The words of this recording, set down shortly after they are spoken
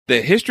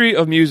The history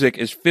of music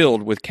is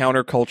filled with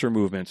counterculture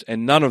movements,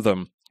 and none of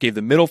them gave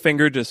the middle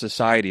finger to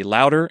society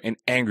louder and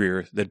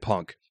angrier than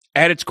punk.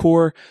 At its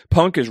core,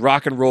 punk is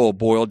rock and roll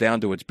boiled down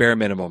to its bare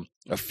minimum.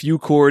 A few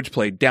chords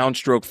played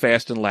downstroke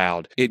fast and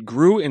loud. It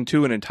grew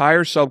into an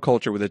entire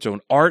subculture with its own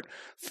art,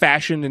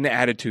 fashion, and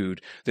attitude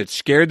that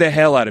scared the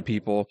hell out of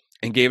people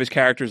and gave us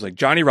characters like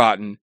Johnny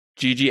Rotten,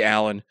 Gigi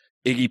Allen,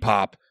 Iggy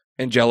Pop,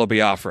 and Jello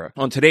Biafra.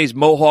 On today's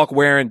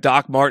Mohawk-wearing,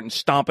 Doc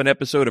Martin-stomping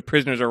episode of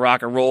Prisoners of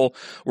Rock and Roll,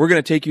 we're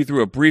going to take you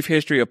through a brief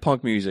history of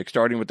punk music,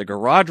 starting with the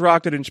garage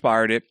rock that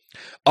inspired it,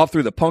 up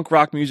through the punk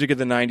rock music of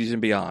the 90s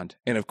and beyond.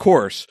 And of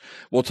course,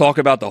 we'll talk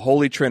about the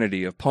holy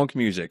trinity of punk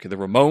music, the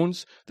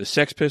Ramones, the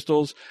Sex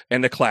Pistols,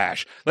 and the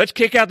Clash. Let's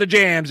kick out the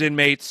jams,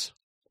 inmates!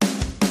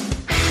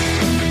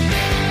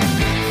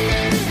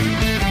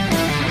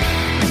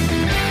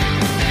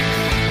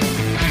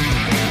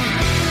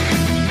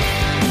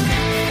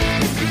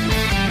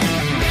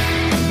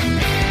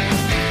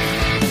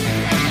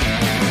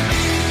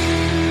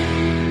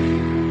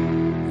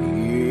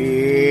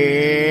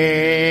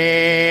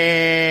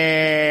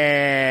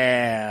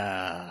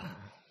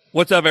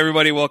 What's up,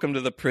 everybody? Welcome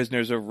to the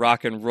Prisoners of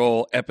Rock and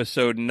Roll,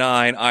 Episode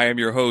 9. I am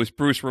your host,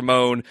 Bruce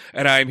Ramone,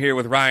 and I am here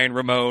with Ryan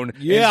Ramone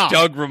and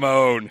Doug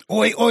Ramone.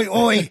 Oi, oi,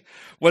 oi.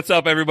 What's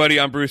up, everybody?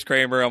 I'm Bruce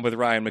Kramer. I'm with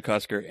Ryan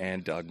McCusker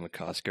and Doug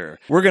McCusker.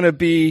 We're going to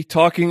be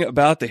talking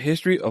about the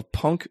history of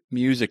punk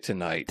music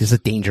tonight. This is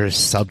a dangerous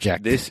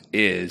subject. This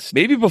is.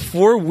 Maybe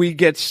before we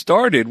get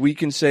started, we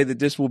can say that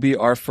this will be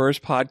our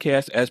first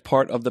podcast as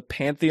part of the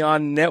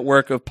Pantheon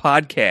network of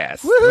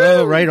podcasts.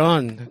 Oh, right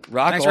on.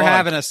 Thanks for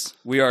having us.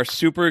 We are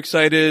super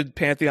excited.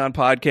 Pantheon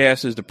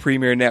Podcast is the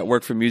premier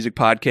network for music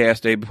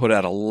podcasts. They put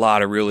out a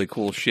lot of really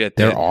cool shit.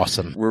 They're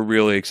awesome. We're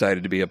really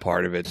excited to be a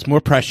part of it. It's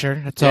more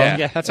pressure. That's all.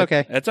 Yeah, that's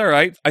okay. That's all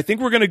right. I think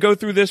we're going to go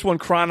through this one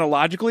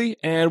chronologically,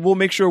 and we'll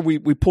make sure we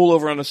pull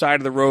over on the side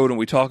of the road and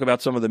we talk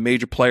about some of the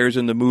major players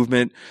in the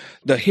movement.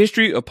 The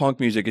history of punk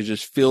music is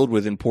just filled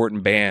with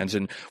important bands,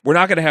 and we're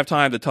not going to have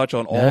time to touch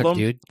on all of them.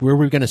 Dude, where are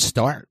we going to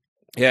start?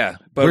 Yeah,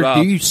 but where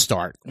do you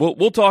start?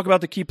 We'll talk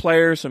about the key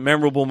players, some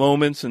memorable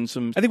moments, and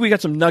I think we got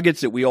some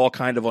nuggets that we all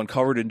kind of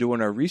uncovered in doing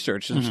our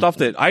research. Some stuff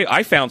that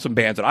I found some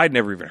bands that I'd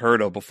never even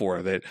heard of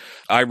before that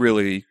I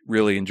really,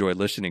 really enjoyed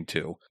listening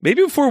to.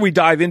 Maybe before we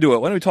dive into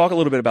it, why don't we talk a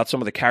little bit about some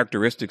of the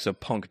characteristics of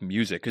punk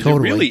music? Because it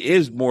really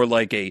is more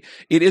like it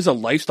is a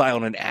lifestyle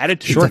and an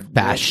attitude. It's a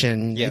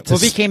fashion. Yeah,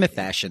 it became a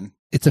fashion.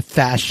 It's a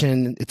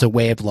fashion. It's a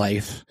way of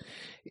life.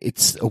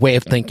 It's a way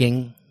of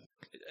thinking.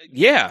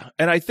 Yeah,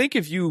 and I think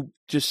if you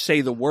just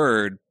say the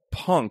word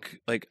punk,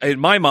 like in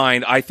my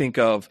mind, I think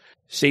of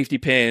safety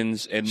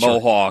pins and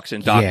Mohawks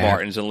and Doc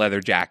Martens and leather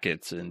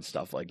jackets and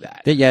stuff like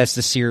that. Yeah, it's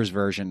the Sears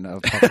version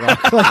of punk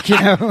rock. Like, you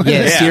know?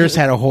 Sears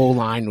had a whole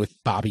line with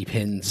bobby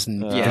pins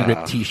and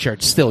ripped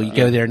T-shirts. Still, you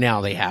go there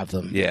now, they have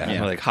them.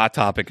 Yeah. Like Hot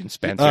Topic and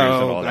Spencer's and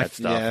all that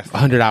stuff. Yeah.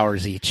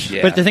 $100 each.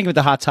 Yeah. But the thing with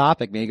the Hot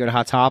Topic, man, you go to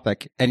Hot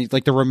Topic and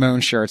like the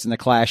Ramones shirts and the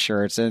Clash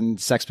shirts and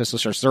Sex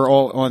Pistols shirts, they're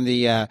all on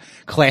the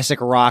classic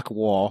rock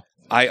wall.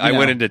 I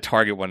went into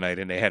Target one night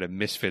and they had a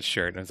Misfits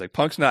shirt and I was like,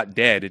 punk's not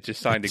dead. It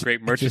just signed a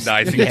great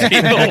merchandising deal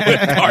with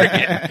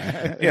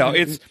Target.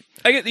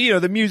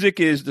 The music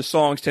the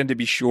songs tend to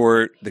be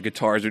short. The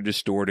guitars are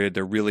distorted.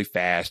 They're really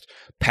fast.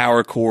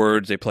 Power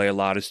chords. They play a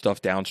lot of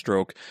stuff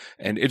downstroke.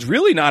 And it's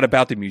really not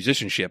about the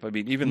musicianship. I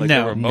mean, even like the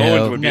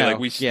Ramones would be like,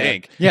 we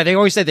stink. Yeah, they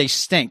always said they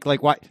stink.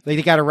 Like, what? Like,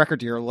 they got a record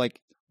deal. Like,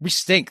 we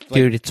stink. Like,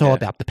 dude, it's all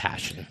about the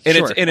passion.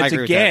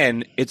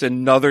 And it's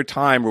another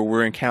time where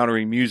we're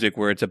encountering music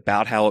where it's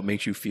about how it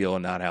makes you feel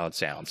and not how it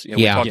sounds.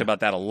 We talked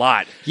about that a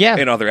lot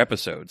in other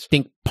episodes. I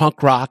think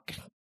punk rock,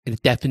 the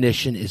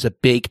definition is a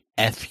big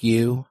F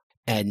you,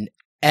 and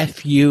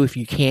F you if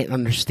you can't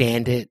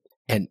understand it,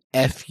 and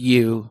F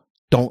you,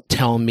 don't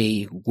tell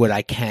me what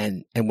I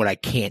can and what I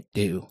can't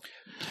do,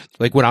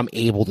 like what I'm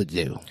able to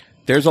do.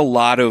 There's a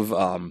lot of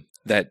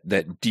that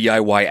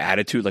DIY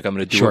attitude, like I'm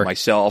going to do it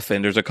myself.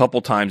 And there's a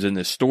couple times in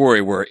this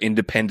story where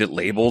independent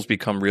labels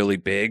become really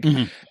big.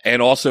 Mm-hmm.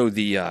 And also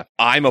the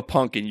I'm a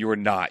punk and you're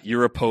not.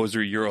 You're a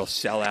poser. You're a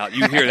sellout.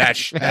 You hear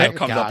that that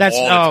comes up all the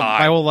time.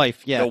 My whole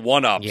life. Yeah. The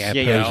one-ups. Yeah,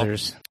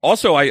 posers.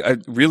 Also, I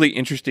really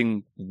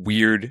interesting,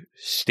 weird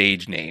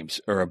stage names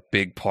are a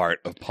big part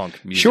of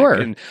punk music. Sure.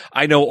 And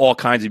I know all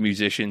kinds of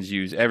musicians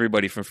use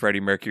everybody from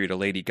Freddie Mercury to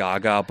Lady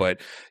Gaga, but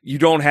you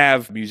don't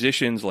have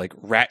musicians like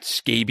Rat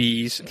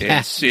Scabies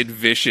and Sid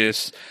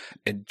Vicious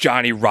and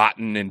Johnny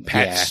Rotten and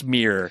Pat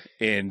Smear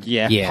in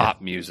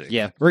pop music.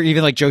 Yeah. Or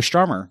even like Joe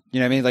Strummer.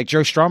 You know what I mean? Like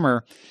Joe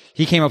Strummer,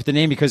 he came up with the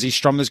name because he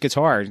strummed his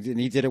guitar and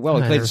he did it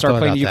well.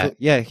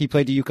 He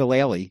played the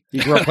ukulele. He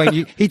grew up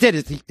playing. He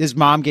did. His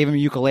mom gave him a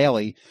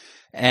ukulele,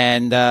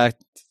 and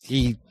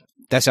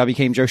that's how he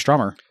became Joe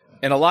Strummer.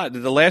 And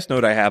the last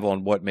note I have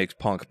on what makes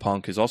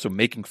punk is also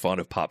making fun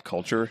of pop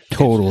culture.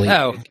 Totally.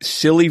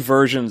 Silly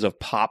versions of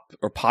pop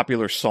or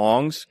popular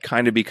songs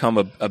kind of become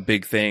a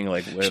big thing.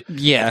 Like,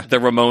 the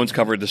Ramones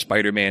covered the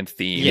Spider-Man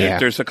theme. Yeah.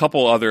 There's a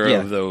couple other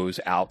of those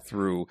out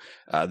through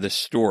this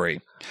story.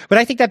 But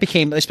I think that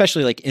became,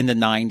 especially like in the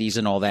 90s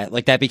and all that,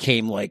 like that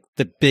became like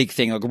the big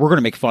thing. Like, we're going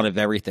to make fun of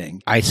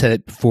everything. I said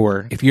it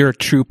before. If you're a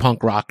true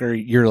punk rocker,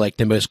 you're like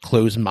the most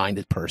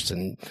closed-minded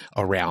person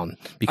around.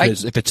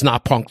 Because if it's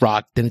not punk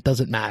rock, then it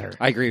doesn't matter.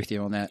 I agree with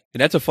you on that.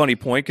 And that's a funny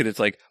point, because it's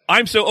like,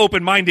 I'm so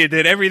open-minded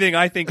that everything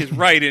I think is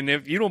right, and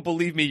if you don't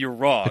believe me, you're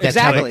wrong.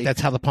 Exactly.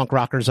 That's how the punk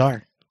rockers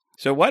are.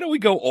 So why don't we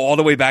go all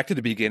the way back to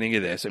the beginning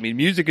of this? I mean,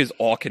 music is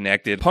all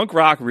connected. Punk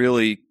rock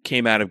really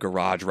came out of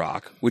garage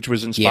rock, which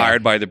was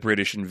inspired by the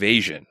British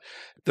invasion.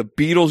 The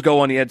Beatles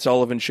go on the Ed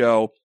Sullivan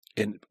Show,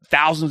 and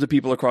thousands of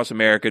people across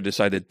America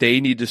decide that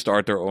they need to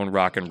start their own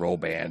rock and roll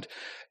band.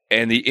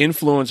 And the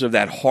influence of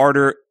that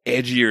harder,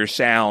 edgier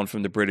sound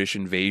from the British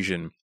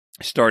invasion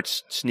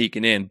starts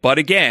sneaking in. But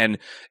again,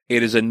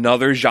 it is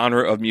another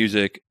genre of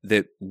music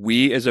that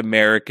we as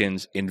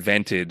Americans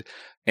invented,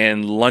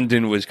 and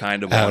London was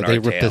kind of on our tail. They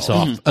ripped this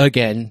off.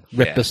 Again,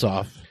 ripped this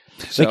off.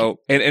 So,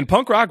 and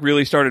punk rock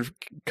really started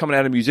coming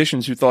out of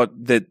musicians who thought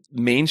that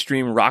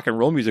mainstream rock and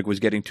roll music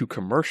was getting too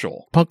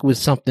commercial. Punk was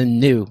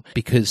something new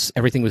because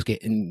everything was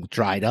getting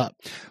dried up.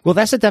 Well,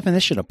 that's the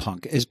definition of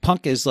punk.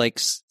 Punk is like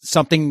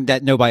something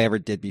that nobody ever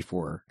did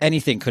before.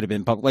 Anything could have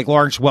been punk. Like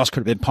Lawrence Welsh could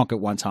have been punk at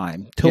one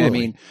time. Totally. You know what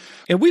I mean?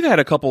 And we've had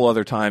a couple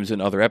other times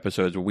in other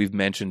episodes where we've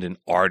mentioned an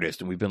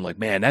artist and we've been like,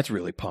 man, that's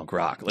really punk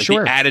rock. Like the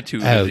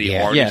attitude that the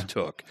artist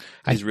took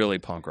is really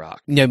punk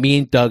rock. You know, me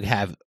and Doug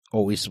have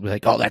always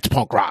like, oh, that's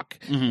punk rock.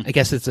 Mm-hmm. I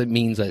guess it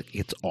means that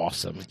it's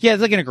awesome. Yeah,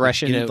 it's like an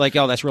aggression. You know, like,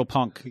 oh, that's real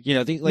punk. You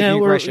know, the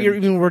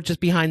aggression. We're just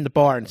behind the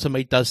bar and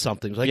somebody does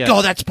something. It's like,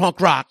 oh, that's punk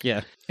rock.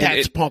 Yeah.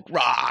 That's punk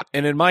rock.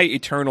 And in my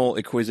eternal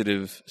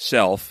inquisitive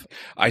self,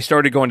 I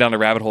started going down the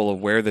rabbit hole of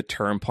where the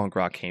term punk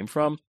rock came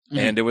from. Mm-hmm.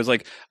 And there was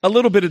like a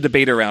little bit of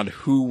debate around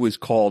who was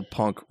called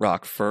punk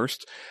rock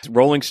first.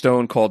 Rolling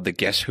Stone called the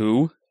Guess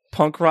Who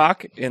punk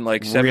rock in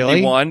like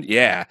 71. Really?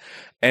 Yeah.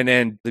 And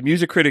then the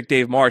music critic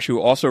Dave Marsh, who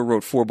also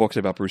wrote 4 books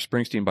about Bruce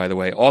Springsteen, by the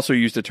way, also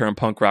used the term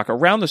punk rock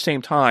around the same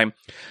time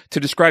to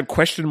describe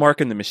Question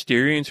Mark and the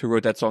Mysterians, who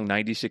wrote that song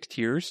 96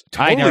 Tears.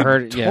 I never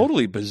heard it.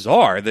 Totally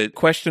bizarre that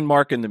Question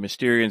Mark and the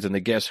Mysterians and the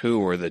Guess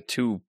Who are the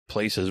two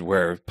places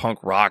where punk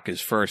rock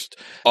is first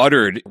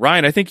uttered.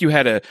 Ryan, I think you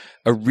had a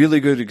really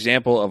good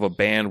example of a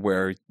band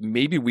where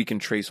maybe we can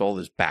trace all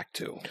this back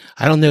to.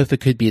 I don't know if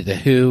it could be The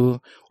Who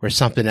or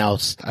something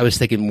else. I was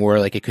thinking more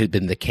like it could have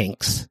been the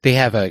Kinks. They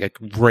have a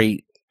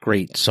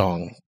great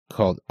song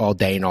called All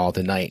Day and All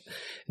the Night,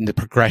 and the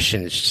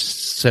progression is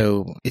just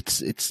so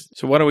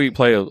why don't we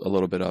play a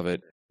little bit of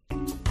it?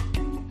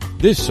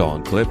 This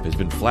song clip has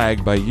been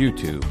flagged by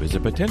YouTube as a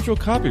potential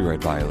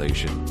copyright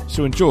violation,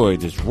 so enjoy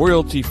this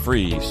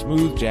royalty-free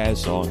smooth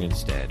jazz song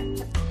instead.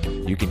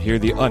 You can hear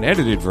the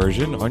unedited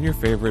version on your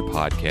favorite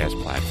podcast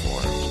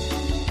platforms.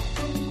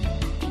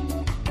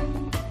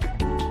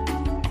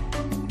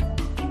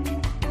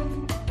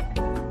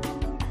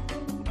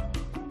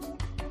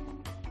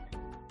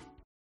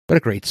 What a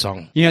great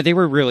song. You know, they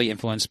were really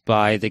influenced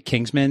by the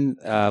Kingsmen,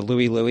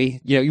 Louie Louie.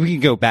 You know, we can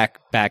go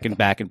back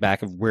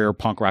of where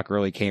punk rock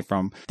really came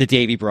from. The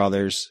Davy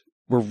Brothers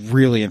were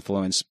really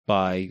influenced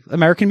by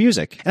American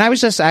music. And I was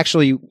just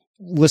actually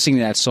listening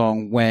to that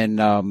song when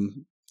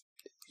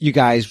you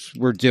guys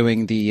were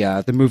doing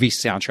the movie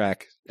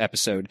soundtrack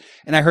episode.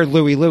 And I heard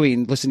Louie Louie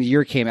and listened to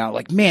your came out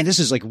like, man, this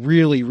is like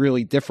really,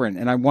 really different.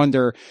 And I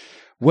wonder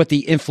what the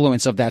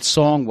influence of that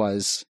song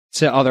was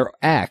to other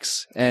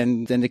acts.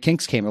 And then the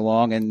Kinks came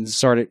along and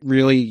started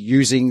really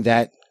using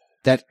that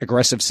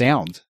aggressive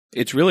sound.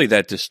 It's really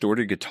that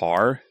distorted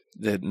guitar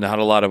that not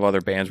a lot of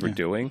other bands were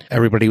doing.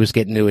 Everybody was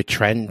getting to a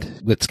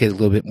trend. Let's get a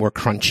little bit more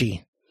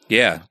crunchy.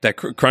 Yeah, that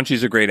crunchy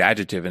is a great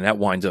adjective, and that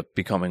winds up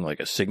becoming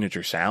like a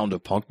signature sound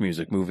of punk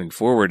music moving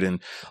forward.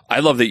 And I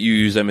love that you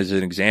use them as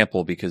an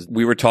example, because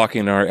we were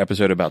talking in our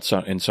episode about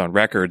Sun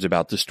Records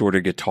about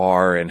distorted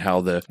guitar and how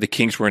the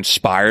Kinks were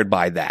inspired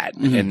by that,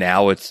 and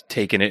now it's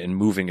taking it and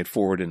moving it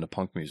forward into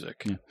punk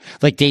music. Yeah.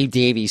 Like Dave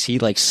Davies, he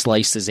like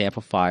sliced his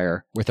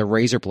amplifier with a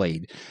razor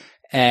blade.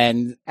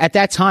 And at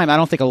that time, I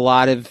don't think a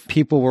lot of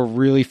people were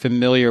really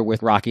familiar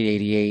with Rocket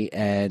 88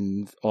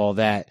 and all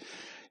that.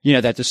 You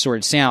know, that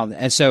distorted sound.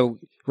 And so,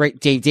 right,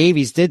 Dave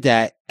Davies did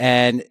that,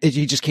 and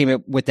he just came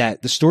up with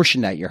that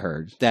distortion that you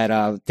heard,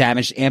 that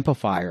damaged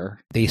amplifier.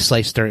 They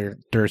sliced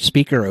their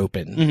speaker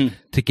open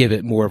to give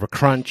it more of a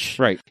crunch.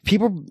 Right.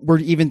 People were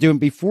even doing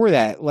before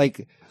that,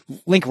 like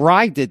Link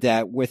Ride did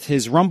that with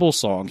his Rumble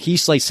song. He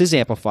sliced his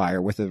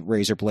amplifier with a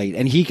razor blade,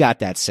 and he got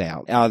that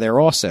sound out of there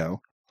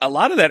also. A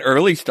lot of that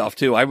early stuff,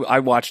 too. I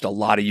watched a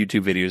lot of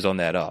YouTube videos on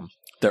that,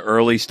 the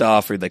early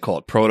stuff, or they call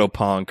it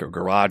proto-punk or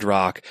garage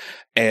rock.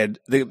 And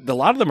a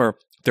lot of them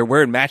they're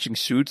wearing matching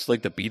suits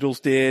like the Beatles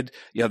did.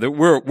 Yeah,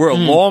 we're a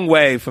long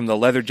way from the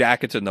leather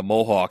jackets and the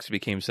Mohawks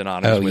became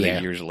synonymous with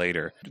it years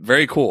later.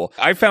 Very cool.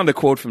 I found a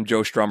quote from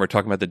Joe Strummer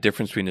talking about the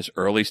difference between this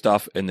early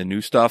stuff and the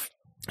new stuff.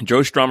 Joe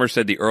Strummer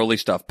said the early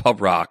stuff,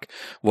 pub rock,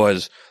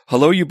 was,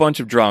 "Hello, you bunch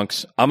of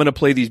drunks. I'm going to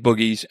play these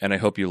boogies, and I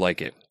hope you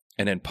like it."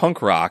 And then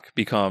punk rock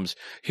becomes,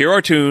 here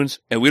are tunes,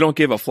 and we don't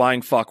give a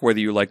flying fuck whether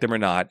you like them or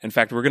not. In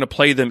fact, we're going to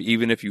play them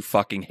even if you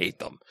fucking hate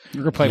them.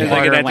 You're going to play them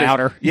harder and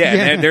louder.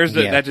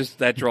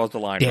 That draws the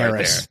line right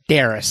there.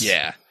 Darius.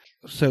 Yeah.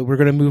 So we're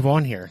going to move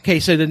on here. Okay,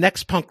 so the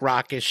next punk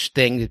rockish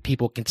thing that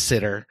people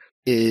consider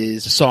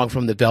is a song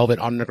from the Velvet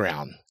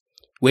Underground,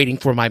 Waiting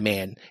for My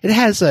Man. It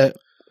has a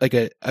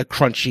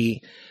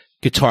crunchy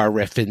guitar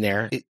riff in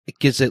there. It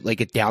gives it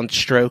like a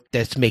downstroke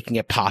that's making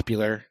it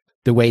popular,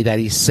 the way that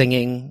he's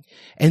singing.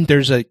 And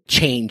there's a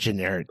change in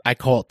there. I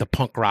call it the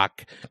punk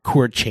rock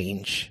chord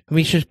change.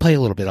 We should play a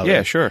little bit of it.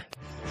 Yeah, sure.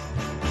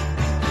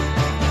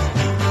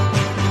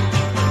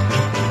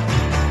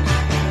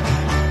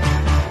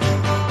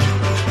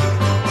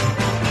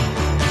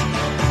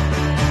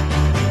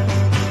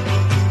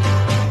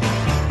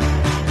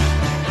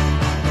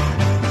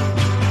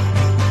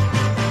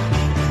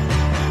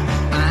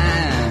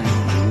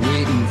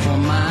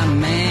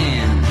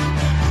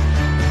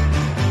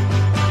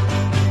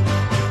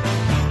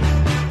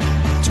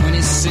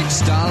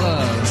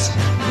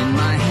 In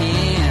my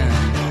hand.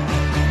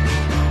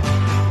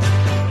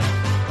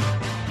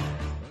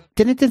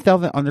 Didn't the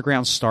Velvet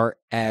Underground start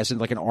as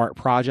like an art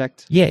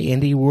project? Yeah,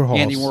 Andy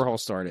Warhol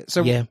started.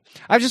 So yeah.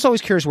 I was just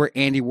always curious where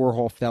Andy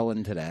Warhol fell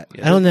into that.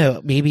 I don't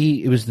know.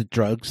 Maybe it was the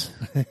drugs.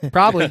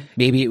 Probably.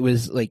 Maybe it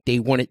was like they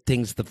wanted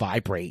things to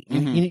vibrate.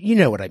 Mm-hmm. You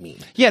know what I mean?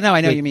 Yeah, no,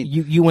 I know like, what you mean.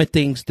 You want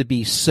things to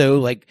be so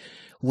like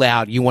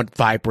loud. You want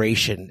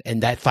vibration,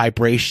 and that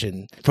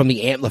vibration from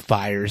the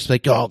amplifiers,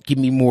 like, oh, give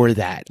me more of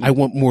that. I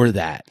want more of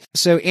that.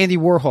 So Andy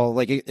Warhol,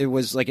 like it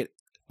was like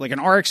an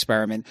art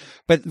experiment,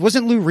 but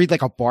wasn't Lou Reed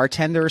like a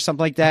bartender or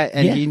something like that?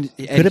 And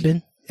yeah, could have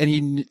been. And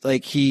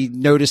he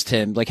noticed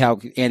him, like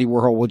how Andy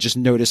Warhol would just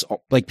notice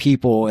like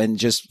people and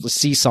just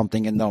see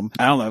something in them.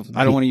 I don't know.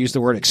 I don't want to use the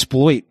word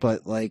exploit,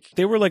 but like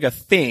they were like a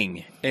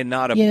thing and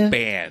not a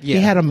band. Yeah,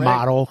 he had a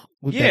model.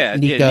 With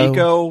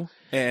Nico.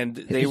 And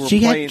they were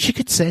playing. She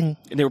could sing.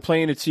 And they were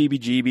playing at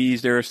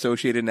CBGB's. They're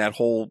associated in that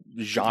whole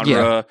genre.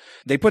 Yeah.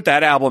 They put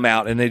that album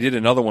out, and they did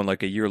another one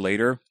like a year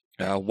later,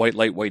 White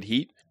Light, White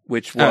Heat,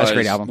 which was a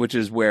great album. Which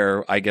is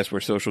where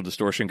Social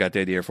Distortion got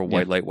the idea for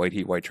White Light, White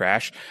Heat, White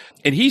Trash.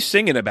 And he's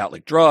singing about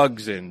like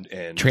drugs and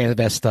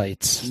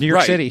transvestites, New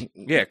York City,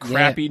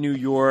 crappy New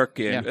York,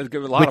 and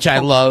which I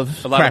love.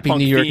 Crappy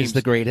New York is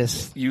the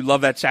greatest. You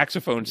love that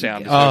saxophone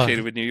sound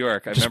associated with New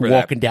York. I remember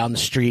walking down the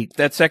street.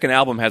 That second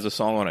album has a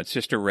song on it,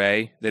 Sister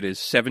Ray, that is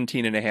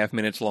 17 and a half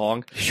minutes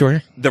long.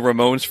 Sure. The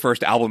Ramones'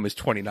 first album is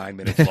 29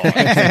 minutes long. So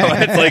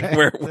it's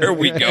like where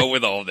we go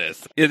with all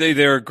this.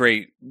 They're a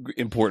great,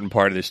 important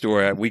part of the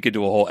story. We could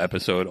do a whole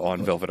episode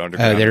on Velvet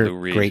Underground. They're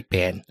a great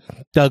band.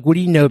 Doug, what do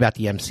you know about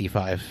the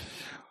MC5?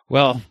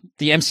 Well,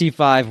 the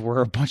MC5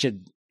 were a bunch of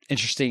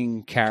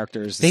interesting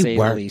characters, to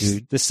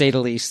say the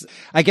least.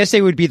 I guess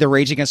they would be the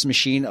Rage Against the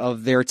Machine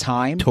of their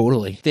time.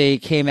 Totally. They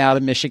came out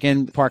of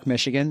Michigan, Park,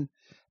 Michigan,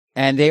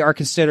 and they are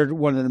considered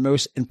one of the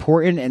most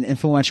important and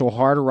influential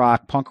hard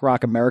rock, punk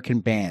rock American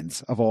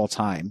bands of all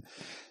time.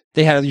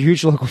 They had a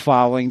huge local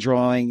following,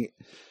 drawing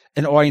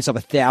an audience of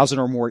 1,000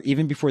 or more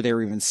even before they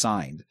were even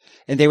signed.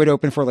 And they would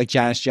open for like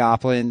Janis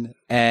Joplin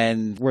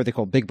and what are they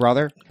called? Big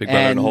Brother.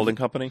 And Holding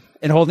Company.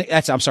 Holding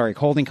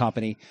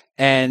Company.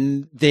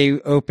 And they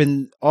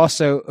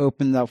also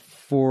opened up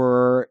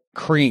for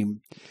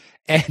Cream.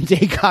 And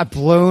they got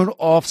blown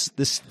off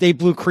they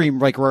blew Cream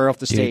like right off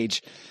the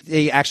stage.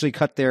 They actually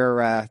cut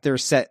their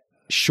set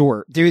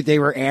short. Dude, they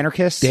were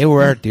anarchists. They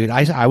were, dude.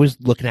 I was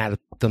looking at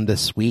them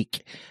this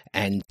week,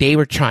 and they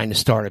were trying to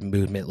start a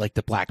movement like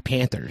the Black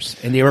Panthers,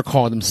 and they were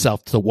calling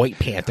themselves the White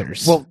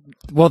Panthers.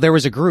 Well, there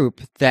was a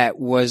group that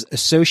was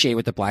associated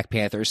with the Black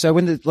Panthers. So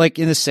in the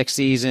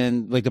 60s,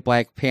 and like the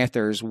Black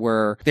Panthers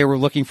were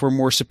looking for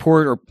more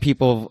support, or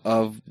people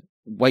of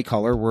white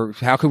color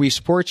how could we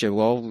support you?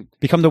 Well,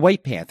 become the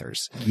White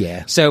Panthers.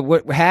 Yeah. So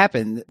what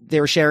happened, they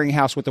were sharing a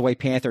house with the White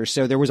Panthers.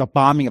 So there was a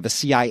bombing of a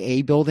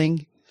CIA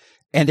building,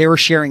 and they were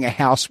sharing a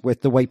house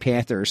with the White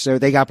Panthers. So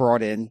they got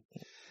brought in.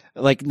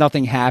 Like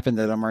nothing happened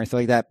to them or anything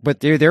like that. But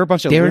they're a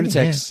bunch of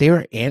lunatics. They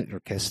were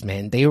anarchists,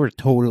 man. They were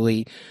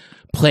totally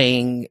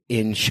playing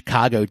in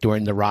Chicago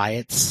during the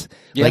riots.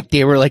 Yeah. Like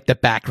they were like the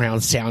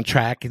background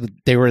soundtrack.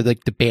 They were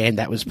like the band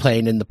that was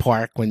playing in the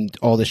park when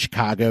all the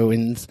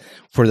Chicagoans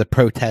for the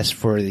protest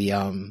for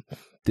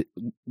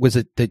was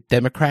it the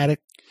Democratic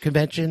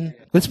convention?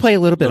 Let's play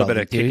a little bit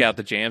of Kick Out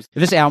the Jams.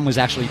 This album was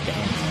actually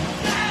banned.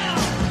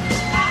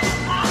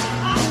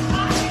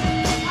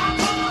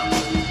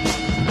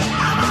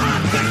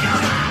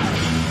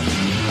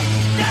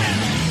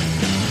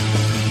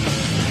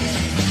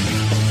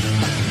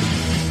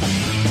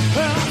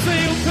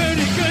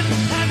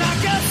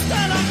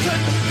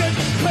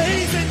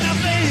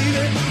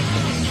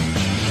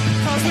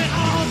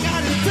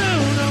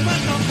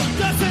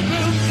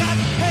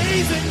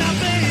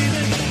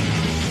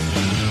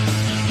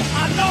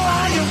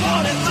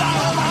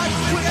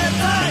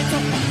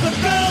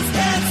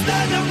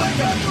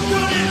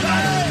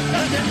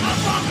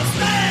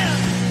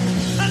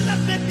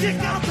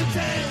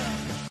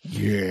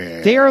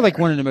 Yeah. They are like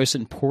one of the most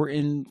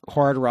important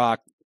hard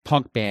rock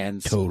punk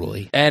bands.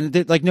 Totally.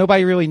 And like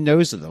nobody really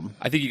knows of them.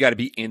 I think you got to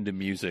be into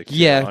music to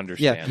Yeah,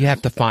 understand. You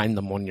have to find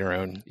them on your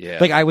own. Yeah.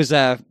 Like I was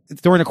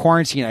during the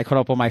quarantine, I caught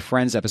up on my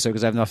Friends episode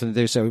because I have nothing to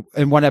do. So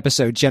in one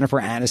episode, Jennifer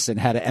Aniston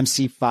had an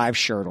MC5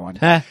 shirt on,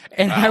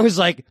 and I was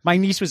like, my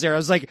niece was there. I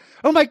was like,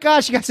 oh my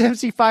gosh, she got an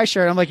MC5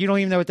 shirt. I'm like, you don't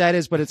even know what that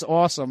is, but it's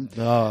awesome.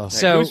 Oh.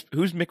 So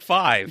who's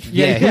Mick5?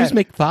 Yeah, who's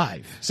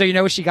Mick5? So you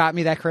know what she got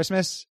me that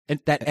Christmas?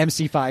 That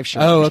MC5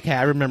 shirt. Oh, okay.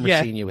 I remember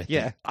seeing you with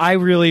that. I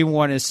really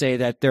want to say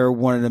that they're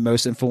one of the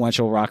most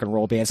influential rock and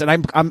roll bands,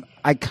 and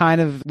I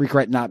kind of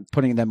regret not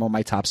putting them on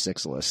my top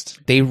 6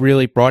 list. They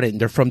really brought it in.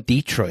 They're from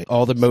Detroit.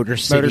 All the Motor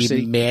City.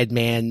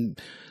 Madman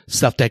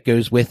stuff that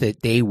goes with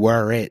it, they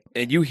were it.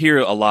 And you hear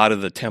a lot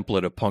of the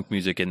template of punk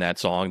music in that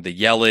song. The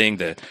yelling,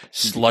 the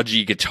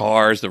sludgy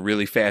guitars, the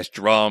really fast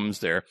drums.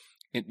 They're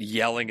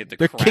yelling at the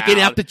crowd. They're kicking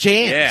out the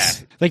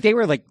chants. Yeah. Like they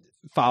were like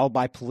followed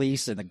by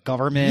police and the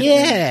government.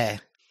 Yeah.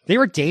 They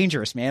were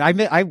dangerous, man.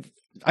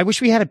 I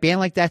wish we had a band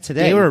like that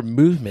today. They were a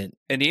movement.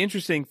 And the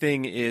interesting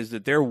thing is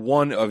that they're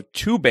one of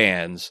 2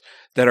 bands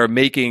that are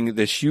making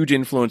this huge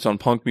influence on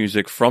punk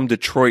music from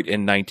Detroit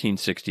in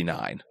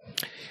 1969.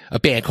 A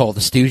band called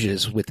the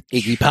Stooges with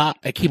Iggy Pop.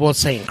 I keep on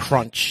saying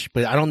Crunch,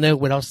 but I don't know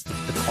what else to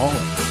call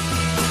it.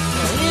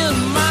 In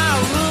my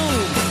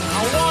room, I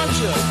want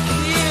you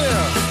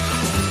here.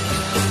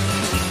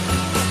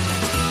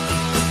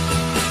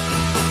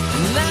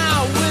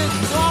 Now we're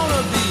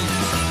gonna be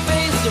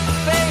face to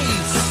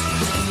face,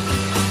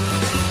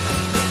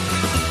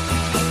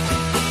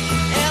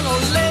 and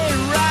I'll lay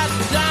right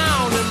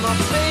down in my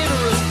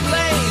favorite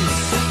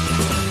place.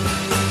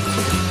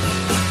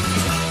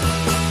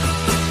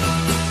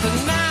 And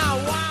now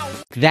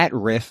that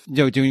riff,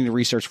 doing the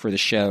research for the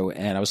show,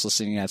 and I was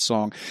listening to that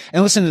song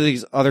and listening to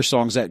these other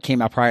songs that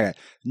came out prior.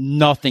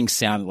 Nothing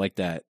sounded like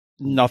that.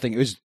 Nothing. It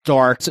was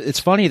dark. So it's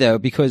funny though,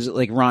 because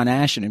like Ron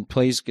Asheton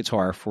plays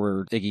guitar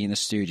for Iggy and the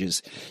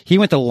Stooges. He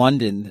went to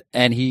London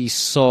and he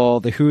saw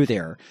the Who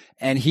there,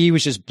 and he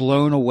was just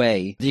blown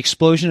away. The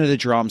explosion of the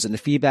drums and the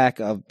feedback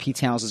of Pete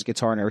Townshend's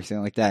guitar and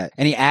everything like that.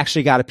 And he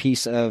actually got a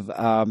piece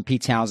of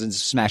Pete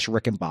Townshend's Smash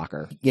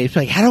Rickenbacker. Yeah, he's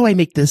like, how do I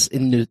make this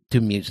into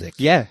music?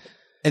 Yeah.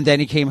 And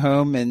then he came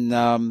home and,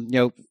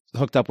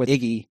 hooked up with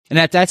Iggy. And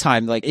at that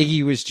time, like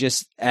Iggy was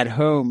just at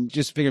home,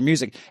 just figuring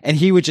music, and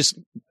he would just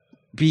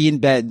be in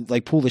bed,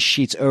 like pull the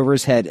sheets over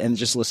his head and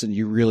just listen to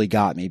You Really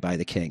Got Me by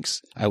the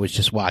Kinks. I was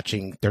just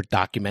watching their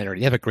documentary.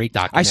 They have a great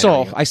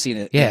documentary. I seen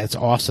it. Yeah, it's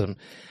awesome.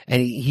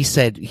 And he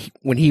said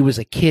when he was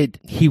a kid,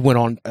 he went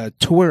on a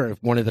tour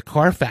of one of the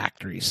car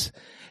factories,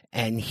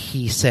 and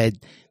he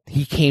said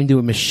he came to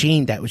a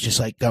machine that was just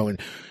like going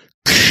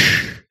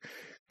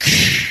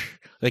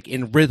like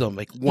in rhythm,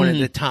 like one at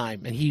a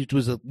time. And he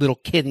was a little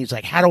kid, and he's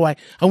like, how do I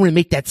want to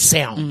make that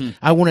sound.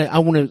 I want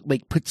to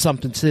like put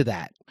something to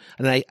that.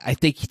 And I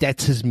think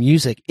that's his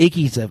music.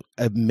 Iggy's a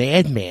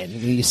madman.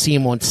 When you see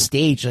him on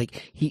stage,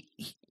 like he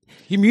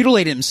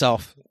mutilated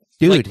himself,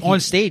 dude, on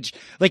stage.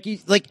 Like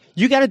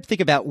you got to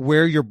think about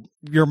where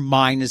your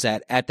mind is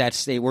at that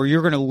stage, where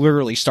you're going to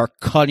literally start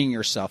cutting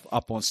yourself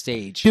up on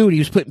stage. Dude, he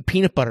was putting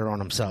peanut butter on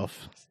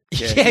himself.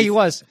 Yeah, he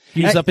was.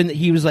 He was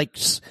he was like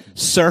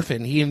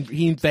surfing.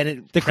 He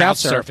invented the crowd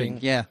surfing.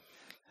 Yeah.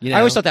 I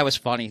always thought that was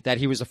funny that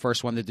he was the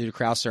first one to do the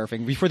crowd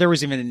surfing before there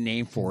was even a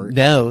name for it.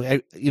 No,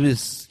 it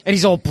was. And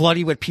he's all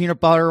bloody with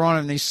peanut butter on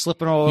him, and he's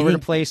slipping all over the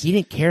place. He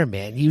didn't care,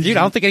 man. Dude,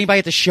 I don't think anybody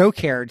at the show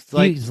cared.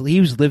 Like, he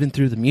was living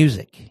through the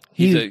music.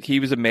 He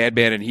was a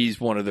madman, and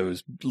he's one of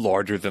those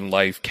larger than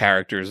life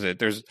characters that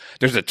there's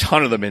a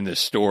ton of them in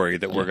this story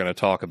that we're going to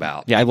talk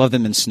about. Yeah, I love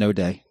them in Snow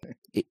Day.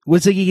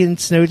 Was he in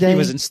Snow Day? He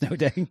was in Snow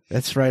Day.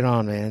 That's right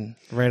on, man.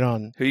 Right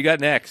on. Who you got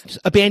next?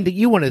 A band that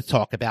you wanted to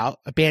talk about,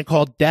 a band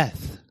called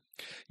Death.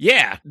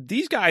 Yeah,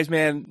 these guys,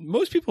 man,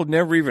 most people have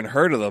never even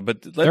heard of them,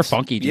 but they're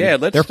funky, dude. Yeah,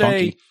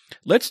 funky.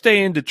 Let's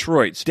stay in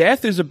Detroit.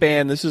 Death is a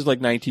band, this is like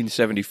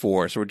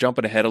 1974, so we're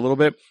jumping ahead a little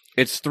bit.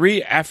 It's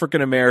 3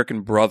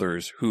 African-American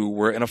brothers who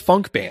were in a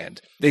funk band.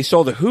 They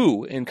saw the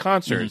Who in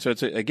concert, so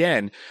it's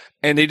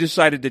and they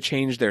decided to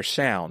change their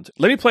sound.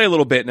 Let me play a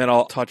little bit and then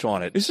I'll touch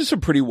on it. This is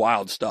some pretty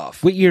wild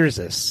stuff. What year is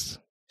this?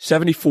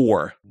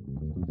 74.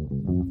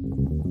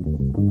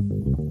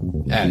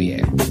 Oh,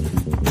 yeah.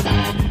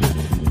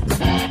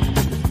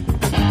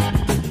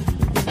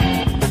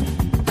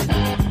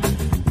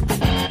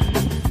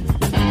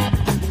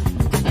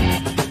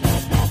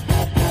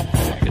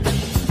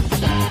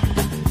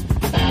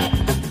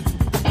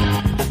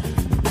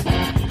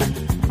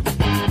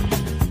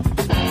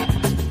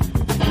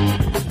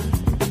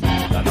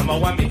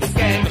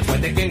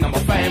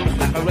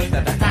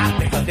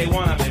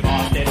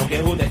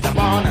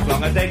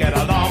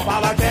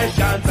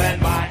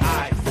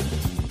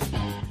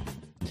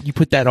 You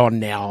put that on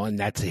now, and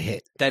that's a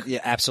hit.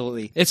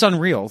 Absolutely. It's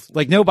unreal.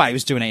 Like, nobody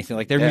was doing anything.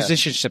 Like, their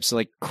musicianship's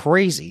like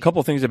crazy. A couple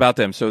of things about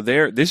them. So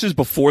this is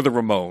before the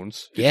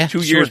Ramones. Yeah.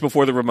 2 years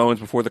before the Ramones,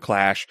 before the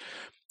Clash.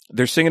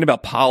 They're singing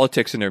about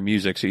politics in their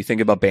music. So you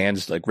think about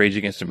bands like Rage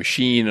Against the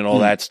Machine and all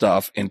that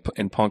stuff in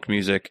punk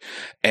music.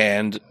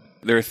 And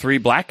there are 3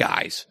 black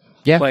guys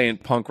playing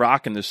punk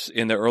rock in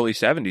the early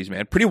 70s,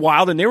 man. Pretty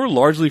wild, and they were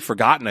largely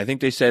forgotten. I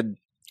think they said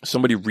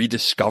somebody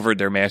rediscovered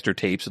their master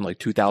tapes in like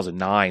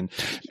 2009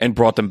 and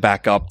brought them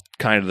back up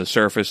kind of the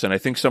surface. And I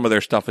think some of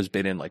their stuff has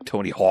been in like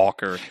Tony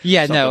Hawk or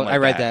I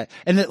read that.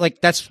 And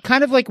that's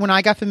kind of like when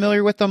I got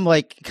familiar with them,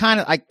 like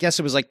kind of, I guess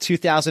it was like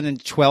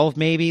 2012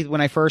 maybe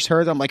when I first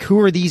heard them. Like, who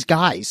are these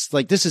guys?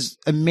 Like, this is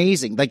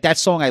amazing. Like that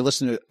song I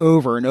listened to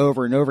over and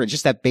over and over. And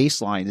just that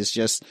bass line is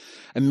just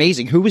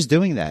amazing. Who was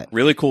doing that?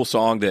 Really cool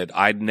song that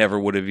I never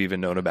would have even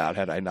known about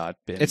had I not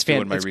been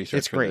doing my research.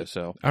 It's great. This,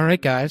 so. All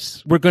right,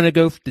 guys. We're going to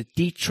go from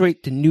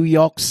Detroit to New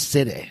York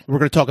City. We're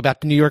going to talk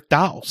about the New York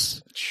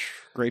Dolls.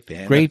 Great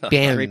band. Great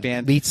band. Great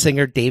band. Lead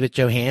singer David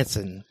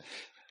Johansen.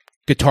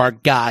 Guitar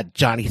god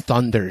Johnny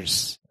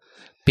Thunders.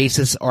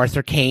 Bassist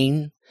Arthur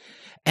Kane.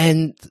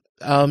 And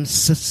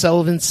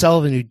Sullivan,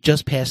 who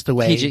just passed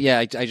away.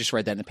 I just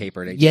read that in the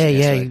paper.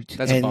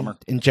 That's a bummer.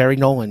 And Jerry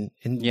Nolan.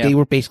 And they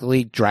were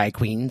basically drag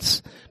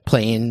queens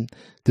playing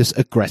this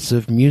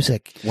aggressive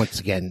music. Once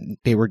again,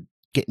 they were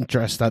getting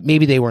dressed up.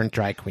 Maybe they weren't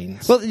drag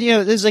queens. Well,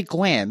 there's like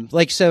glam.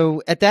 Like,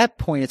 so at that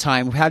point in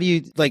time, how do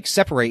you like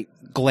separate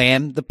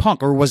glam the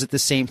punk, or was it the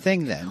same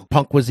thing then?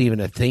 Punk wasn't even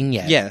a thing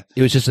yet. Yeah.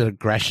 It was just an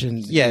aggression.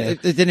 Yeah.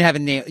 It didn't have a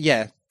name.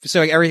 Yeah.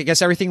 So I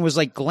guess everything was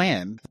like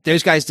glam.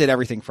 Those guys did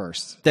everything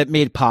first that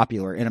made it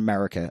popular in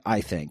America,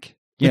 I think.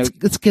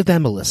 Let's give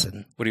them a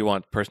listen. What do you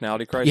want?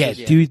 Personality Crisis?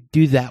 Yeah.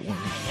 Do that one.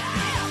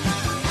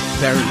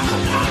 Very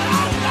cool.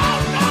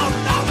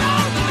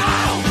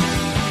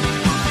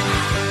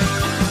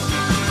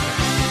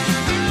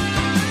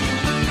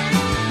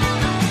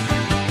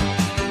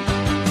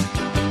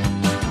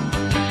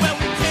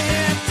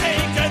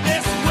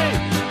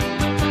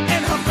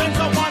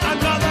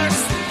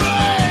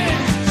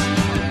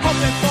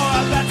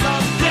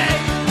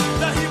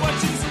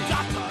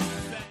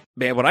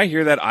 Man, when I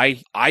hear that,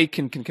 I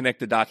can connect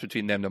the dots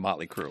between them to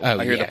Motley Crue. Oh,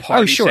 I hear the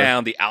party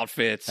sound, the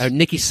outfits.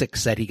 Nikki Sixx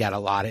said he got a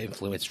lot of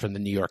influence from the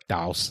New York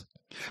Dolls.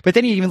 But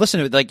then you even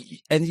listen to it, like,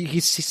 and you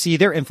see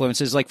their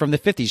influences, like from the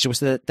 50s, just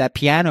that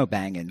piano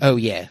banging. Oh,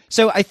 yeah.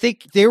 So I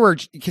think they were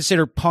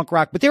considered punk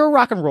rock, but they were a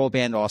rock and roll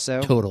band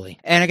also. Totally.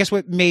 And I guess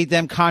what made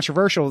them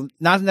controversial,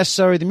 not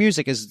necessarily the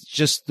music, is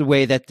just the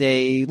way that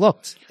they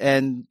looked.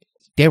 And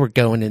they were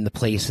going into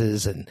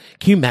places, and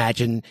can you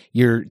imagine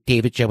you're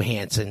David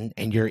Johansen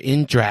and you're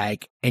in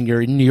drag and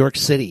you're in New York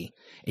City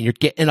and you're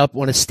getting up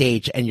on a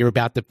stage and you're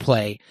about to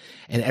play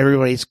and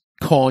everybody's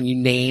calling you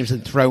names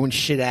and throwing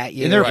shit at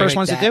you. And they're the first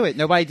ones to do it.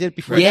 Nobody did it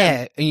before.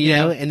 Yeah.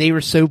 And, and they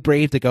were so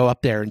brave to go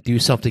up there and do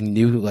something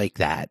new like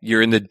that.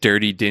 You're in the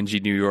dirty,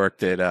 dingy New York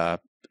that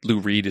Lou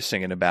Reed is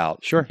singing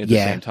about at the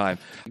same time.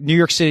 New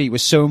York City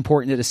was so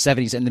important to the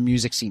 70s and the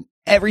music scene.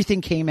 Everything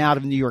came out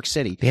of New York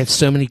City. They had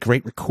so many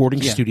great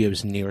recording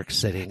studios in New York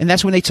City. And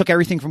that's when they took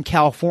everything from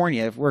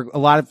California, where a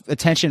lot of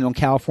attention on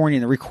California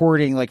and the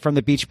recording, like from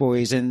the Beach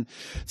Boys and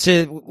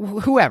to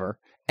whoever.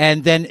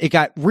 And then it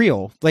got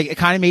real. Like, it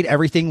kind of made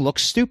everything look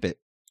stupid.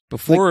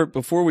 Before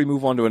we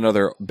move on to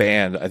another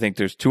band, I think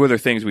there's two other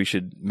things we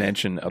should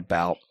mention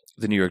about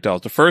the New York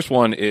Dolls. The first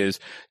one is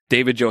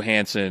David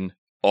Johansen,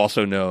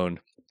 also known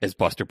as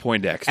Buster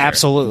Poindexter.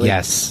 Absolutely.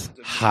 Yes.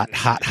 Hot,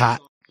 hot,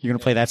 hot. You're going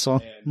to play that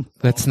song?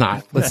 Let's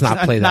not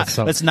play that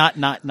song. Let's not.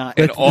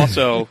 And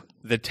also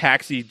the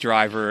taxi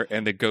driver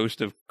and the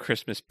ghost of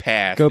Christmas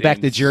Past. Go back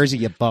to Jersey,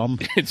 you bum.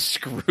 It's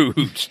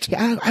Scrooged.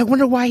 Yeah, I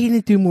wonder why he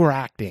didn't do more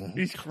acting.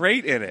 He's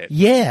great in it.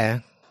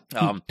 Yeah.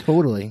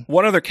 Totally.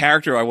 One other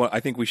character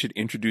I think we should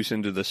introduce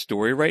into the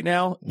story right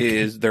now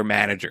is their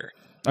manager.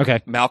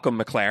 Okay. Malcolm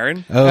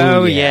McLaren.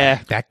 Oh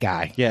yeah. That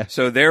guy. Yeah.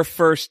 So their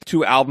first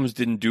two albums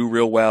didn't do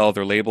real well.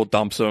 Their label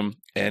dumps them.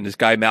 And this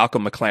guy,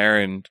 Malcolm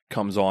McLaren,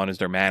 comes on as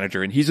their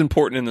manager, and he's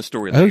important in the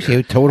story later.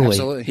 Okay, totally.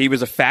 Absolutely. He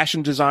was a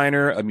fashion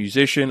designer, a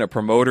musician, a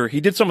promoter.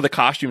 He did some of the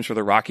costumes for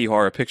the Rocky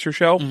Horror Picture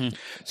Show. Mm-hmm.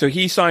 So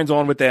he signs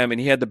on with them,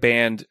 and he had the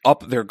band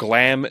up their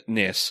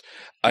glamness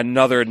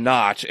another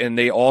notch, and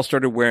they all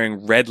started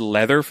wearing red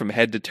leather from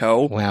head to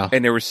toe. Wow.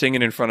 And they were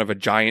singing in front of a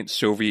giant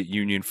Soviet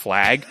Union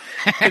flag.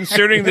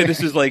 Considering that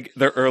this is like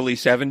the early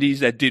 70s,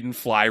 that didn't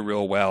fly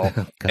real well.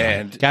 Oh,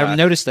 and got him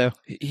noticed though.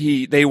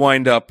 They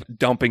wind up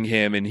dumping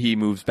him, and he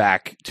moves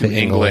back to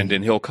England,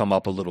 and he'll come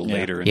up a little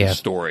later in the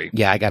story.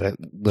 Yeah, I got a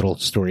little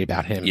story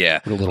about him. Yeah.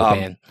 With a little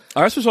band.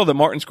 I also saw that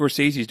Martin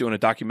Scorsese's doing a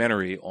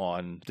documentary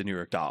on the New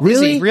York Dolls.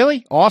 Really?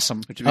 Really? Awesome.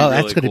 Which would be really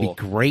that's going to cool.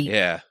 be great.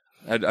 Yeah.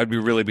 I'd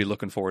really be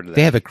looking forward to that.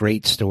 They have a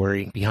great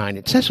story behind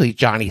it, especially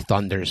Johnny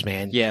Thunders,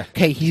 man. Yeah.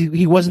 Okay,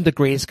 he wasn't the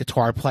greatest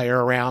guitar player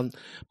around,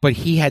 but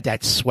he had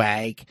that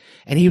swag,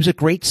 and he was a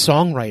great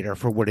songwriter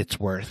for what it's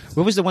worth.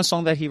 What was the one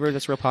song that he wrote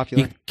that's real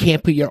popular? You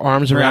Can't Put Your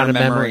Arms Around a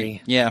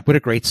Memory. Yeah. What a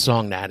great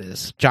song that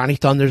is. Johnny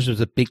Thunders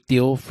was a big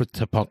deal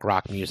to punk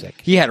rock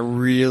music. He had a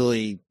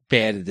really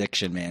bad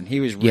addiction, man. He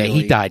was really... Yeah,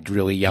 he died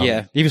really young.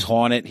 Yeah, he was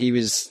haunted. He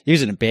was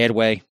in a bad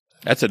way.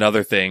 That's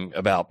another thing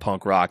about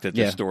punk rock, that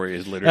this story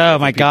is literally oh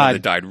my God,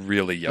 that died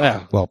really young.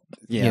 Yeah. Well,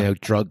 you know,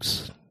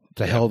 drugs. It's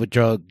a hell of a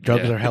drug.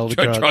 Drugs are a hell of a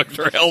drug. Drugs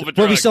are a hell of a drug.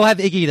 Well, we still have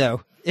Iggy,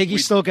 though.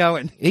 Iggy's still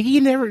going.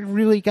 Iggy never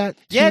really got.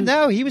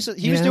 No, he was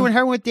doing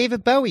heroin with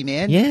David Bowie,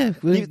 man. Yeah,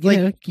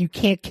 you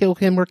can't kill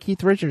him or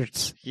Keith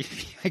Richards.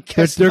 I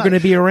guess they're going to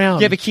be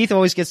around. Yeah, but Keith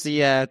always gets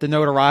the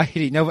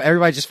notoriety. No,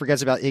 everybody just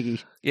forgets about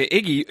Iggy. Yeah,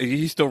 Iggy,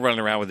 he's still running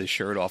around with his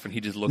shirt off, and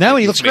he just looks. No,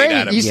 like he looks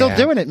great. He's still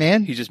doing it,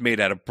 man. He's just made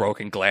out of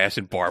broken glass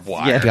and barbed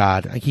wire. Yeah.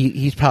 God,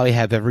 he's probably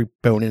have every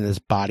bone in his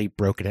body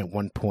broken at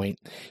one point.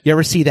 You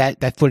ever see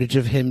that footage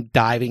of him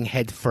diving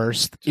head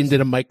first into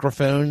the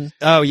microphone?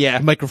 Oh yeah,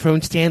 the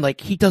microphone stand.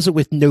 Like he does it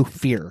with no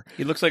fear.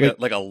 He looks like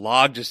a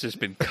log just has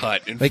been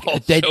cut and like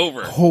falls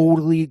over.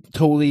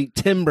 Totally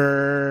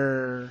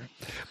timber.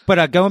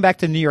 But going back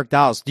to New York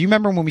Dolls, do you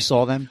remember when we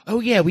saw them? Oh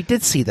yeah, we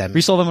did see them.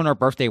 We saw them on our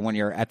birthday one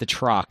year at the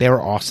Troc. They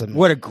were awesome.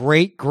 What a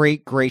great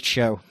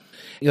show.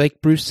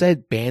 Like Bruce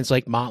said, bands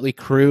like Motley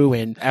Crue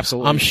and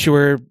absolutely, I'm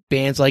sure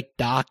bands like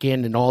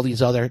Dokken and all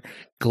these other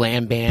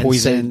glam bands.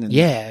 Poison.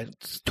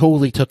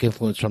 Totally took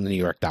influence from the New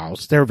York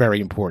Dolls. They're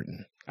very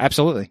important.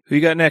 Absolutely. Who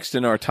you got next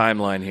in our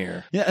timeline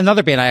here? Yeah,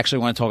 another band I actually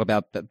want to talk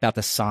about the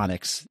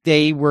Sonics.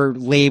 They were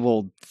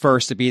labeled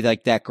first to be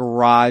like that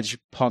garage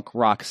punk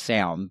rock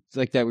sound,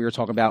 like that we were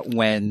talking about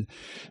when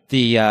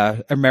the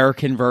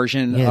American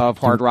version of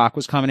hard rock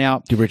was coming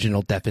out. The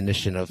original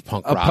definition of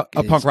punk rock,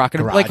 a punk rock,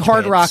 like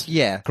hard rock,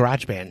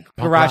 garage band,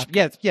 garage,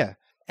 yeah.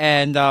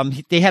 And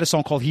they had a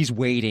song called "He's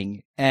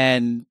Waiting,"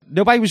 and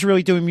nobody was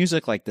really doing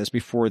music like this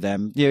before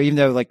them. You know, even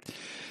though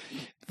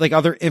like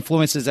other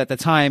influences at the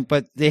time,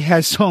 but they had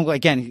a song,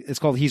 again, it's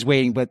called He's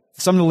Waiting, but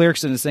some of the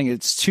lyrics in this thing,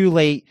 it's too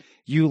late,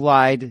 you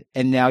lied,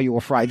 and now you will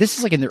fry. This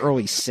is like in the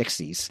early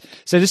 60s.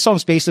 So this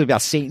song's basically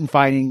about Satan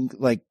finding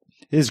like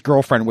his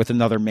girlfriend with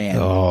another man.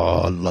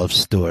 Oh, love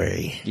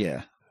story.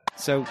 Yeah.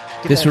 So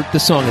this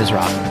song is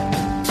rocking.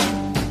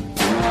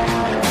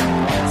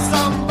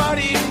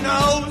 Somebody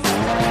knows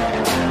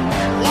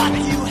what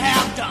you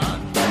have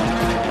done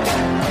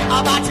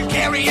about you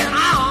carrying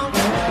on.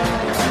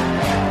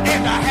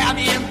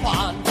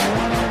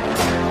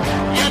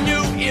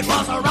 It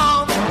was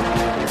wrong,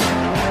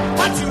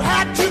 but you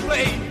had to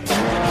play.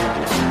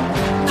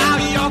 Now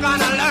you're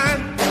gonna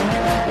learn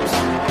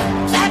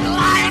that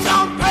lying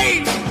don't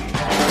pay.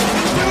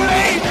 It's too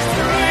late.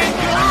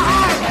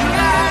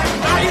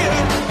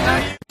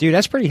 Dude,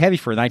 that's pretty heavy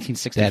for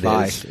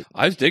 1965.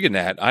 I was digging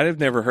that. I've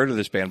never heard of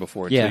this band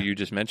before until you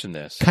just mentioned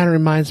this. Kind of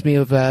reminds me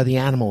of the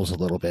Animals a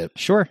little bit.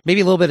 Sure.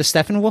 Maybe a little bit of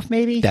Steppenwolf,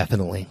 maybe?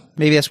 Definitely.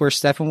 Maybe that's where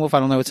Steppenwolf, I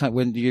don't know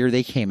when year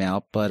they came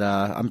out, but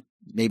I'm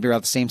maybe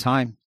around the same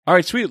time. All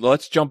right, sweet.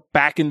 Let's jump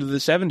back into the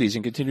 70s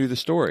and continue the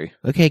story.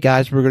 Okay,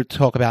 guys, we're going to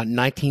talk about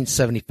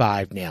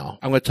 1975 now.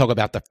 I'm going to talk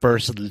about the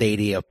first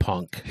lady of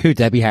punk. Who,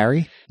 Debbie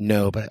Harry?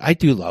 No, but I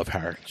do love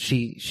her.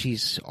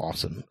 She's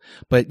awesome.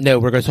 But no,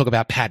 we're going to talk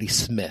about Patti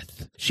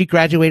Smith. She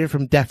graduated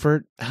from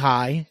Deptford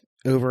High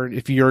over,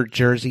 if you're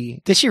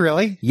Jersey. Did she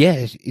really?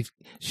 Yeah,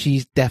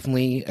 she's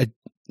definitely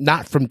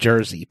not from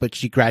Jersey, but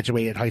she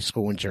graduated high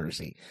school in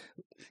Jersey.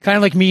 Kind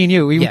of like me and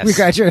you. We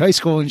graduated high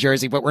school in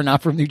Jersey, but we're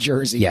not from New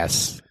Jersey.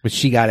 Yes. But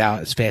she got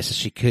out as fast as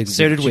she could.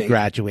 So did we. She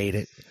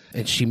graduated.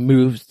 And she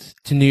moved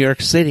to New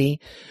York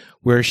City,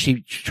 where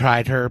she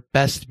tried her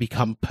best to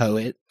become a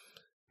poet.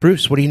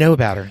 Bruce, what do you know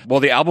about her?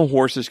 Well, the album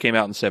Horses came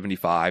out in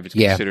 75. It's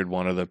considered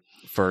one of the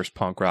first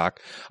punk rock.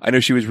 I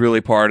know she was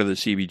really part of the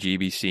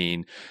CBGB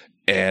scene.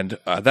 And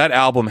that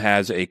album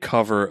has a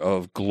cover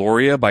of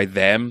Gloria by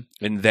Them,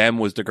 and Them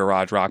was the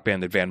garage rock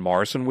band that Van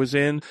Morrison was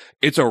in.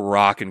 It's a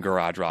rockin'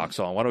 garage rock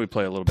song. Why don't we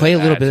play a little bit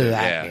of that? Play a little bit of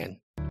that, man.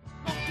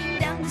 Walking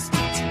down the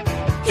street,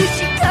 here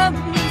she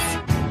comes,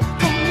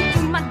 coming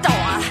through my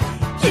door.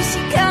 Here she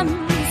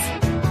comes,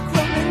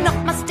 crawling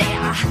up my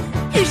stair.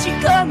 Here she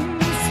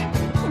comes,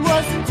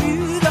 waltzing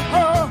through the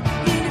hall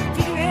in a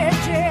period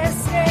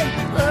dress.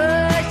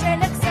 Oh, she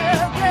looks so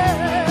good.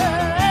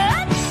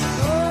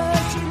 Oh,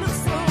 she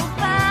looks so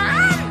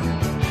fine.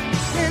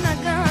 Then I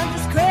got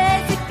this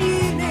crazy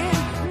feeling.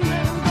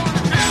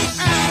 I'm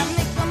gonna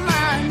make my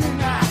mind,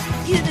 and I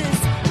hear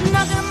this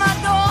knocking at my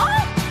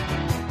door.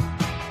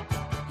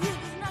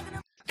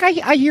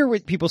 I hear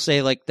what people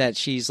say, like that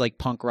she's like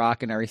punk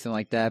rock and everything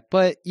like that,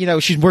 but you know,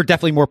 we're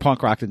definitely more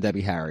punk rock than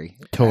Debbie Harry.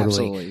 Totally.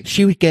 Absolutely.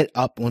 She would get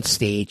up on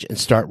stage and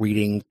start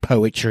reading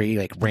poetry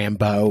like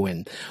Rambo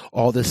and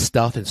all this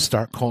stuff and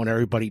start calling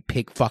everybody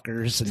pig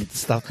fuckers and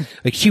stuff.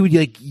 Like she would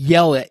like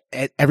yell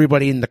at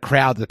everybody in the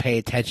crowd to pay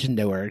attention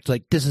to her. It's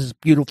like, this is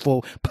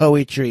beautiful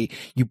poetry.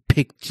 You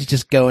pig. She's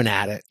just going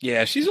at it.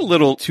 Yeah, she's a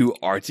little too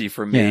artsy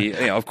for me. Yeah.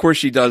 You know, of course,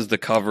 she does the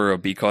cover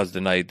of Because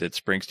the Night that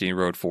Springsteen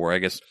wrote for. I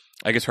guess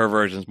her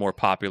version is more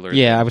popular.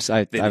 Yeah, than,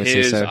 I would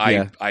say so.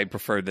 Yeah. I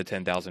preferred the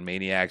 10,000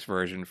 Maniacs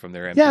version from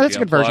their MTV Yeah, that's a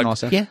good Unplugged. version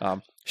also. Yeah.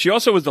 She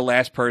also was the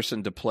last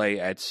person to play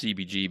at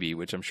CBGB,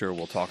 which I'm sure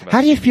we'll talk about.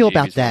 How do you feel CBGB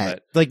about some of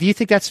that? Like, do you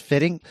think that's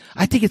fitting?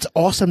 I think it's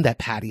awesome that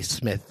Patti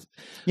Smith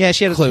Yeah,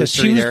 she had a closed.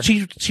 history there.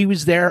 She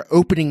was there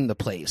opening the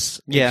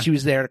place. Yeah. She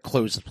was there to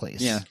close the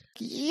place.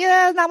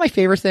 Yeah, not my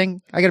favorite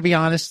thing. I gotta be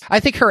honest. I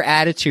think her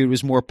attitude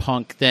was more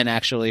punk than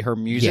actually her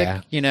music,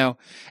 Yeah. you know?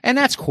 And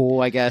that's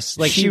cool, I guess.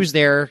 Like, she was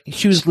there.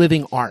 She was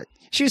living art.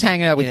 she was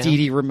hanging out with Dee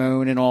Dee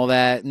Ramone and all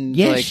that. And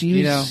yeah, like,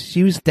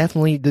 she was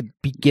definitely the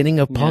beginning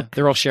of punk.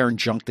 They're all sharing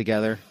junk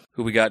together.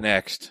 Who we got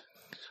next?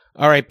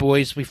 All right,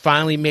 boys, we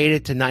finally made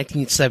it to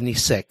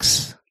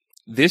 1976.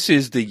 This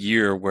is the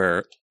year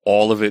where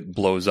all of it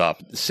blows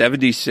up.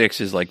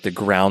 76 is like the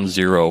ground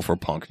zero for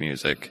punk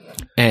music.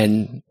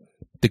 And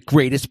the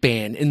greatest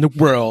band in the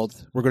world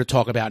we're going to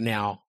talk about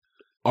now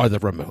are the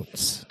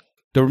Ramones.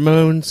 The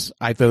Ramones,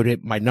 I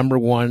voted my number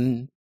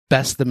one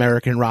best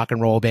American rock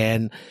and roll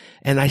band,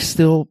 and I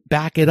still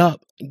back it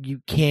up.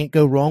 You can't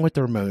go wrong with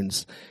the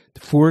Ramones. The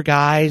four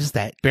guys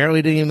that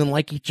barely didn't even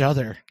like each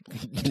other.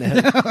 You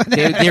know,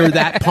 they were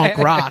that punk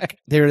rock.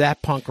 They were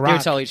that punk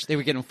rock. They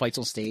would get in fights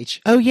on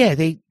stage. Oh yeah,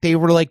 they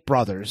were like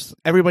brothers.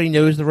 Everybody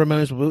knows the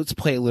Ramones, but let's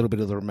play a little bit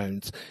of the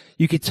Ramones.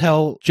 You could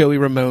tell Joey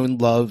Ramone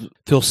loved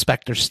Phil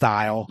Spector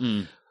style,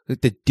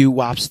 the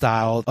doo-wop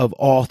style of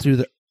all through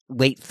the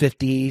late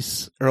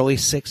 50s, early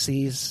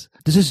 60s.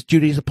 This is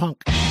Judy's a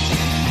Punk.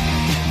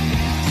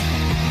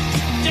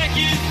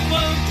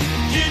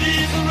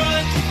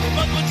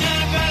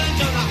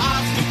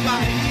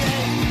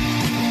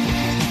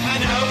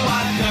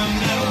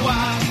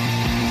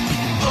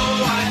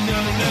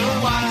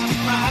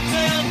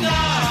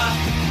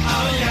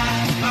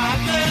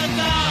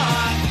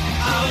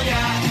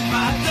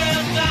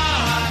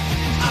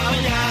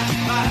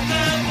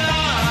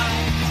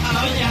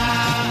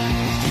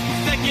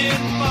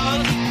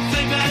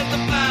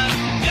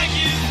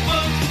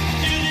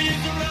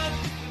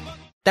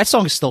 That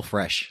song is still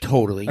fresh.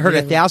 Totally. I heard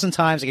it 1,000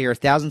 times. I can hear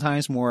it 1,000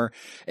 times more.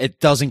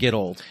 It doesn't get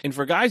old. And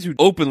for guys who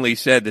openly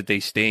said that they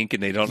stink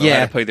and they don't know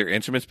how to play their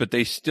instruments, but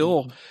they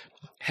still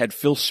had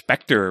Phil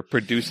Spector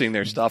producing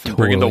their stuff and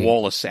bringing the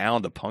wall of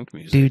sound to punk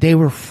music. Dude, they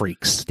were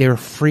freaks. They were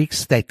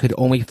freaks that could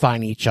only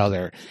find each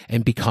other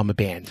and become a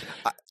band.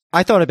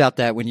 I thought about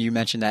that when you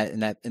mentioned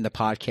that in the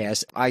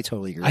podcast. I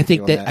totally agree. I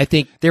think I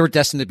think they were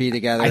destined to be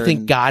together. I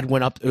think God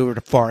went up over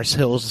to Forest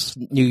Hills,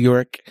 New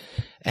York,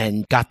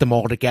 and got them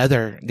all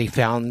together. They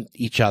found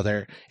each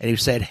other, and he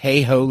said,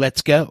 "Hey ho,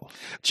 let's go."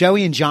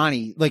 Joey and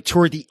Johnny, like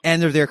toward the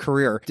end of their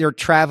career, they were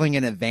traveling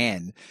in a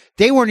van.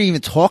 They weren't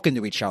even talking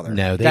to each other.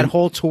 No, that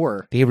whole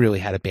tour. They really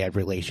had a bad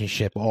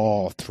relationship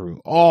all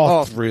through.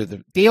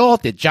 They all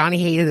did.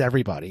 Johnny hated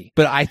everybody,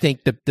 but I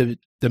think the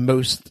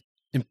most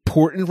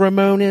important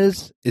Ramone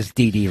is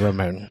Dee Dee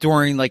Ramone.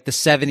 During like the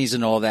 70s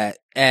and all that,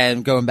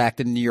 and going back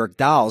to the New York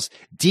Dolls,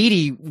 Dee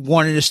Dee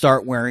wanted to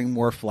start wearing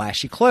more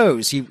flashy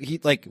clothes.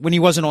 He like when he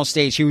wasn't on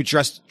stage, he would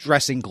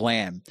dress in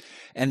glam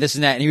and this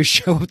and that, and he would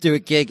show up to a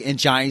gig, and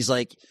Johnny's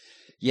like,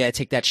 "Yeah,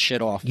 take that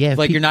shit off. Yeah,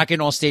 like you're not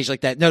getting on stage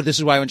like that. No, this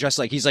is why I want to dress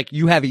like." He's like,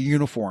 "You have a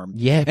uniform."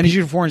 Yeah, and his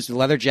uniform is the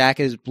leather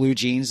jacket, his blue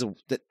jeans,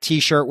 the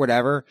t-shirt,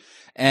 whatever,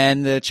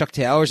 and the Chuck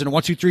Taylors and a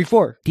 1, 2, 3,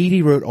 4. Dee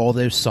Dee wrote all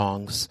those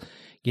songs.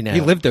 You know,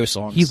 he lived those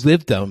songs. He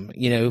lived them,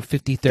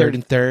 53rd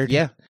and 3rd.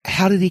 Yeah.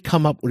 How did he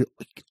come up with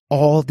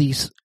all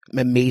these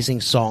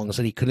amazing songs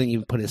that he couldn't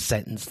even put a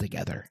sentence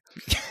together?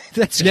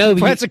 That's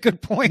a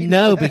good point.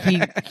 No, but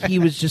he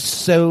was just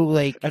so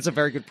like. That's a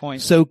very good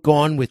point. So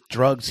gone with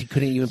drugs, he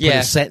couldn't even put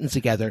a sentence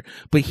together.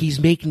 But he's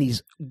making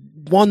these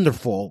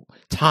wonderful,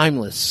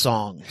 timeless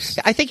songs.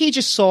 I think he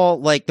just saw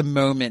like the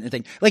moment and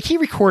thing. Like he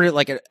recorded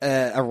like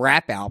a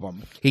rap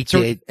album. He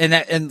did,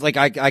 and like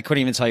I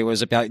couldn't even tell you what it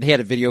was about. He had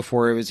a video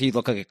for it. He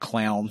looked like a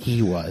clown.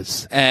 He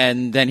was,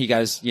 and then he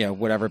got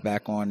whatever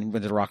back on. He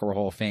went to the Rock and Roll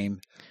Hall of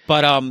Fame.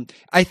 But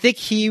I think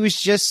he was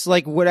just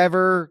like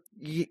whatever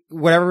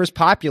was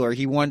popular,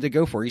 he wanted to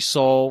go for. He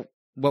saw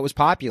what was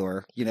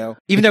popular,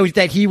 even though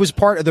that he was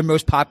part of the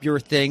most popular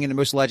thing and the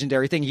most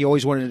legendary thing, he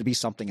always wanted to be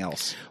something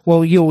else.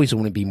 Well, you always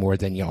want to be more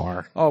than you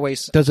are.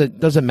 Always.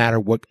 Doesn't matter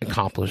what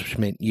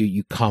accomplishment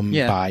you come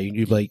by.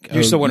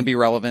 You still want to be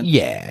relevant.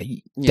 Yeah,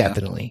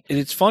 definitely. And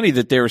it's funny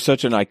that they were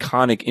such an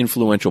iconic,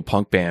 influential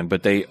punk band,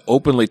 but they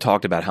openly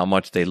talked about how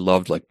much they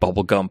loved like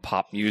bubblegum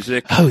pop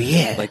music. Oh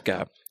yeah. Like,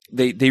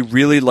 They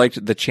really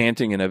liked the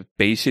chanting in a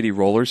Bay City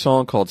Rollers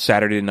song called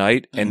Saturday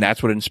Night, and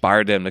that's what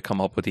inspired them to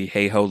come up with the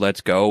Hey Ho,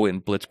 Let's Go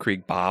and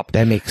Blitzkrieg Bop.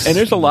 And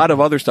there's a lot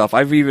of other stuff.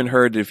 I've even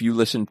heard if you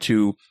listen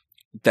to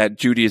that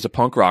Judy is a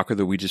Punk Rocker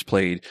that we just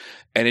played,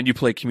 and then you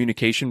play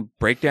Communication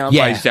Breakdown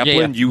by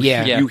Zeppelin, you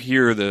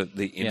hear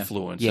the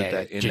influence in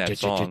that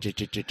song.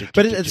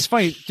 But it's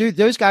funny, dude,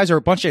 those guys are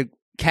a bunch of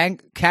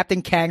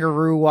Captain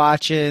Kangaroo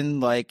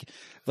watching, like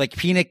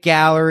Peanut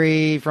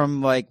Gallery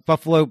from like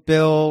Buffalo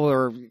Bill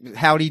or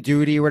Howdy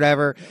Doody or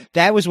whatever.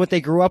 That was what they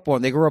grew up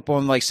on. They grew up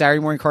on like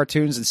Saturday morning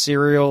cartoons and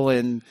cereal.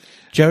 And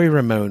Joey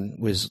Ramone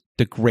was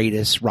the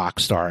greatest rock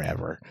star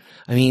ever.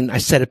 I mean, I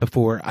said it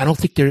before. I don't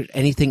think there's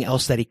anything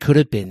else that he could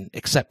have been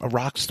except a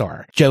rock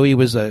star. Joey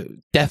was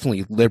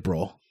definitely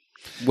liberal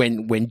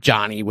when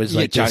Johnny was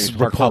like this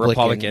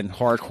Republican,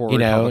 hardcore,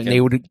 Republican. And they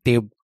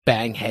would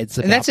bang heads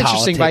about and that's politics.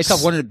 Interesting by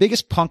itself. One of the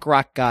biggest punk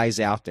rock guys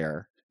out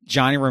there,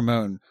 Johnny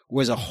Ramone,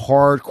 was a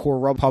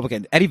hardcore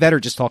Republican. Eddie Vedder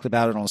just talked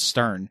about it on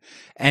Stern.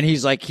 And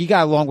he's like, he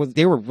got along with,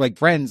 they were like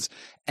friends.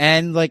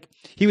 And like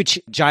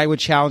Johnny would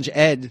challenge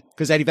Ed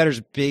because Eddie Vedder's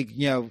big,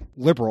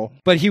 liberal,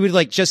 but he would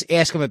like just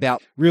ask him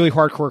about really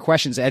hardcore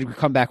questions. Ed would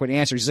come back with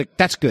answers. He's like,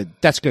 that's good.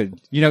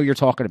 You know what you're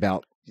talking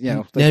about.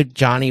 No,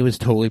 Johnny was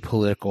totally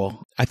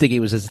political. I think it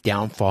was his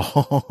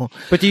downfall.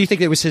 But do you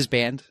think it was his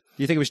band?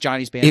 Do you think it was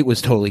Johnny's band? It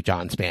was totally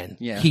John's band.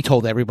 Yeah. He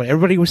told everybody.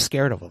 Everybody was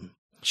scared of him.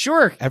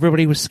 Sure.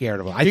 Everybody was scared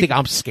of him. I think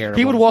I'm scared of him.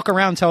 He would walk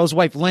around and tell his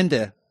wife,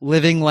 Linda,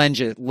 living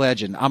legend.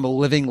 I'm a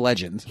living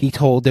legend. He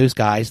told those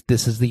guys,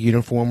 this is the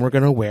uniform we're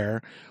going to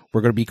wear.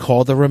 We're going to be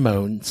called the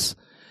Ramones.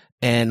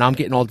 And I'm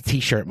getting all the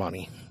T-shirt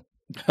money.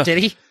 Did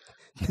he?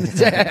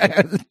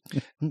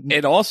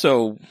 And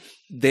also,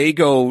 they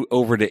go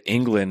over to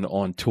England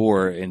on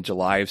tour in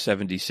July of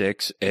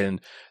 76, and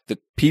the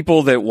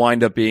people that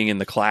wind up being in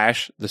the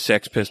Clash, the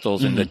Sex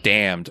Pistols, and the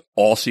Damned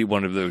all see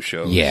one of those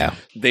shows. Yeah.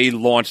 They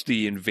launched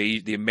the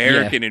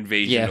American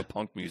invasion of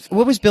punk music.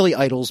 What was Billy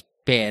Idol's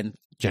band?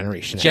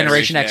 Generation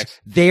X.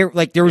 There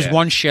was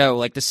one show,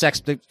 like the Sex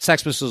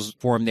Pistols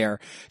formed there.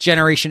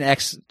 Generation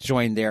X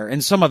joined there,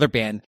 and some other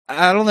band.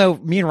 I don't know.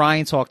 Me and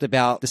Ryan talked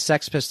about the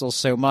Sex Pistols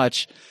so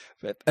much,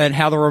 and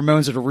how the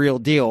Ramones are the real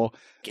deal.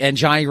 And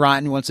Johnny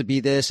Rotten wants to be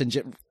this, and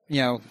Johnny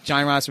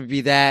Rotten wants to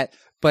be that.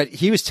 But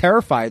he was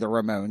terrified of the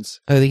Ramones.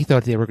 Oh, he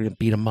thought they were going to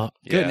beat him up.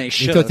 Good, and they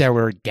should. He thought they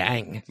were a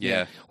gang.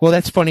 Yeah. Well,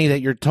 that's funny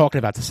that you're talking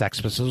about the Sex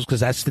Pistols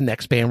because that's the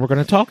next band we're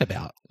going to talk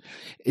about.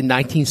 In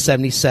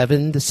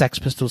 1977, the Sex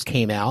Pistols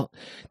came out.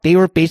 They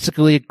were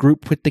basically a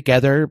group put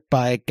together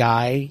by a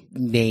guy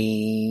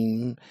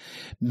named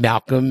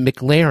Malcolm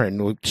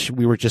McLaren, which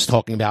we were just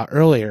talking about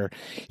earlier.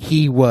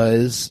 He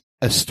was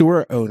a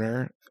store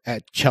owner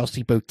at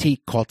Chelsea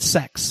Boutique called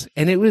Sex.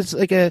 And it was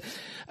like a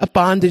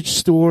bondage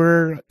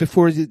store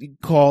before they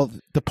called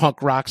the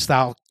punk rock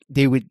style.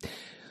 They would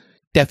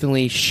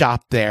definitely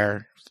shop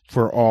there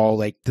for all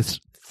like this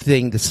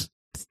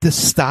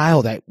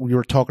style that we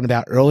were talking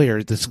about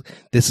earlier, this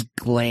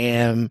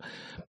glam,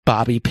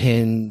 bobby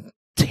pin,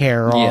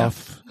 tear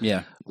off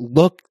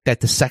look that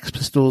the Sex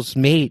Pistols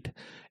made.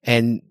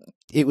 And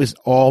it was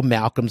all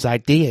Malcolm's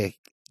idea.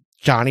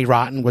 Johnny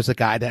Rotten was the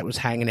guy that was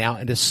hanging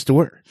out in his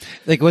store.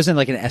 Like, it wasn't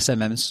like an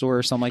SMM store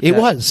or something like that? It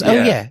was. Oh,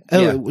 yeah.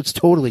 It was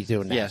totally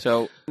doing that. Yeah.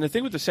 So, the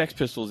thing with the Sex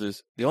Pistols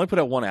is they only put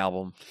out one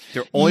album.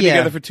 They're only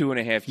together for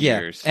 2.5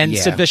 years. And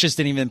Sid Vicious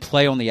didn't even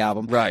play on the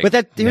album. Right.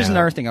 But here's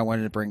another thing I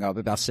wanted to bring up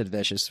about Sid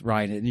Vicious,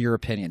 Ryan, in your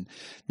opinion.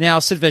 Now,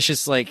 Sid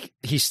Vicious, like,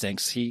 he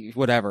stinks.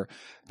 Whatever.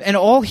 And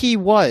all he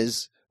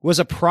was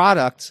a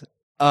product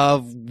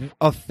of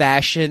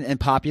fashion and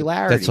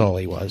popularity. That's all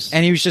he was.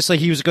 And he was just like,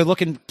 he was a good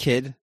looking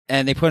kid.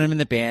 And they put him in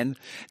the band.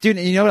 Dude,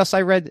 you know what else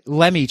I read?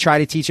 Lemmy tried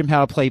to teach him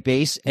how to play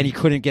bass, and he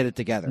couldn't get it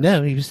together.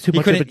 No, he was too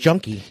much of a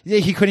junkie. Yeah,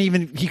 he couldn't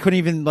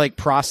even like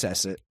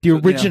process it. The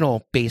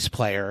original bass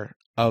player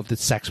of the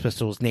Sex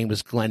Pistols' name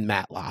was Glenn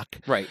Matlock.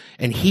 Right.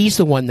 And he's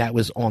the one that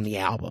was on the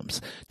albums.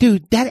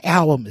 Dude, that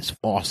album is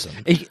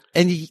awesome.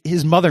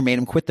 His mother made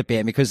him quit the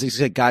band because his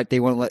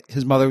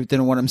mother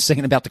didn't want him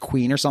singing about the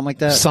Queen or something like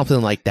that.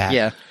 Something like that.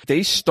 Yeah.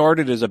 They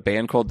started as a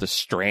band called The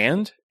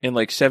Strand in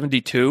like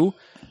 72.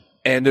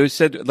 And they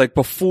said, like,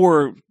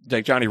 before,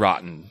 like, Johnny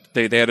Rotten,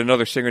 they had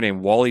another singer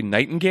named Wally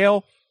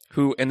Nightingale,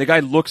 and the guy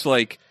looks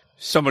like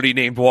somebody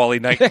named Wally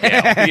Nightingale.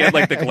 He had,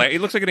 like, he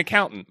looks like an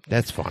accountant.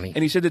 That's funny.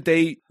 And he said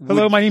that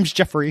Hello, my name's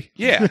Jeffrey.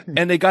 Yeah.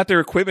 And they got their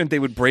equipment. They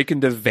would break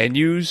into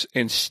venues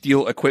and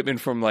steal equipment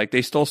from, like,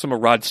 they stole some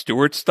of Rod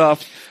Stewart's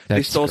stuff.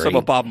 They stole some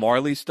of Bob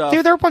Marley's stuff.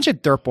 Dude, they're a bunch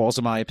of dirtballs,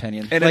 in my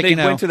opinion. And then they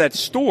went to that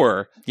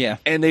store. Yeah.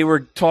 And they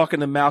were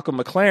talking to Malcolm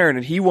McLaren,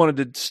 and he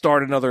wanted to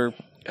start another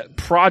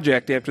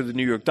project after the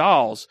New York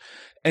Dolls,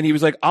 and he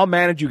was like, I'll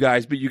manage you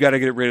guys, but you got to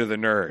get rid of the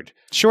nerd.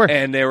 Sure.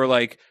 And they were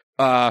like,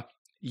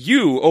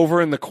 you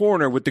over in the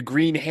corner with the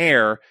green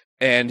hair,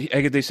 and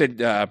they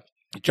said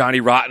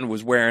Johnny Rotten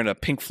was wearing a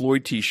Pink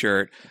Floyd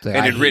t-shirt and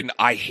had written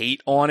I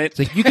hate on it. It's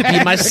like, you could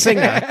be my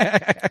singer.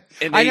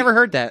 I never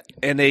heard that.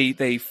 And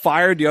they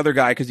fired the other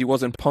guy because he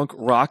wasn't punk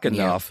rock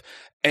enough.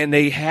 And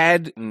they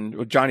had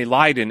Johnny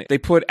Lydon. They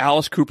put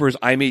Alice Cooper's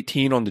 "I'm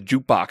 18" on the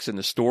jukebox in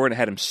the store and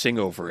had him sing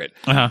over it.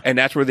 And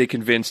that's where they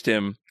convinced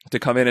him to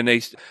come in.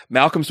 And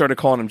Malcolm started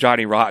calling him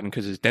Johnny Rotten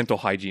because his dental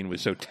hygiene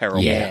was so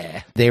terrible.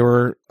 Yeah, they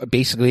were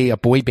basically a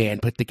boy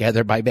band put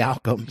together by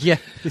Malcolm. Yeah,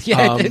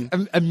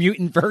 a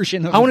mutant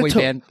version of a boy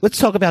band. Let's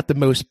talk about the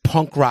most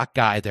punk rock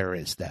guy there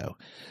is, though.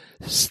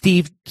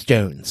 Steve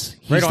Jones.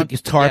 He's the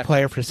guitar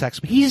player for Sex.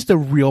 He's the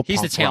real. He's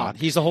punk the talent.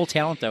 rock. He's the whole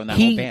talent though in that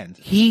whole band.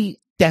 He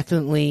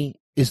definitely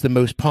is the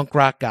most punk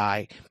rock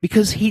guy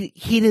because he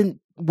didn't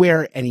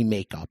wear any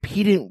makeup.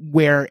 He didn't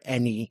wear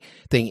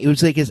anything. It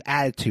was like his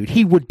attitude.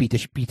 He would beat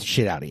the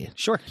shit out of you.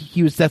 Sure.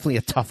 He was definitely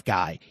a tough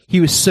guy. He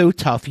was so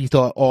tough he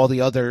thought all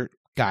the other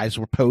guys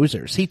were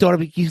posers. He thought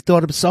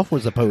himself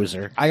was a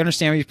poser. I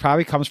understand he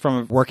probably comes from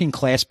a working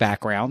class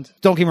background.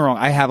 Don't get me wrong.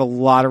 I have a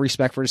lot of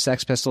respect for the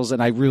Sex Pistols,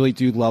 and I really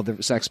do love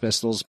the Sex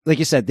Pistols. Like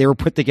you said, they were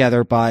put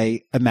together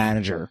by a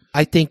manager.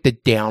 I think the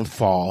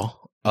downfall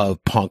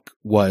of punk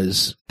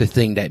was the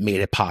thing that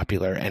made it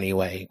popular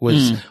anyway,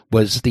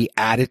 was the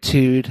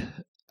attitude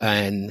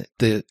and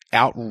the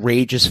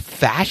outrageous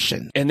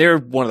fashion. And they're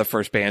one of the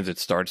first bands that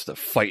starts the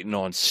fighting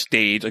on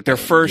stage. Like their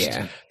first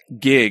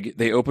gig,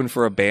 they opened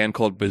for a band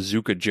called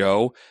Bazooka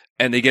Joe,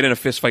 and they get in a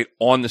fist fight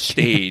on the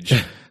stage.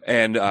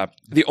 And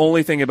the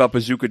only thing about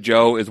Bazooka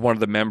Joe is one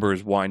of the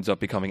members winds up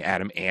becoming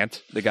Adam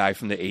Ant, the guy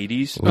from the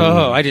 80s.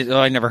 Oh,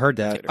 I never heard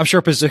that. I'm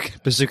sure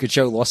Bazooka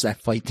Joe lost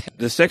that fight.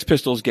 The Sex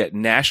Pistols get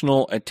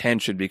national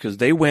attention because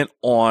they went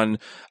on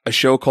a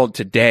show called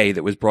Today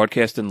that was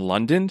broadcast in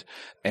London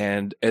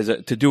and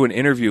to do an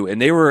interview, and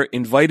they were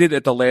invited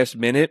at the last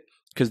minute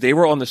because they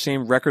were on the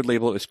same record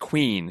label as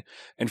Queen,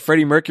 and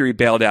Freddie Mercury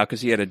bailed out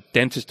because he had a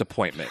dentist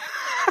appointment.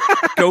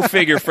 Go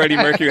figure, Freddie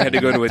Mercury had to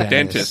go to a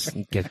dentist.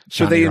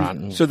 So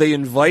they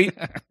invite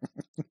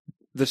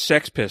the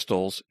Sex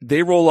Pistols.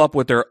 They roll up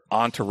with their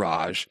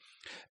entourage,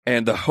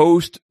 and the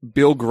host,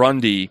 Bill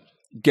Grundy,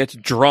 gets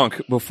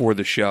drunk before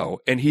the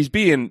show, and he's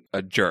being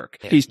a jerk.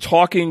 Yeah. He's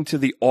talking to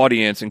the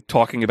audience and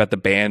talking about the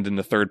band in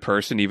the third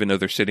person, even though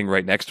they're sitting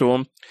right next to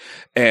him.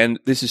 And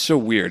this is so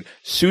weird.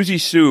 Susie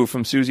Sue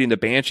from Susie and the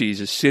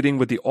Banshees is sitting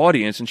with the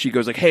audience, and she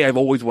goes like, "Hey, I've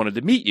always wanted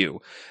to meet you."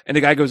 And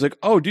the guy goes like,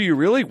 "Oh, do you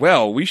really?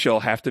 Well, we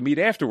shall have to meet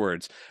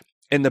afterwards."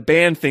 And the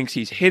band thinks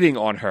he's hitting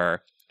on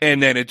her,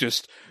 and then it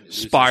just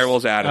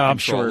spirals out of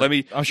control. Let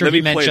me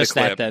he meant play just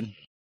the clip. that then.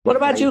 What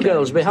about you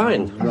girls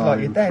behind? Like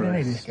your dad, isn't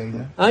he, this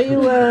geezer? Are you,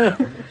 Or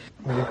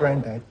your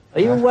granddad?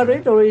 are you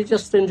worried or are you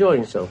just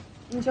enjoying yourself?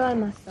 Enjoying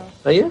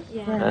myself. Are you?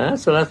 Yeah.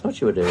 That's what I thought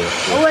you were doing.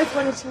 I always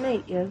wanted to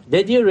meet you.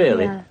 Did you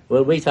really? Yeah.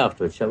 We'll meet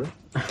afterwards, shall we?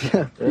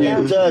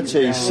 You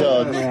dirty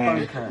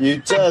sod.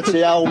 You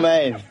dirty old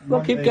man.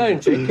 Well, keep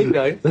going, Chick. Keep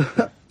going.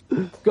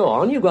 Go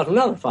on, you've got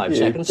another 5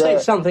 seconds. Say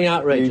something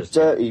outrageous.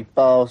 You dirty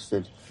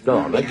bastard. Go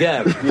on,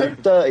 again. You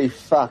dirty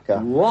fucker.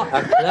 What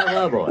a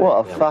clever boy.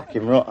 What a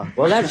fucking rotter.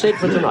 Well, that's it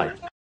for tonight.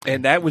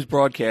 And that was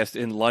broadcast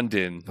in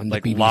London, On the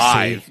like BBC.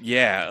 live.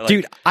 Yeah. Like,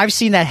 Dude, I've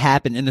seen that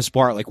happen in this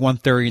bar at like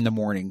 1:30 in the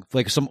morning.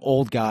 Like some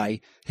old guy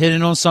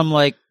hitting on some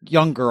like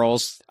young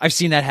girls. I've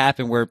seen that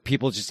happen where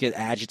people just get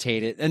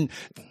agitated. And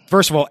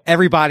first of all,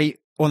 everybody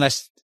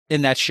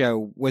in that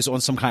show was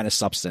on some kind of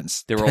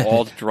substance. they were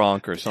all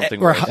drunk or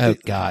something. Or- Oh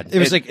God! It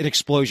was like an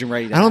explosion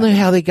ready to I don't know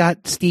happen. how they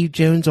got Steve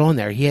Jones on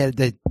there. He had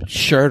the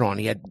shirt on.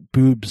 He had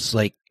boobs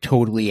like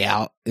totally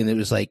out, and it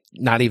was like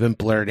not even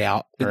blurred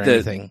out or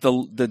anything.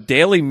 The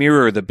Daily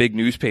Mirror, the big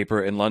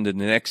newspaper in London,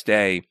 the next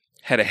day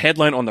had a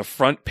headline on the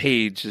front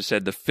page that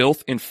said "The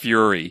Filth and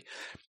Fury."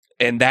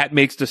 And that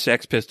makes the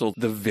Sex Pistols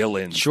the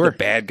villains, the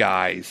bad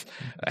guys.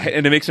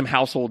 And it makes them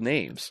household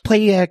names.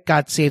 Play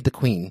God Save the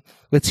Queen.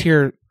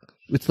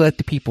 Let's let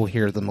the people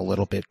hear them a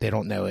little bit. They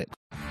don't know it.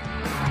 The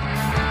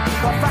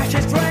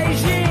fascist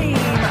regime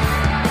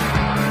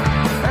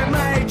it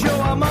made you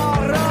a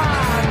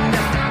moron.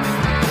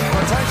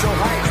 Potential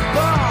hate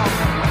bomb.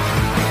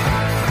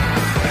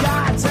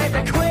 God save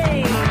the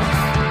Queen.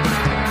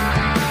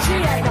 She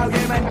ain't no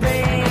human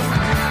being.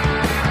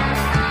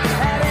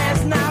 There is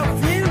no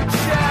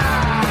future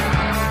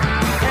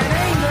in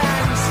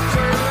England's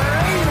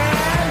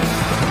dreaming.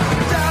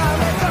 Tell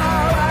me so,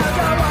 I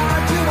don't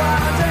want you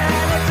wanted.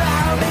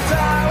 Tell me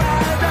so,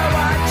 I don't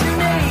want you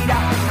need.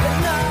 There's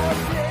no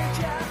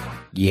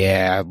future.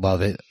 Yeah, I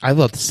love it. I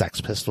love the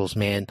Sex Pistols,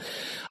 man.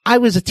 I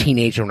was a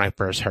teenager when I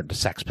first heard the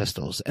Sex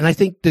Pistols, and I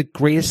think the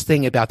greatest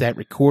thing about that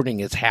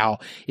recording is how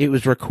it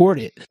was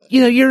recorded.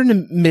 You know, you're in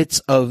the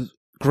midst of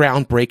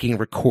groundbreaking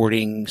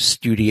recording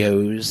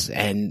studios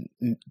and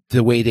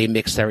the way they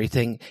mixed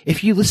everything.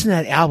 If you listen to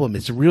that album,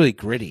 it's really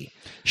gritty.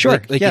 Sure.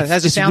 Like Yeah, it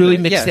has a it's sound really to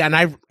it. mixed Yeah.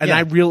 down. And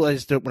I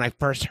realized that when I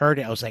first heard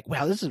it, I was like,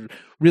 wow, this is a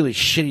really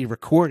shitty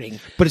recording.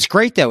 But it's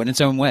great though in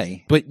its own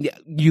way. But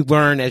you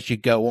learn as you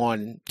go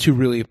on to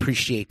really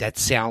appreciate that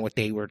sound, what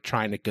they were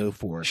trying to go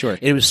for. Sure.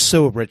 It was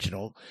so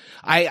original.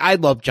 I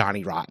love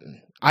Johnny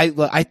Rotten.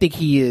 I think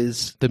he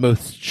is the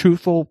most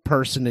truthful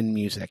person in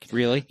music.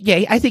 Really?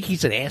 Yeah, I think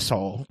he's an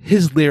asshole.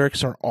 His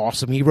lyrics are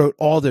awesome. He wrote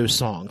all those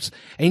songs.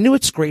 And you know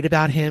what's great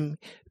about him?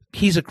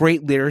 He's a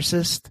great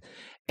lyricist.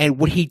 And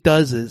what he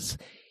does is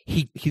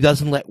he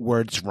doesn't let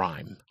words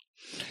rhyme.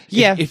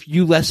 Yeah. If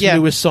you listen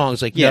to his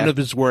songs, like Yeah. none of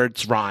his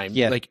words rhyme.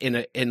 Yeah. Like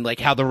in like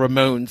how the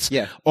Ramones,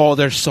 Yeah. all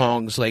their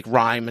songs like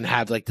rhyme and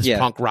have like this Yeah.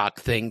 punk rock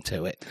thing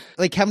to it.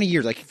 Like how many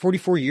years? Like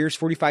 44 years,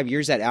 45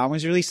 years that album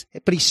was released,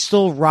 but he's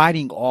still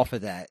riding off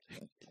of that.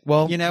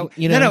 Well, No,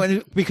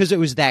 because it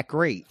was that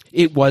great.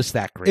 it was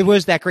that great. It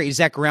was that great. It's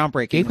that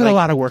groundbreaking. They put a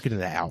lot of work into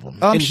that album.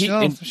 I'm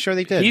And sure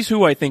they did. He's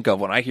who I think of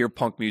when I hear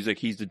punk music.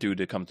 He's the dude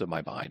that comes to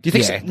my mind. Do you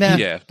think Yeah. so? Nah.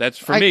 Yeah, that's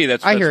for me.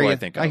 That's I hear who you. I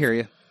think of. I hear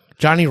you.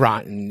 Johnny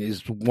Rotten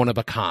is one of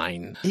a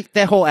kind.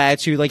 That whole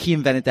attitude, like he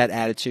invented that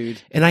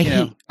attitude. And I You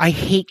know.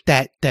 hate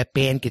that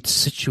band gets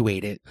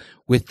situated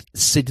with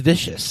Sid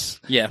Vicious.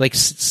 Yeah. Like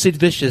Sid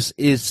Vicious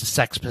is the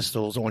Sex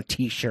Pistols on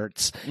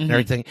T-shirts and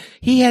everything.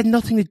 He had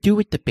nothing to do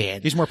with the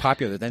band. He's more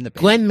popular than the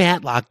band. Glenn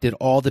Matlock did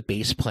all the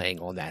bass playing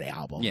on that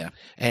album. Yeah.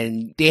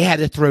 And they had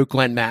to throw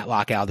Glenn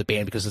Matlock out of the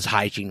band because his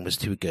hygiene was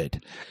too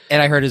good.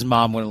 And I heard his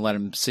mom wouldn't let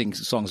him sing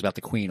songs about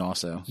the Queen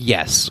also.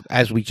 Yes,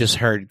 as we just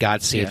heard,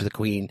 God Save the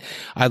Queen.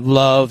 I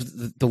love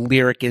the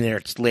lyric in there.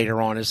 It's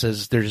later on. It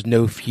says, "There's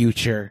no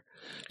future.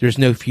 There's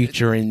no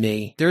future in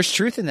me." There's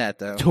truth in that,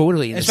 though.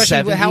 Totally. In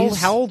Especially the 70s.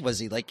 how old was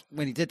he? Like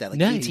when he did that,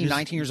 like 18,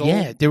 19 years old.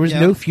 Yeah, there was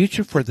no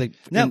future for the.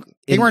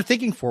 They weren't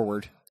thinking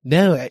forward.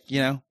 No,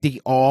 they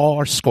all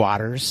are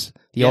squatters.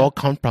 They all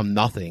come from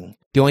nothing.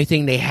 The only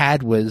thing they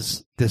had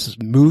was this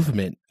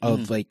movement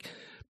of like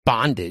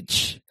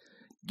bondage.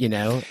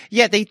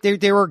 Yeah,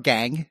 they were a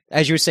gang,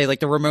 as you would say.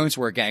 Like the Ramones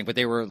were a gang, but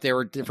they were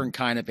a different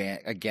kind of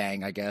a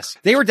gang, I guess.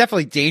 They were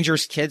definitely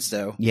dangerous kids,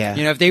 though. Yeah,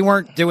 if they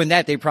weren't doing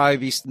that, they'd probably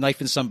be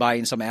knifing somebody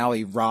in some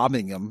alley,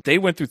 robbing them. They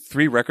went through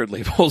 3 record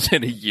labels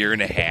in a year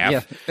and a half.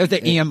 Yeah, the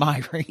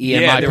EMI, right?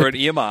 Yeah, they were at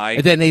EMI,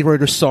 and then they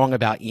wrote a song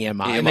about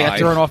EMI. And they got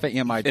thrown off at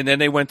EMI, and then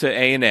they went to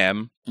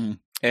A&M.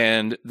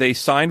 And they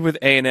signed with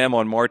A&M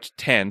on March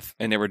 10th,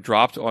 and they were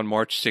dropped on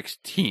March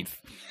 16th.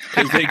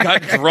 Because they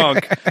got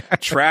drunk,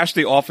 trashed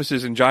the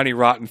offices, and Johnny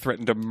Rotten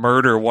threatened to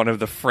murder one of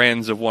the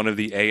friends of one of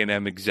the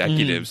A&M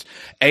executives.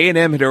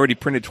 A&M had already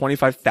printed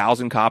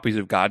 25,000 copies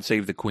of God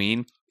Save the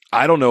Queen.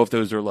 I don't know if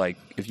those are like,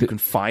 if you can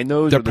find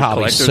those. They're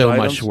probably so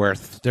items. much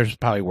worth. They're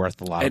probably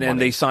worth a lot of money. And then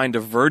they signed to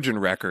Virgin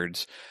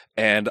Records,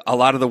 and a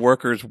lot of the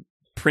workers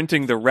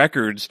printing the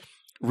records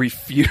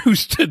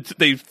refused to.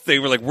 They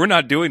were like, "We're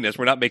not doing this.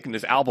 We're not making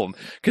this album,"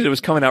 because it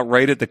was coming out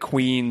right at the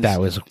Queen's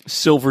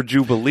Silver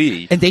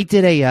Jubilee. And they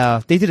did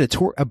a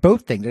tour, a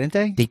boat thing, didn't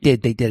they? They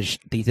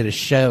did a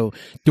show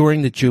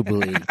during the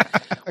Jubilee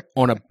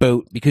on a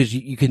boat, because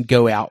you can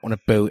go out on a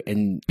boat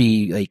and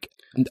be like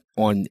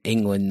on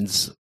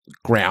England's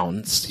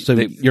grounds. So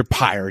you're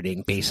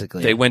pirating,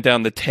 basically. They went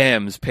down the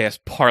Thames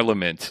past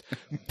Parliament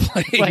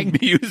playing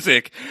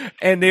music,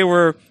 and they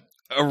were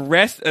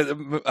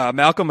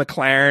Malcolm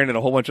McLaren and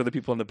a whole bunch of other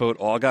people on the boat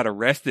all got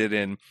arrested.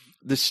 And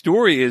the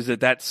story is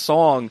that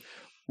song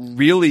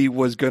really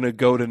was going to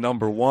go to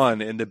number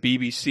 1, and the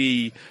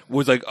BBC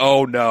was like,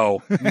 "Oh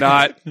no,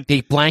 not." They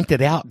blanked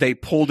it out. They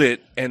pulled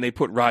it, and they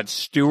put Rod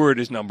Stewart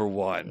as number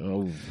 1.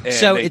 Oh.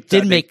 So it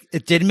did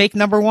make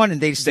number 1, and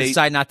they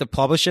decided not to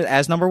publish it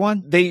as number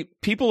 1.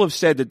 People have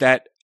said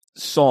that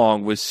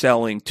song was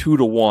selling 2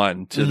 to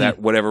 1 to that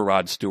whatever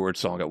Rod Stewart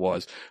song it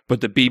was,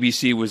 but the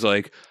BBC was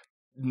like,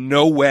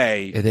 "No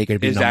way is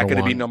that going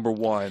to be number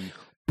 1."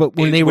 But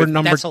when they were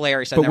that's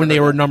hilarious. But when they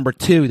were number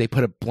 2, they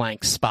put a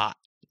blank spot.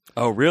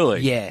 Oh,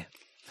 really? Yeah.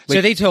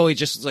 So they totally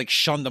just like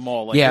shunned them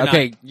all. Like, yeah.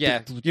 Okay.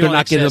 They're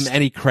not giving them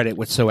any credit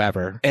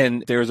whatsoever.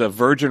 And there's a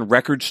Virgin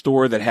record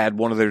store that had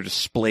one of their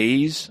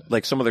displays,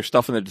 like some of their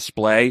stuff in the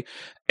display.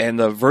 And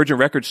the Virgin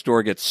record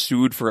store gets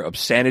sued for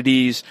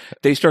obscenities.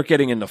 They start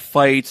getting into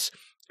fights.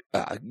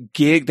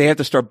 They have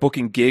to start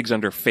booking gigs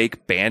under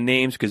fake band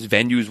names because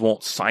venues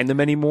won't sign them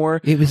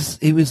anymore. It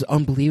was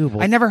unbelievable.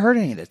 I never heard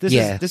any of this.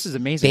 This is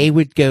amazing.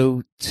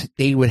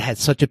 They would had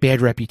such a bad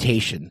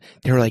reputation.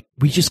 They were like,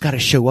 "We just got to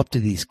show up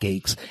to these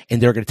gigs,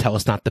 and they're going to tell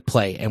us not to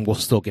play, and we'll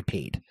still get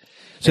paid."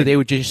 So they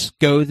would just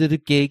go to the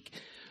gig,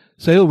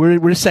 say, "Oh, we're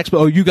the Sex, but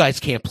oh, you guys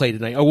can't play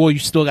tonight. Oh, well, you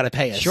still got to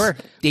pay us." Sure.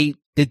 They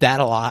did that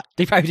a lot.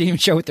 They probably didn't even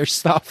show with their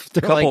stuff.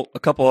 A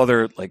couple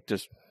other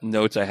just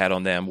notes I had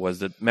on them was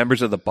that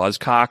members of the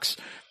Buzzcocks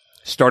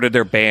started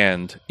their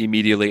band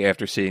immediately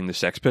after seeing the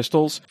Sex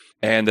Pistols,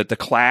 and that the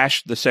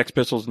Clash, the Sex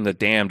Pistols, and the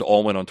Damned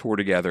all went on tour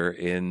together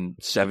in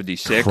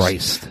 '76.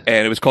 Christ.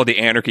 And it was called the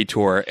Anarchy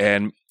Tour,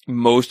 and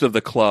most of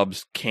the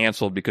clubs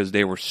canceled because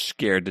they were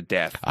scared to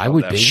death. I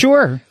would them. be.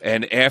 Sure.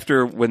 And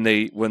after when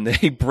they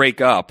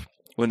break up,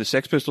 when the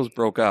Sex Pistols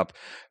broke up,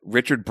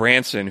 Richard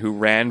Branson, who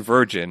ran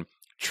Virgin,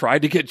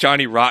 tried to get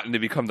Johnny Rotten to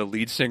become the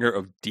lead singer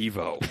of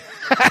Devo.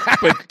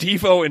 But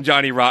Devo and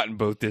Johnny Rotten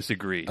both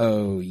disagreed.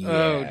 Oh, yeah.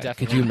 Oh,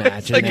 definitely. Could you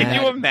imagine that?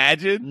 Can you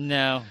imagine?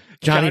 No.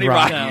 Johnny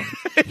Rotten.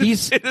 No.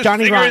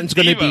 Johnny Rotten's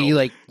going to Devo. be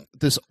like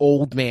this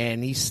old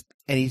man. He's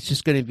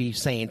just going to be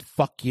saying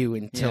 "fuck you"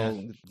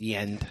 until the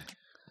end.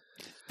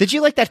 Did you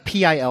like that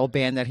PIL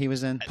band that he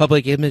was in?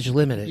 Public Image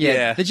Limited.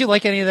 Yeah. Did you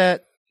like any of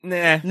that?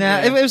 Nah.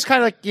 It was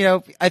kind of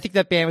like, I think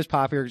that band was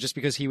popular just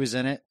because he was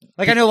in it.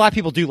 Like, I know a lot of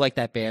people do like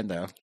that band,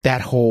 though.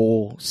 That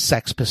whole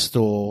Sex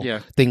Pistol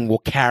thing will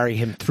carry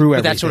him through But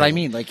everything. that's what I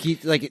mean. Like,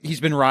 he's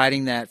been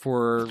riding that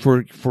for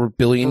a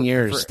billion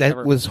years. Forever.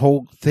 That was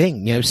whole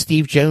thing.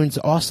 Steve Jones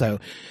also.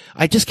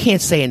 I just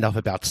can't say enough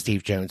about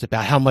Steve Jones,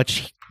 about how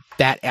much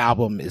that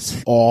album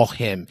is all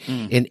him.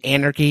 In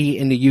Anarchy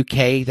in the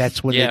UK,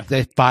 that's when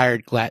they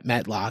fired Glenn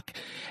Matlock,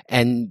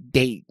 and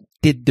they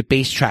did the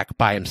bass track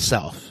by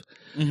himself.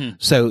 Mm-hmm.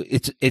 So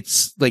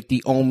it's like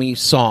the only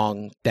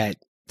song that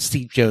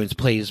Steve Jones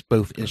plays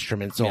both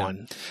instruments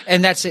on.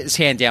 And that's it's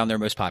hand down their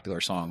most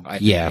popular song. I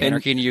think. Yeah.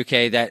 Anarchy in the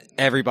UK, that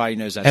everybody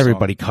knows that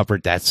Everybody song.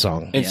 covered that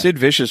song. And Sid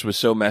Vicious was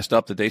so messed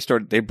up that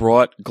they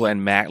brought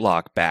Glenn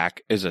Matlock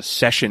back as a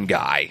session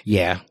guy.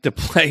 Yeah. To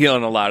play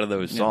on a lot of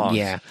those songs.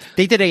 Yeah.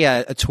 They did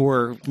a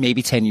tour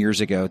maybe 10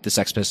 years ago, the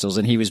Sex Pistols,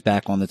 and he was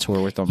back on the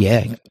tour with them.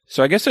 Yeah.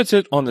 So I guess that's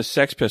it on the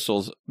Sex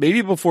Pistols.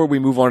 Maybe before we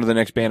move on to the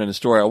next band in the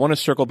story, I want to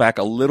circle back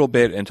a little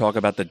bit and talk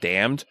about the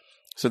Damned.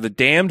 So the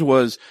Damned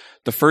was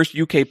the first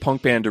UK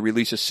punk band to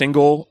release a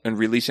single and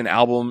release an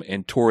album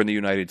and tour in the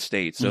United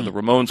States. So the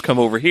Ramones come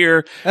over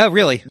here. Oh,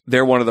 really?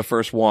 They're one of the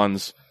first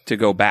ones to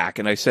go back.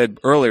 And I said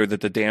earlier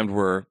that the Damned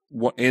were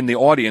in the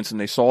audience and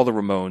they saw the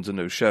Ramones in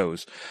those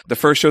shows. The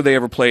first show they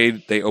ever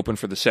played, they opened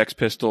for the Sex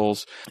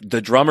Pistols.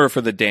 The drummer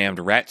for the Damned,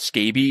 Rat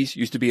Scabies,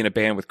 used to be in a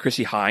band with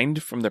Chrissy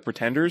Hind from the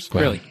Pretenders.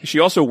 Really? She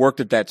also worked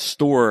at that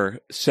store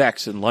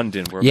Sex in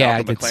London. Where Yeah, Malcolm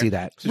I did McLaren- see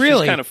that. So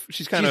Really?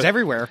 She's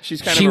everywhere.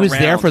 She's kind She of was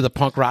there around. for the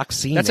punk rock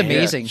scene. That's man.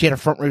 amazing. She had a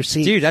front row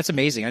seat. Dude, that's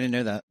amazing. I didn't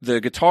know that.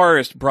 The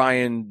guitarist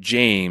Brian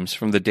James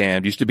from the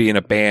Damned used to be in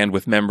a band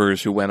with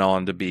members who went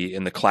on to be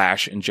in the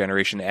Clash and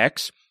Generation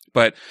X.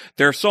 But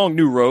their song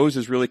New Rose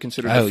is really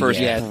considered the first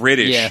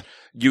British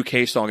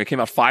UK song. It came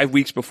out 5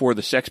 weeks before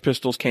the Sex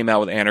Pistols came out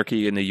with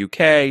Anarchy in the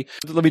UK.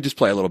 Let me just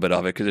play a little bit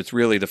of it because it's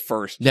really the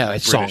first. No, it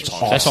British sounds song.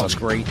 awesome. That song's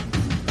great.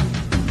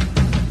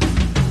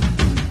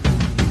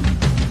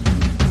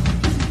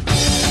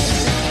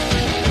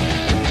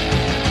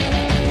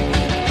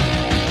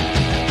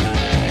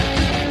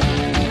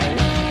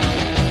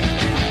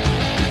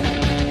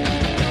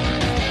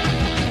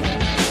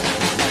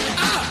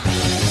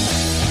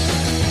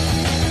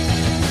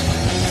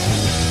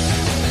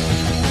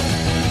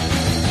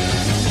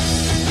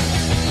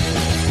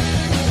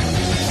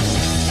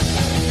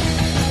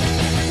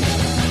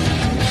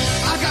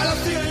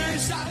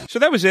 So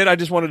that was it. I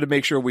just wanted to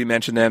make sure we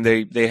mentioned them.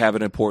 They have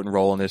an important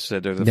role in this. They're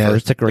the No,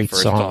 first, it's a great the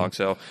first song.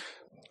 So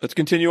let's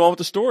continue on with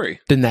the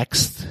story. The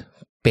next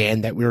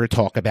band that we were to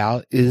talk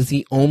about is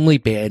the only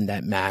band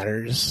that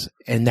matters,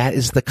 and that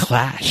is The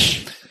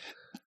Clash.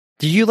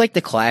 Do you like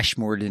the Clash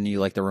more than you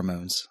like the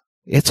Ramones?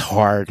 It's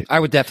hard. I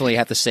would definitely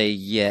have to say,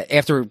 yeah.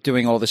 After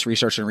doing all this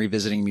research and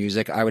revisiting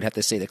music, I would have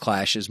to say the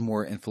Clash is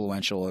more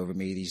influential over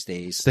me these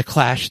days. The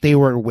Clash, they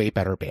were a way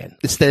better band.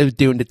 Instead of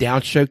doing the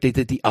downstroke, they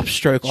did the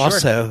upstroke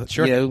also,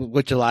 Sure. you know,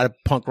 which a lot of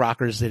punk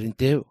rockers didn't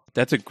do.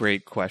 That's a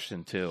great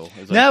question too.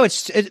 It's like- No,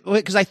 it's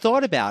because I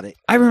thought about it.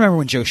 I remember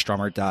when Joe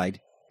Strummer died,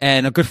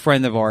 and a good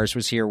friend of ours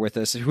was here with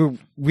us, who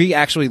we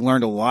actually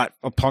learned a lot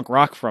of punk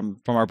rock from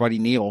our buddy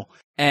Neil.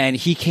 And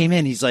he came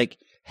in, he's like,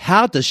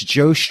 "How does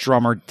Joe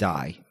Strummer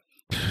die?"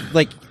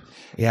 Like,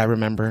 Yeah, I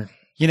remember.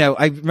 you know,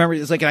 I remember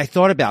it's like, and I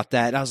thought about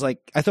that. And I was like,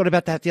 I thought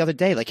about that the other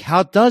day. Like,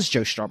 how does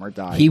Joe Strummer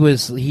die? He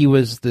was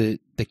the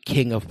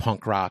king of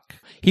punk rock.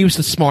 He was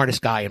the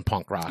smartest guy in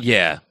punk rock.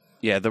 yeah.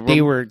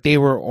 They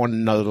were on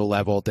another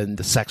level than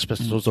the Sex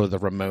Pistols or the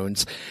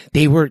Ramones.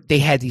 They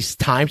had these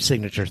time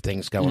signature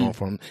things going on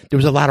for them. There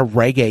was a lot of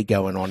reggae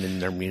going on in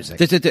their music.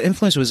 The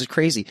influence was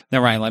crazy.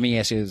 Now, Ryan, let me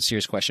ask you a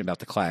serious question about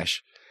the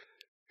Clash.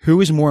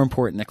 Who is more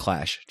important in the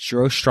Clash,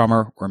 Joe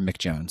Strummer or Mick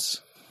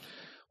Jones?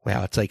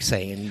 Wow, it's like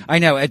saying I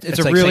know it's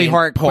a like really saying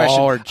hard Paul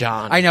question. or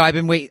John. I know.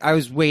 I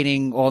was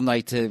waiting all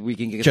night to we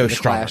can get Joe to the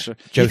Strummer. Clash.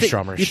 Joe You think-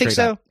 Strummer. You think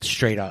straight so? up.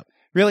 Straight up.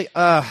 Really?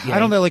 I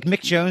don't know. Like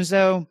Mick Jones,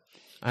 though.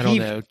 I don't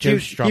know. Joe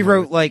Strummer. He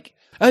wrote like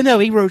Oh no,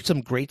 he wrote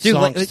some great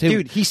songs too.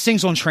 dude, he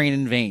sings on Train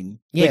in Vain.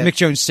 Yeah. Like Mick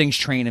Jones sings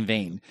Train in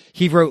Vain.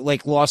 He wrote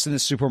like Lost in the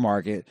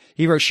Supermarket.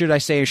 He wrote Should I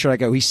Stay or Should I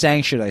Go? He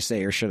sang Should I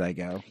Stay or Should I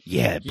Go?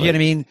 Yeah, You know what I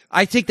mean?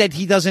 I think that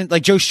he doesn't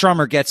like Joe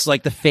Strummer gets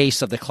like the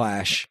face of the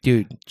Clash.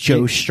 dude,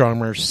 Joe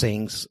Strummer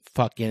sings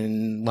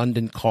fucking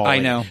London Calling. I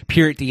know.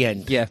 Pure at the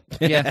end. Yeah,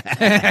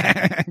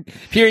 yeah.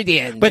 Pure at the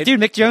end. But dude,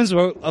 Mick Jones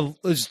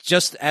was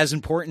just as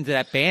important to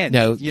that band.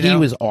 no, you he know?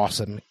 was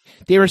awesome.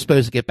 They were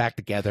supposed to get back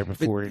together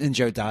before. And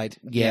Joe died.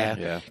 yeah.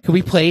 Yeah. Can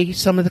we play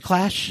some of the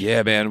Clash?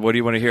 Yeah, man. What do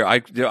you want to hear?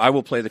 I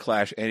will play the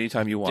Clash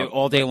anytime you want. Dude,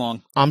 all day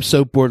long. I'm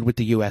so bored with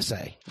the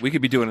USA. We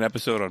could be doing an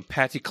episode on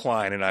Patsy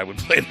Cline, and I would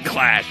play the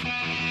Clash.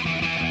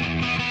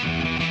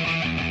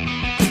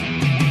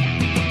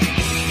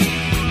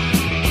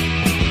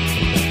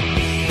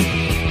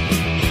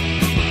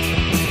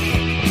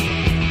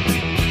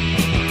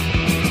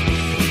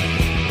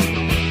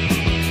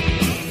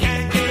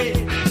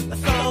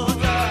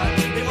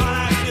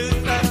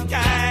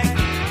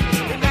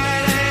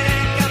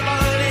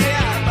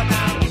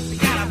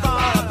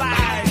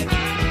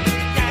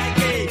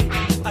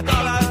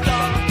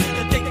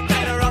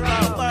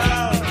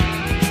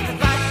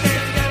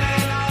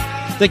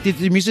 Like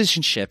the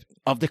musicianship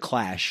of the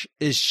Clash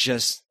is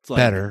just like,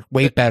 Better,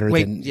 way better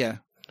than yeah.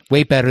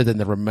 way better than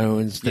the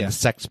Ramones, than Yeah. the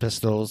Sex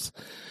Pistols,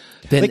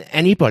 than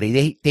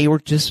anybody. They were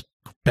just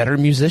better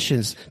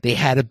musicians. They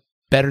had a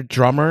better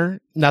drummer.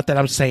 Not that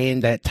I'm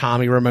saying that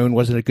Tommy Ramone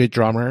wasn't a good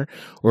drummer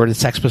or the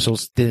Sex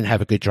Pistols didn't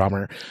have a good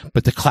drummer,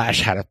 but the Clash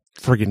had a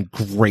friggin'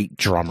 great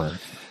drummer.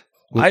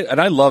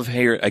 I love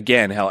here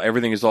again how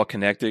everything is all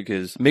connected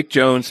because Mick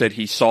Jones said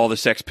he saw the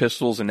Sex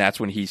Pistols and that's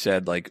when he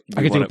said like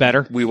I could do it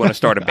better. We want to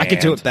start a band. I could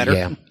do it better.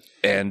 Yeah.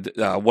 And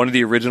one of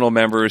the original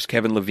members,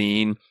 Kevin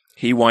Levine,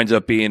 he winds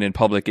up being in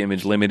Public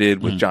Image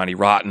Limited with Johnny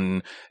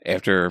Rotten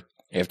after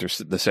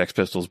the Sex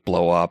Pistols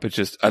blow up. It's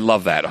just I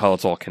love that how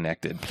it's all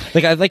connected.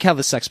 Like I like how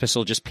the Sex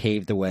Pistols just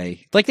paved the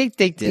way. Like they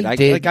did. They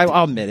did.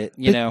 I'll admit it.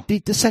 You know,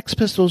 the Sex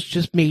Pistols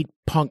just made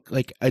punk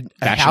like a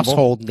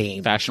household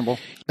name. Fashionable.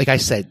 Like I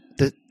said,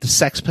 the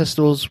Sex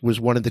Pistols was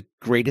one of the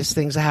greatest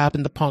things that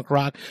happened to punk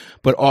rock,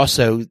 but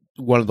also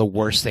one of the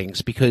worst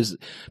things because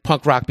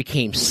punk rock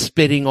became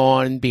spitting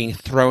on, being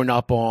thrown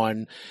up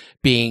on,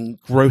 being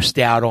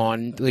grossed out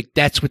on. Like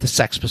that's what the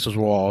Sex Pistols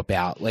were all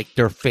about. Like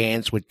their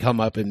fans would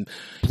come up and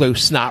blow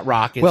snot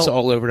rockets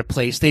all over the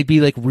place. They'd be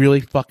like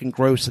really fucking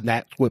gross, and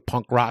that's what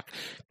punk rock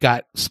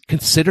got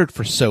considered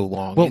for so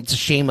long. Well, it's a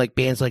shame like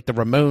bands like the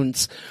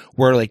Ramones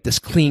were like this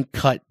clean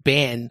cut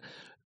band.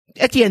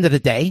 At the end of the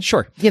day,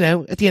 sure. You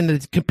know, at the end of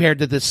the, compared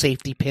to the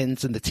safety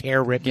pins and the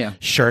tear rip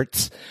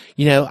shirts,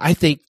 you know, I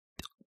think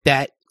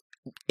that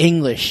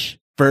English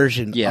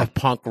version of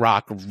punk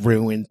rock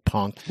ruined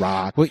punk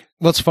rock. Well,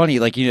 it's funny,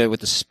 like, you know,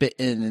 with the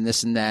spitting and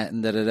this and that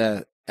and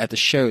da-da-da at the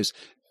shows.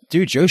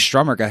 Dude, Joe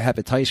Strummer got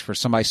hepatitis for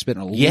somebody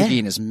spitting a loogie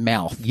in his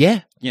mouth.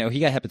 Yeah. You know, he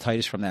got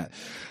hepatitis from that.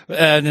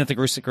 Not to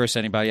gross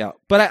anybody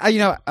out. But,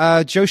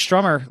 Joe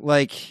Strummer,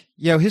 like,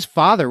 you know, his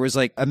father was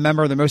like a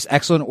member of the most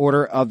excellent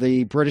order of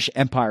the British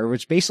Empire,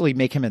 which basically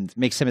makes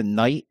him a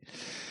knight.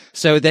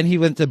 So then he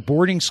went to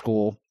boarding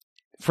school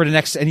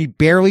and he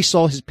barely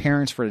saw his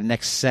parents for the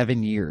next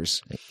 7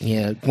 years.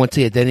 Yeah.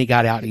 Then he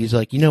got out, he's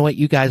like, you know what?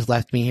 You guys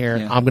left me here.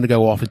 Yeah. I'm going to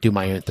go off and do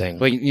my own thing.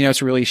 But, you know,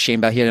 it's really a shame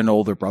about he had an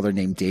older brother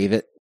named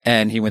David.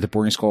 And he went to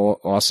boarding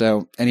school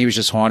also, and he was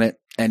just haunted,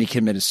 and he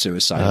committed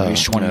suicide when he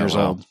was 20 years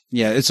old.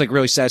 Yeah, it's like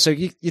really sad. So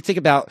you think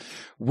about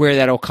where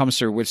that all comes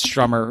through with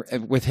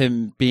Strummer, with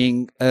him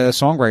being a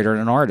songwriter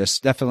and an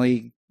artist.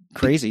 Definitely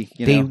crazy.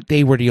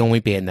 They were the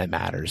only band that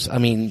matters. I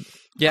mean,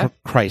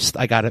 Christ,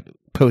 I got a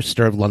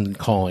poster of London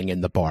Calling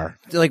in the bar.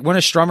 Like one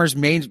of Strummer's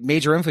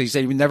major influences, he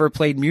said he never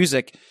played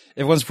music.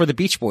 It wasn't for the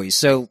Beach Boys.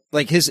 So,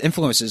 like, his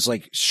influences,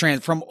 like,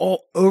 strand from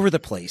all over the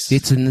place.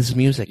 It's in this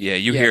music. Yeah,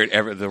 you hear it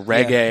the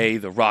reggae,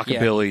 the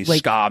rockabilly,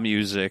 ska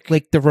music.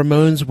 Like, the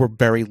Ramones were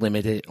very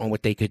limited on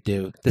what they could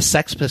do. The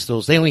Sex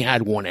Pistols, they only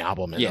had one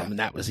album in them, and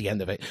that was the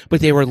end of it.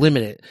 But they were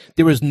limited.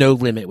 There was no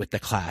limit with the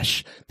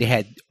Clash. They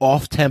had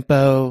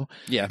off-tempo.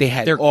 Yeah. They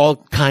had all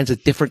kinds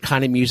of different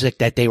kind of music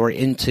that they were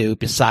into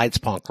besides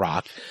punk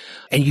rock.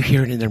 And you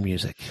hear it in their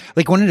music.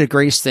 Like, one of the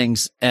greatest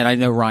things, and I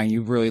know, Ryan,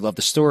 you really love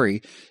the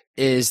story,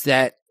 is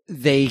that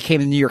they came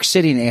to New York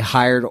City and they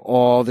hired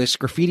all this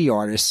graffiti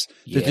artists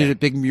to do a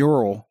big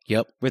mural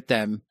with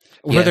them.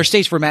 Where their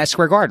stage for Madison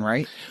Square Garden,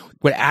 right?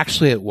 What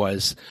actually it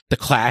was, the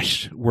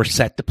Clash were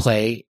set to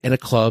play in a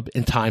club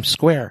in Times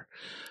Square.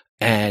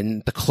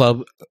 And the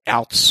club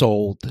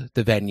outsold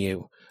the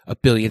venue 1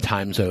 billion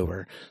times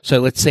over. So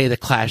let's say the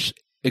Clash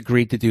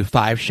agreed to do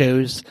 5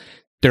 shows.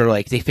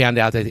 They found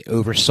out that they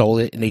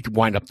oversold it and they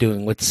wind up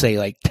doing, let's say,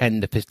 like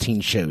 10 to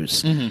 15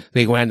 shows. Mm-hmm.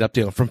 They wound up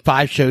doing from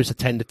 5 shows to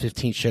 10 to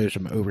 15 shows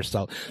from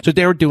oversold. So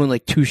they were doing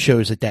like 2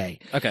 shows a day.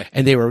 Okay.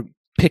 And they were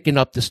picking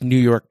up this New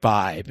York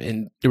vibe.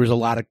 And there was a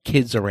lot of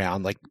kids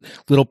around, like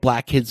little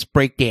black kids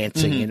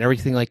breakdancing and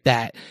everything like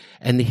that.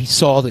 And he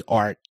saw the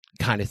art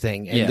kind of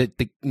thing. And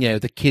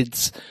the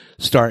kids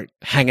start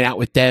hanging out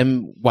with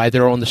them while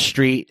they're on the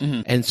street.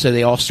 Mm-hmm. And so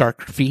they all start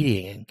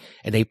graffitiing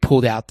and they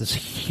pulled out this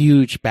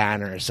huge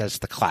banner that says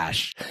the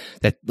Clash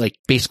that like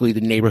basically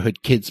the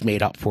neighborhood kids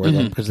made up for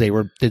them because they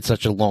did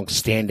such a long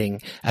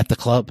standing at the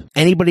club.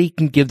 Anybody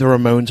can give the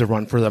Ramones a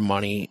run for their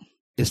money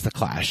is the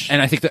Clash.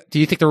 And I think do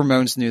you think the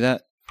Ramones knew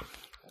that?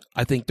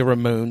 I think the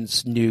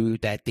Ramones knew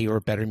that they were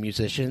better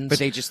musicians. But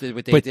they just did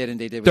what they did and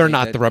they did what they're they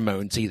not did. the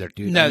Ramones either,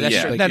 dude. No, that's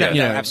true. No,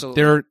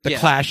 absolutely. They're the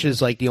Clash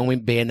is like the only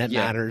band that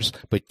matters,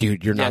 but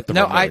dude, you're not the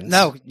Ramones.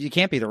 No, you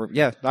can't be I agree.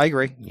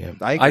 Yeah.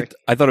 I agree.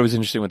 I thought it was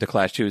interesting with the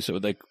Clash too. So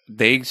like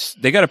they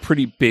got a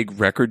pretty big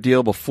record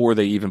deal before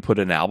they even put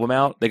an album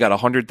out. They got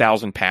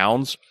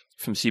 £100,000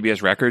 from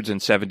CBS Records in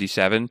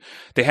 '77.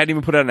 They hadn't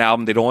even put out an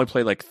album. They'd only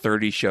played like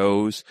 30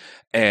 shows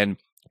and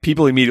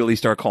people immediately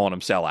start calling them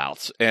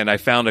sellouts. And I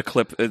found a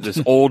clip,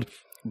 this old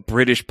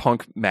British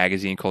punk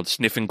magazine called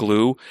Sniff and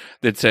Glue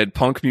that said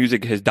punk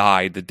music has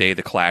died the day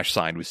the Clash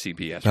signed with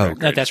CBS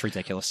Records. That's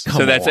ridiculous.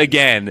 So that's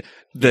again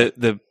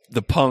the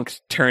punks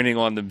turning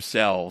on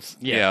themselves.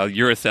 Yeah,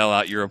 you're a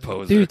sellout, you're a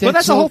poser. Dude,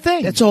 that's the whole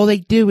thing. That's all they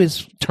do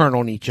is turn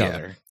on each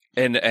other.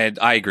 And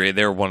I agree,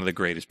 they're one of the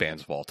greatest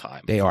bands of all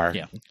time. They are.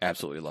 Yeah.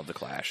 Absolutely love the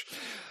Clash.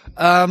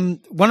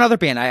 One other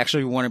band I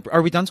actually want to.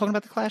 Are we done talking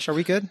about the Clash? Are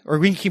we good? Or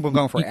we can keep on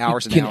going for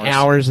hours and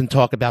hours and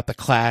talk about the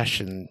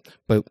Clash,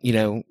 but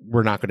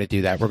we're not going to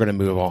do that. We're going to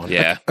move on.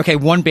 Yeah. Okay.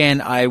 One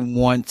band I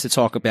want to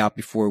talk about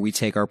before we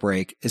take our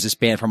break is this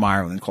band from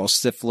Ireland called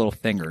Stiff Little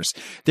Fingers.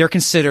 They're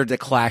considered the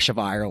Clash of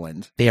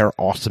Ireland. They are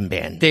awesome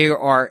band. They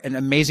are an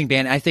amazing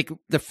band. I think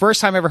the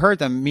first time I ever heard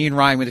them, me and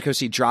Ryan went to go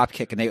see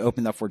Dropkick, and they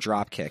opened up for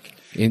Dropkick,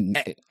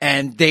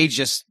 and they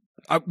just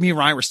me and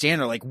Ryan were standing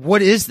there like,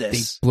 what is They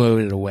this? blew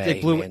it away. They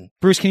blew man. it.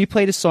 Bruce, can you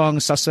play the song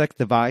Suspect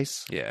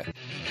Device? Yeah.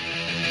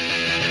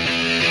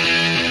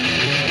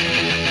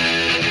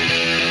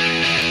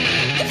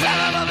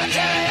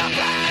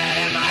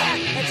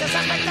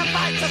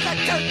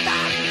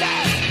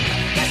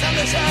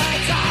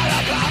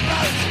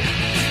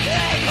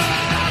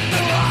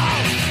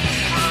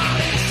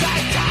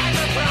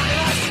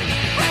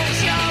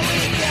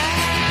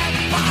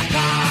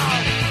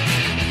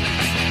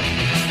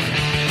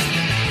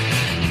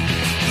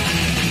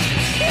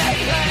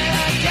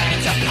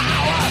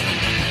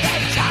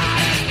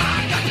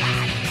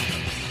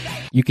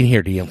 You can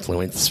hear the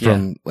influence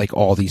from like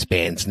all these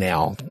bands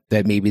now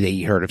that maybe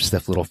they heard of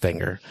Stiff Little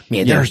Finger.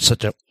 Man, they're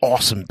such an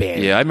awesome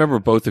band. Yeah, I remember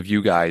both of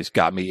you guys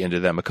got me into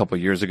them a couple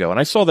of years ago, and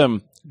I saw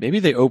them. Maybe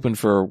they opened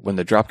for when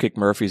the Dropkick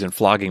Murphys and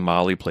Flogging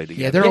Molly played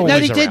together. Yeah, they're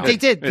always no, they around.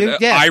 did. The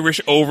Yeah. Irish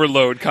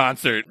Overload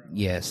concert.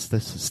 Yes,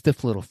 this is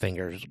Stiff Little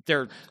Fingers.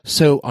 They're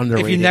So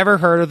underrated. If you never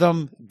heard of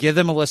them, give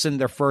them a listen.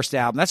 Their first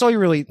album. That's all you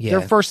really. Yeah.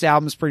 Their first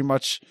album is pretty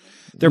much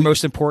their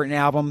most important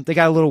album. They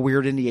got a little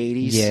weird in the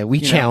 80s. Yeah, we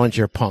you know. challenge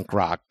your punk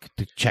rock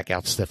to check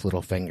out Stiff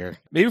Little Finger.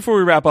 Maybe before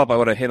we wrap up, I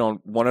want to hit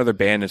on one other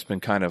band that's been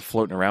kind of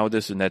floating around with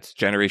this, and that's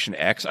Generation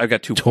X. I've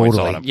got 2 points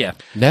on them. Yeah.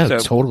 No, So-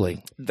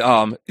 totally.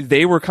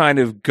 They were kind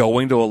of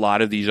going to a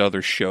lot of these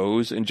other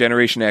shows, and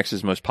Generation X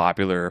is most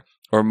popular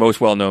or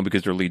most well known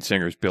because their lead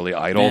singer is Billy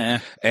Idol. Yeah.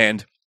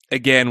 And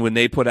again, when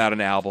they put out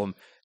an album,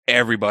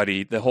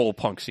 everybody, the whole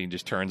punk scene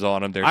just turns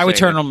on them. I would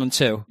turn on them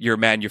too. You're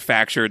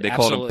manufactured. They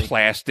call them Absolutely.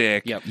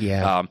 plastic. Yep.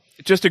 Yeah.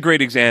 Just a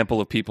great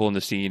example of people in the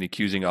scene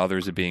accusing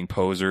others of being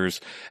posers.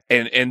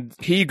 And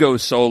he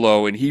goes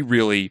solo, and he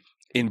really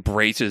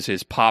embraces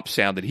his pop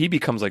sound, and he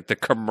becomes like the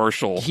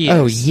commercial. He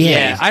Oh, is.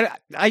 yeah.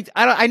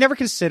 I never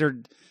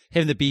considered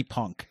him to be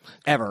punk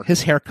ever.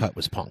 His haircut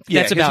was punk.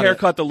 Yeah, That's his about it.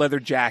 haircut, the leather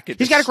jacket.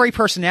 He's got a great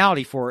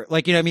personality for it.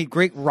 Like, you know what I mean?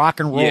 Great rock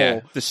and roll.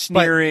 Yeah, the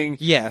sneering.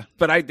 Yeah.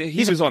 But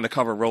he was on the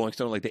cover of Rolling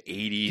Stone like the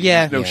 80s.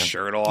 Yeah. No Yeah.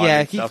 shirt on. Yeah,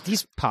 and stuff.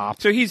 he's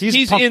pop. So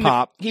he's punk in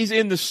pop. he's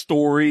in the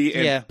story,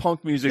 and Yeah.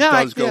 punk music No,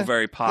 does go yeah.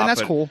 very pop. And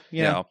that's but, cool,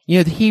 You yeah. know,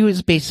 You know, he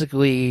was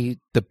basically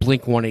the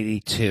Blink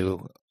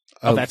 182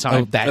 Of that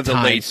time. Of that of the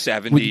time. late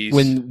 70s.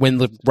 When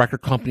the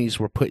record companies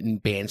were putting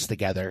bands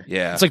together.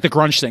 yeah. It's like the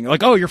grunge thing.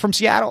 Like, oh, you're from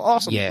Seattle?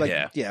 Awesome. Yeah. Like,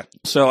 Yeah. yeah.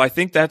 So I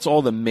think that's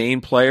all the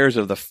main players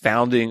of the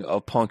founding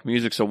of punk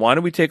music. So why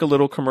don't we take a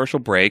little commercial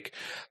break?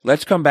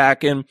 Let's come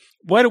back, and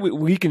why don't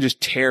we can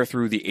just tear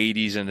through the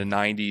 80s and the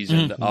 90s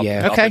and up,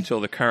 Yeah. up Okay.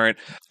 until the current,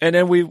 and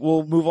then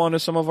will move on to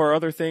some of our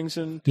other things.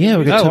 And Yeah,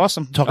 we're going to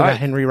awesome. talk All about right.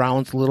 Henry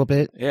Rollins a little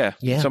bit. yeah,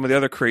 Yeah. some of the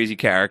other crazy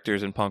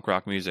characters in punk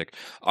rock music.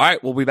 All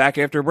right, we'll be back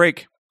after a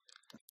break.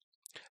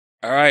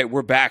 All right,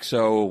 we're back.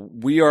 So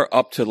we are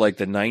up to like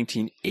the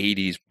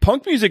 1980s.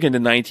 Punk music in the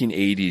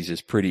 1980s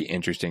is pretty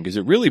interesting because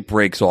it really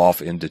breaks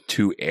off into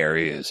two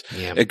areas.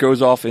 Yeah. It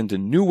goes off into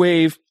new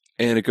wave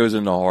and it goes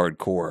into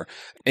hardcore.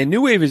 And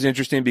new wave is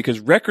interesting because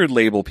record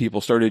label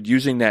people started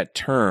using that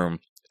term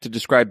to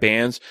describe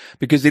bands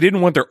because they didn't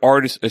want their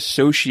artists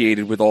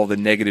associated with all the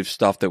negative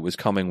stuff that was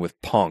coming with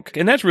punk.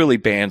 And that's really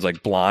bands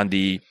like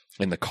Blondie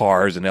and the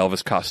Cars and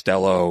Elvis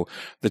Costello,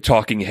 the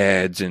Talking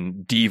Heads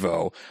and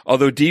Devo.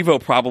 Although Devo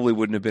probably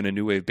wouldn't have been a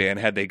new wave band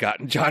had they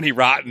gotten Johnny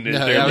Rotten as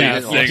their that lead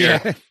would've been singer.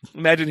 awesome.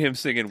 Imagine him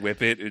singing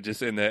 "Whip It"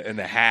 just in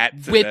the hat.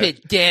 Whip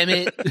it, damn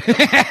it.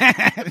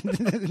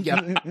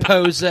 You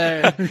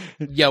poser.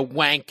 You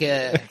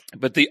wanker.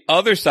 But the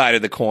other side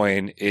of the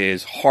coin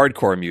is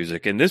hardcore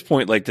music. And this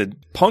point, like the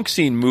punk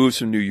scene moves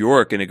from New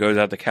York and it goes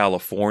out to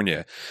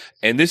California.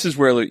 And this is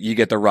where you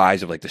get the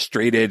rise of like the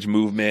straight edge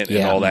movement and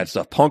Yeah. all that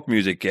stuff. Punk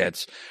music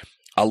gets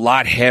a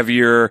lot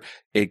heavier.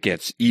 It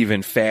gets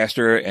even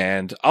faster.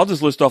 And I'll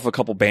just list off a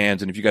couple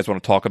bands. And if you guys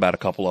want to talk about a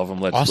couple of them,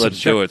 let's Awesome. do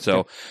Sure. it.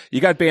 So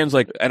you got bands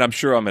like, and I'm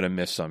sure I'm going to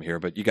miss some here,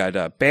 but you got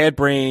Bad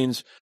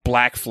Brains,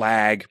 Black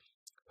Flag,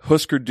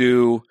 Husker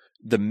Du,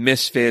 The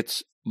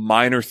Misfits,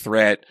 Minor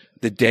Threat,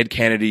 The Dead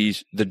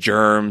Kennedys, The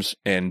Germs,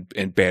 and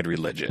Bad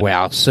Religion.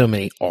 Wow, so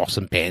many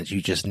awesome bands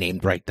you just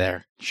named right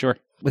there. Sure.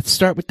 Let's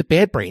start with the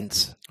Bad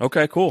Brains.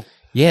 Okay, cool.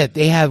 Yeah,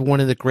 they have one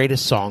of the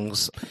greatest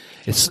songs.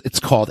 It's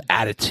called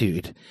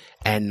Attitude.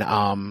 And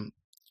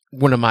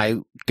one of my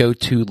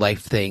go-to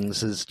life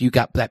things is you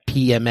got that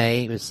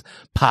PMA, it was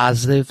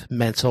positive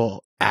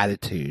mental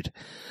attitude.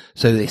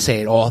 So they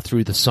say it all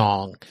through the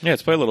song. Yeah,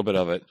 let's play a little bit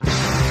of it.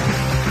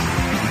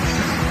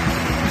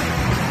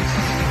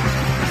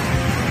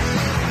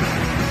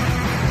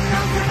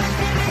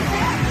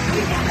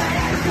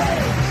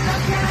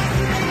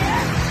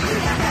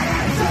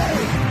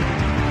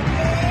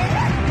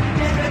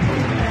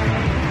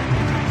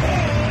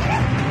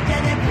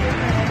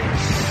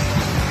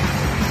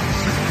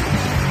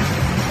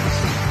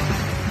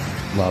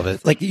 Love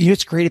it. Like, you know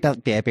what's great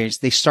about Bad Brains?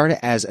 They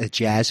started as a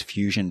jazz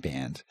fusion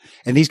band.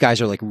 And these guys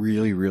are like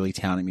really, really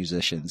talented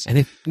musicians. And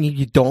if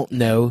you don't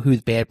know who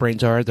the Bad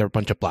Brains are, they're a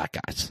bunch of black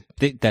guys.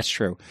 That's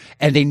true.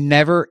 And they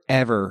never,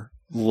 ever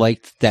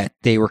liked that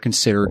they were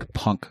considered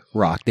punk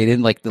rock. They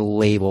didn't like the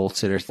label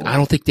to their thing. I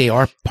don't think they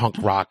are punk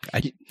rock.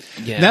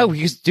 No,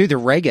 because dude, they're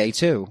reggae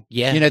too.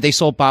 Yeah. You know, they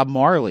saw Bob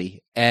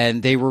Marley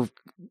and they were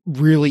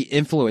really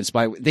influenced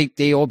by,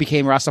 they all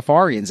became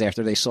Rastafarians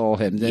after they saw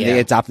him. Then they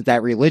adopted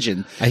that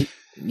religion. I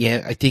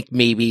think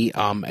maybe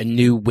a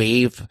new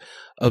wave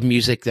of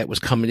music that was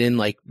coming in,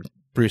 like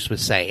Bruce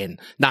was saying,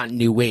 not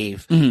new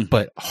wave,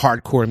 but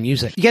hardcore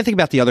music. You got to think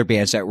about the other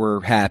bands that were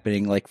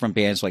happening, like from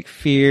bands like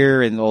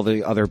Fear and all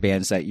the other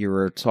bands that you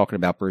were talking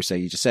about, Bruce, that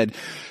you just said.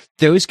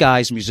 Those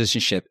guys'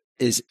 musicianship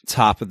is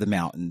top of the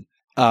mountain.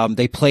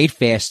 They played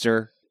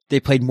faster. They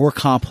played more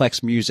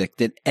complex music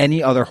than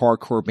any other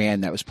hardcore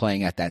band that was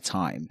playing at that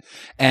time.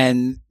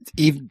 And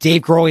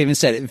Dave Grohl even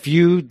said, if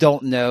you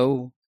don't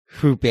know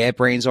who Bad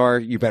Brains are,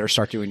 you better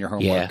start doing your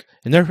homework. Yeah.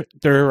 And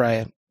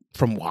they're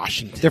from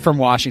Washington. They're from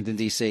Washington,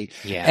 D.C.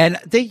 Yeah. And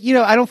they, you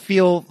know, I don't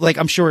feel like,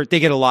 I'm sure they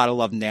get a lot of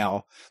love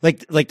now.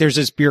 Like there's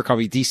this beer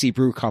company, DC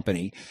Brew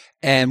Company,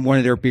 and one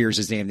of their beers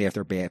is named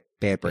after Bad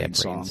Brains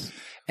song.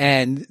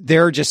 And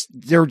they're just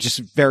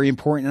very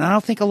important. And I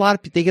don't think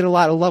they get a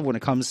lot of love when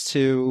it comes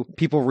to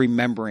people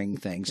remembering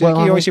things. Well,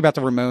 like you always hear about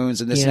the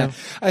Ramones and this and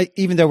that.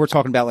 Even though we're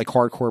talking about like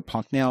hardcore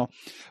punk now,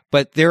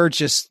 but they're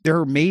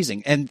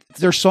amazing. And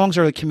their songs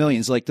are like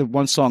chameleons. Like the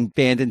one song,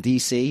 Band in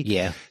DC.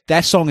 Yeah.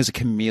 That song is a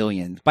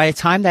chameleon. By the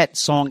time that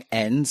song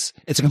ends,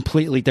 it's a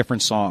completely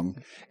different song.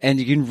 And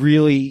you can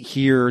really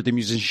hear the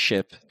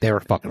musicianship. They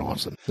were fucking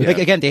awesome. Like,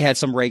 again, they had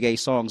some reggae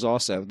songs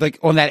also. Like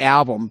on that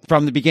album,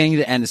 from the beginning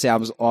to end, this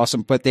album is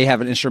awesome, but they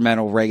have an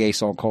instrumental reggae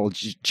song called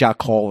Ja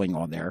Calling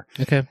on there.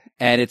 Okay.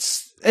 And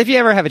it's, if you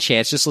ever have a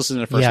chance, just listen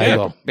to the first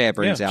Bad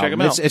Brains album. Check 'em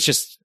out. It's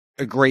just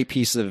a great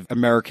piece of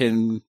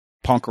American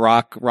punk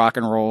rock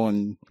and roll.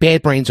 And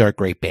Bad Brains are a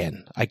great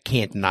band. I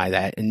can't deny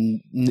that.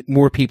 And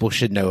more people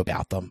should know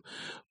about them.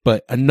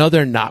 But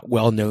another not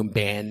well-known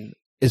band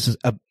is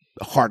a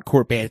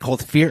hardcore band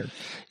called Fear.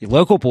 Your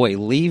local boy,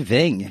 Lee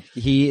Ving.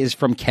 He is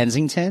from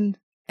Kensington.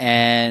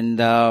 And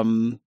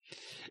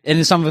in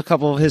a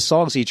couple of his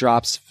songs, he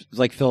drops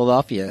like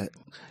Philadelphia.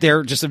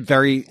 They're just a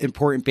very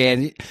important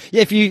band.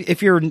 If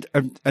you're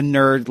a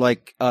nerd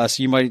like us,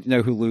 you might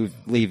know who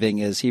Lee Ving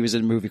is. He was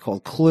in a movie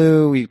called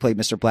Clue. He played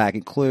Mr. Black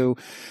in Clue.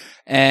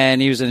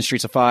 And he was in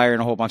Streets of Fire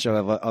and a whole bunch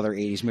of other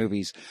 80s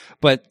movies.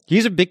 But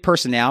he's a big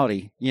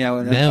personality, you know,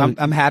 and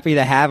I'm happy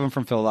to have him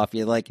from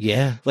Philadelphia.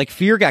 Like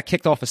Fear got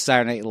kicked off of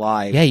Saturday Night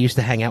Live. Yeah, he used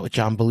to hang out with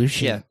John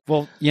Belushi. Yeah.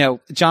 Well, you know,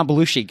 John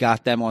Belushi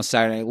got them on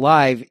Saturday Night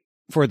Live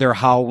for their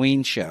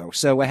Halloween show.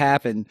 So what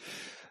happened?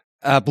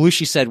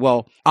 Belushi said,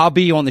 well, I'll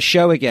be on the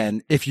show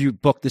again if you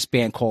book this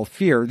band called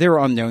Fear. They were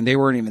unknown. They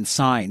weren't even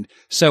signed.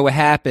 So what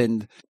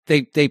happened?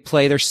 They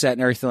play their set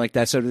and everything like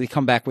that. So they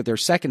come back with their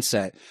second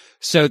set.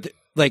 So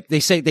like they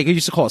say, they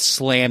used to call it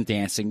slam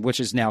dancing, which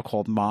is now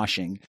called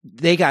moshing.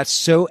 They got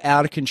so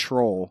out of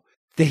control.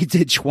 They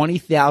did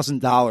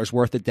 $20,000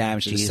 worth of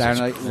damage to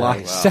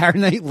Saturday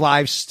Night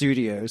Live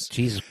studios.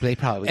 Jesus, they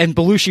probably. And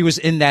Belushi was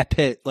in that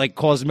pit, like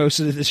caused most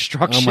of the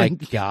destruction. Oh my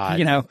God!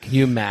 You know, can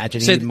you imagine?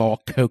 So, him all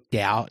coked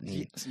out.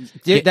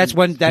 That's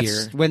when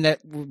that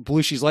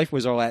Belushi's life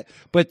was all that.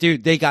 But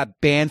dude, they got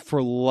banned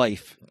for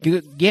life.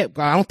 Yeah,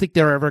 I don't think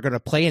they're ever going to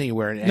play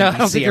anywhere. No, I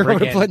don't think they're going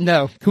to play.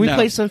 No, can we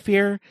play some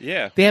Fear?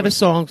 Yeah, they have a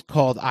song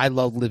called "I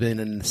Love Living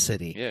in the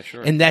City." Yeah,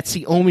 sure. And that's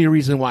the only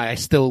reason why I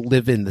still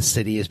live in the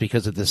city is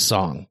because of this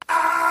song.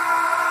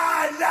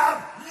 I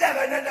love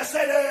living in the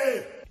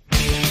city.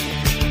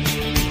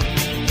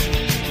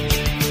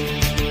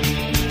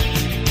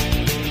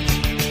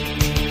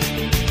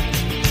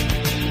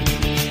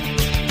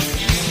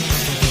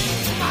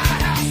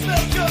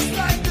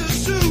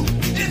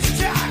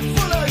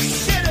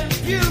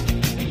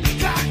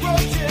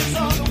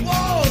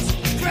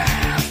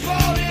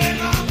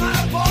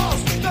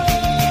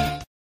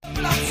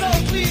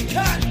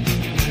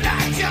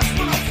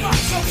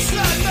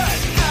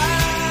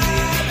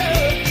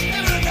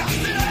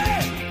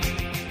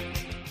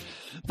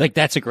 Like,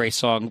 that's a great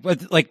song.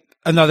 But, like,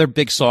 another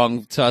big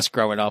song to us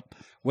growing up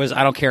was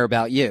I Don't Care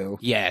About You.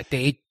 Yeah,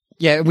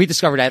 we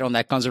discovered that on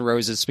that Guns N'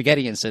 Roses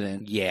spaghetti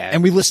incident. Yeah.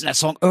 And we listened to that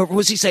song over.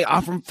 What does he say?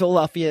 I'm from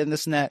Philadelphia and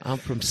this and that. I'm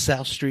from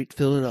South Street,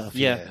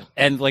 Philadelphia. Yeah.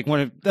 And, like,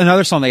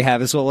 another song they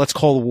have is, well, Let's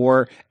Call the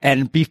War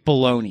and Beef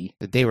Bologna.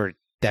 They were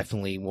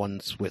definitely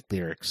ones with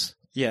lyrics.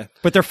 Yeah.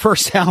 But their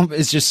first album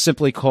is just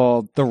simply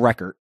called The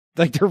Record.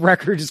 Like, their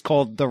record is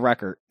called The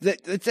Record.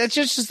 That's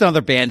just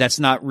another band that's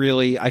not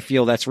really, I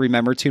feel, that's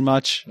remembered too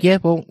much. Yeah,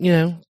 well, you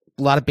know,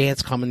 a lot of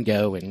bands come and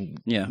go, and,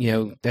 you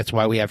know, that's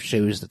why we have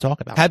shows to talk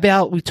about. How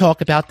about we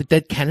talk about the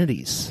Dead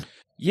Kennedys?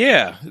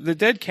 Yeah, the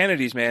Dead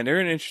Kennedys, man,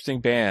 they're an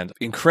interesting band.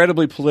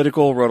 Incredibly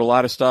political, wrote a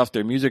lot of stuff.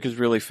 Their music is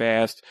really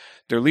fast.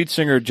 Their lead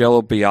singer,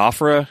 Jello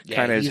Biafra,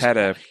 kind of has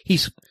had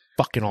he's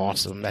fucking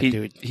awesome, that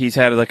dude. He's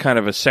had a kind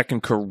of a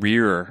second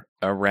career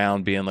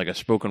around being like a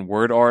spoken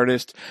word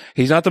artist.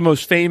 He's not the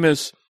most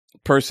famous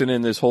person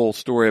in this whole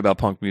story about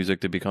punk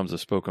music that becomes a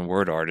spoken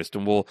word artist,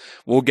 and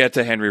we'll get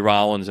to Henry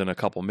Rollins in a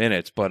couple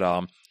minutes, but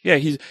yeah,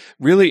 he's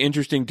really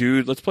interesting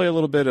dude. Let's play a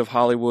little bit of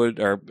Hollywood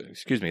in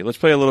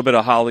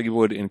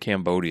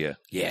Cambodia.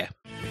 Yeah.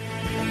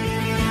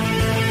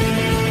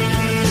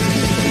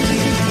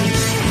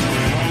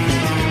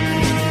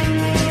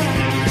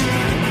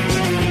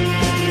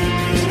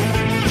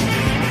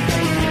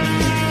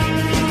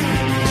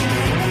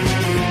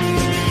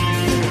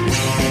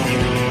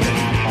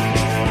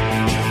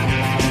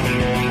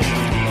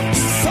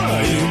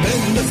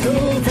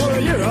 School for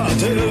a year or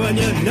two, and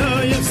you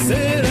know you've seen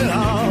it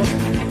all.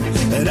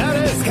 And that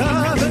is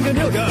coming, and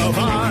you'll go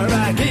far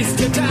back east.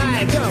 Your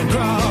tide don't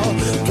crawl.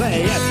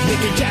 Play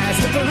ethnic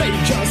jazz with the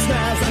radio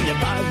snares on your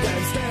bug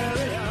and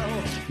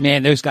stereo.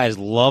 Man, those guys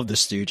love the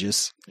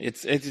Stooges.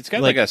 It's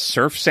got like a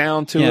surf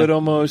sound to it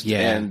almost,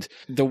 and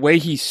the way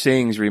he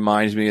sings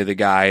reminds me of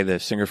the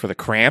singer for the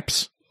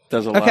Cramps.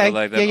 Does a lot of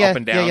like that up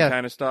and down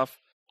kind of stuff.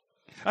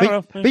 I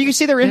don't know. But you can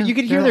see you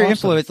can hear their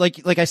influence.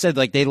 Like I said,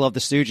 like they love the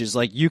Stooges.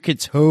 Like you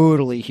could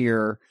totally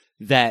hear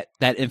that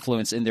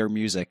influence in their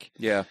music.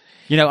 Yeah.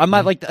 You know, I'm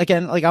not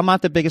I'm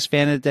not the biggest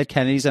fan of the Dead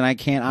Kennedys, and I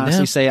can't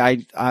honestly say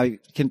I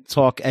can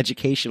talk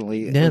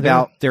educationally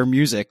about their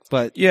music.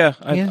 But I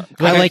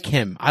like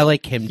him. I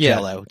like him.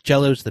 Jello.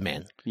 Jello's the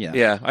man. Yeah.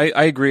 Yeah.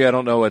 I agree. I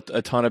don't know a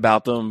ton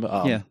about them.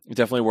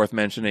 Definitely worth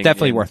mentioning.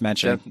 Definitely worth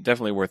mentioning.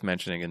 Definitely worth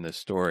mentioning in this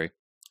story.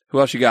 Who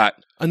else you got?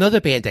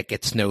 Another band that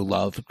gets no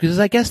love because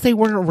I guess they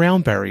weren't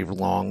around very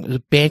long. It was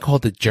a band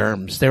called The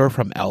Germs. They were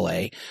from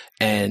L.A.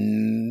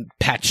 and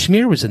Pat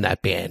Smear was in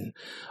that band.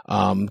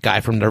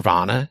 Guy from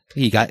Nirvana.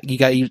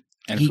 And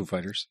Foo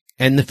Fighters.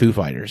 And the Foo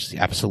Fighters,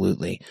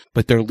 absolutely.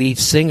 But their lead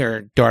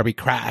singer, Darby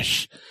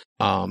Crash,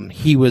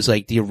 he was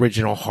like the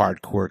original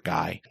hardcore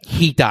guy.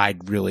 He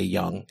died really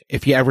young.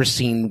 If you ever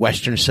seen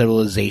Western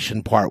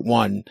Civilization Part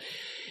 1,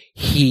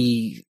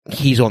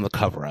 he's on the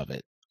cover of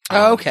it.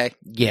 Oh, okay.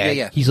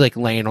 Yeah. He's like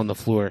laying on the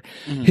floor.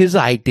 Mm-hmm. His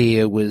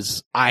idea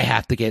was, I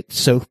have to get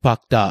so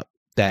fucked up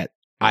that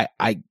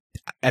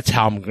that's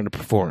how I'm going to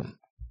perform.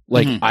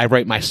 Like, I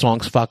write my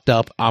songs fucked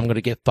up. I'm going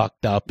to get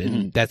fucked up,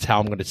 and that's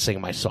how I'm going to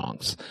sing my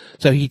songs.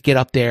 So he'd get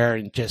up there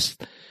and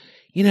just,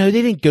 they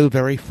didn't go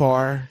very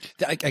far.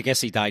 I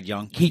guess he died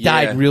young. He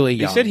died really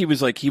young. He said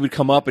he would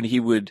come up and he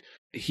would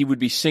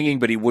be singing,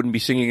 but he wouldn't be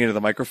singing into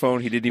the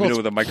microphone. He didn't even know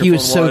what the microphone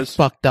was. He was so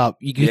fucked up.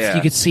 You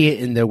could see it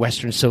in the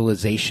Western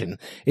Civilization.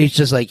 It's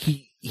just like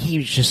he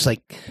was just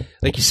like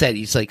you said,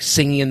 he's like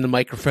singing in the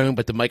microphone,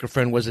 but the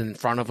microphone wasn't in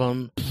front of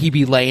him. He'd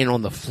be laying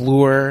on the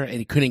floor and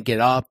he couldn't get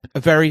up.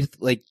 A very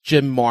like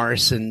Jim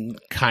Morrison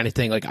kind of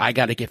thing. Like, I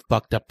got to get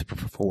fucked up to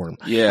perform.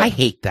 Yeah. I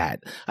hate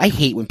that. I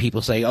hate when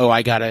people say, "Oh,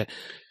 I got to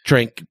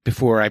drink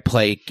before I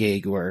play a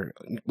gig," or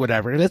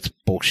whatever. That's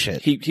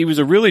bullshit. He was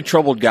a really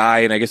troubled guy,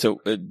 and I guess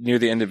near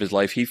the end of his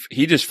life,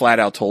 he just flat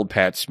out told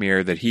Pat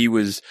Smear that he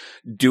was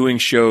doing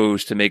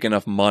shows to make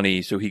enough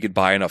money so he could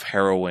buy enough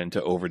heroin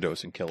to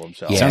overdose and kill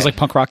himself. Yeah. Sounds like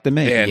punk rock to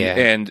me.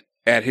 And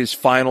at his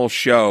final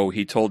show,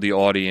 he told the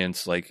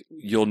audience, like,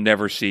 "You'll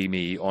never see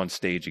me on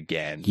stage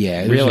again."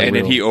 Yeah, really. And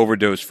then he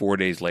overdosed 4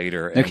 days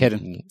later. No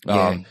kidding.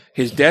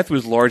 His death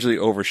was largely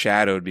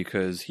overshadowed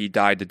because he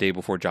died the day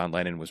before John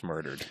Lennon was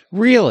murdered.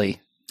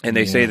 Really? And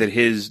they say that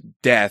his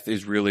death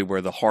is really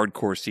where the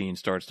hardcore scene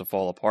starts to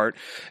fall apart.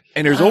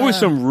 And there's always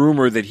some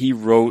rumor that he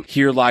wrote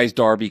 "Here Lies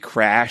Darby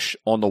Crash"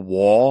 on the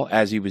wall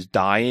as he was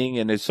dying.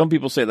 And some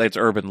people say that's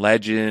urban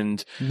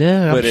legend.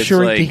 No, but I'm it's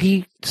sure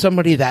like,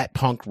 somebody that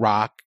punk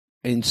rock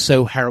and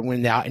so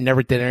heroin out and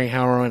never did any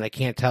heroin, I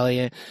can't tell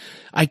you.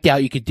 I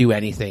doubt you could do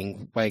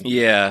anything. Like,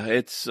 yeah,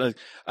 it's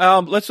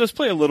let's just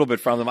play a little bit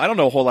from them. I don't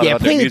know a whole lot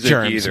about their music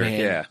Germs, either. Man.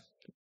 Yeah,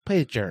 play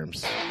the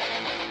Germs.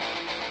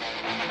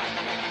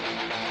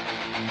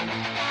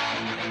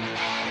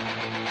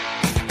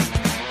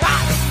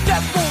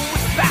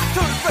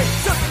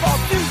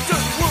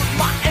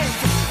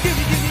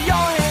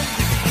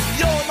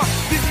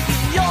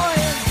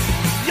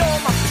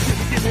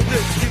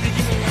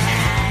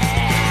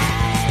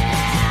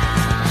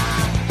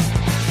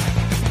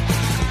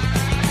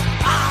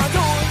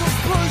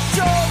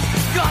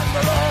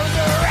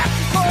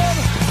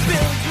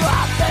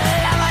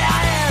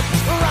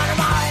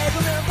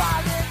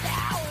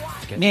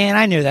 Man,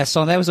 I knew that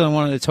song. That was on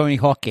one of the Tony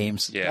Hawk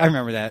games. Yeah. I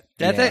remember that.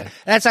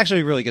 That's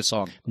actually a really good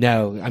song.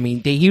 No, I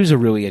mean, he was a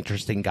really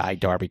interesting guy,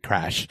 Darby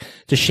Crash.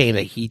 It's a shame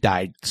that he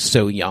died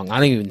so young. I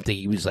don't even think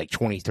he was like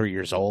 23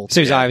 years old.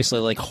 So he's obviously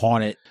like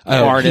haunted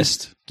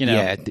artist.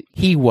 Yeah,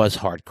 he was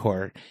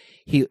hardcore.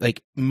 He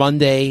like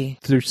Monday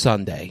through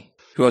Sunday.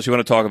 Who else you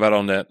want to talk about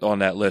on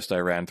that list I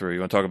ran through? You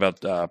want to talk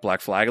about Black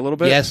Flag a little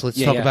bit? Yes,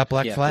 let's talk about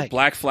Black Flag.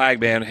 Black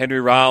Flag, man.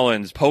 Henry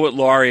Rollins, poet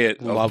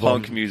laureate of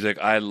punk music.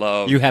 I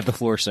love. You have the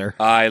floor, sir.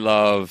 I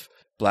love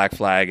Black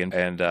Flag and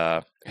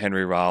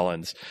Henry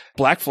Rollins.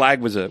 Black Flag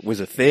was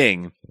a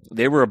thing.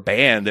 They were a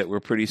band that were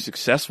pretty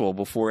successful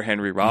before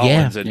Henry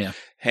Rollins.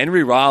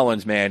 Henry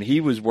Rollins, man,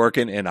 he was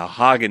working in a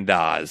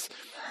Haagen-Dazs.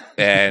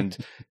 And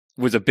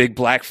was a big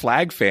Black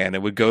Flag fan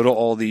and would go to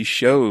all these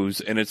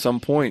shows. And at some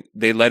point,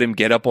 they let him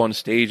get up on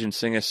stage and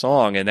sing a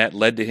song, and that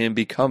led to him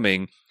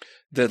becoming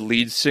the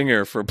lead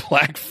singer for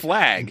Black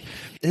Flag.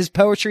 His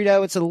poetry,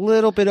 though, it's a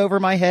little bit over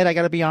my head. I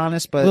got to be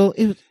honest, but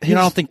I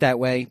don't think that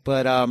way.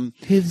 But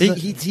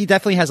he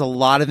definitely has a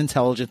lot of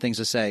intelligent things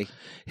to say.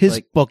 His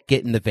book,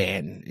 Get in the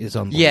Van, is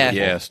unbelievable.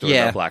 Yeah, story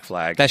about Black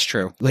Flag. That's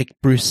true. Like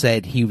Bruce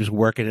said, he was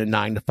working a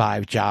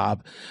 9-to-5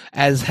 job.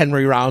 As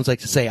Henry Rollins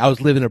likes to say, I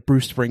was living a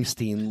Bruce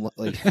Springsteen.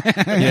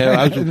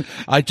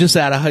 I just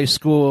out of high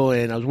school,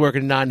 and I was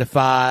working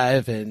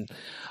 9-to-5, and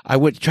I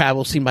would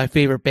travel, see my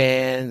favorite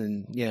band,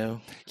 and yeah,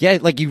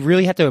 like you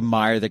really have to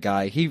admire the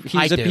guy.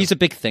 He's a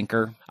big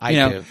thinker. I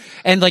do,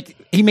 and like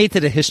he made to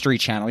the History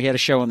Channel. He had a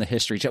show on the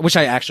History Channel, which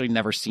I actually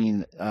never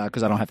seen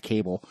because I don't have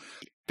cable.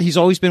 He's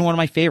always been one of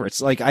my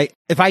favorites. Like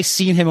if I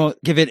seen him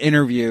give an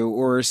interview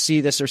or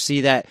see this or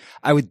see that,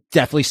 I would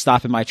definitely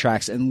stop in my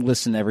tracks and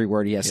listen to every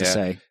word he has to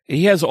say.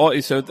 He has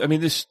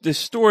this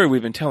story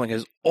we've been telling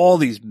has all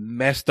these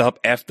messed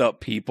up, effed up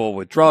people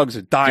with drugs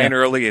and dying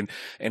early,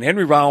 and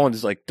Henry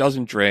Rollins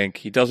doesn't drink,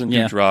 he doesn't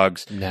do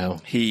drugs. No,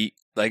 he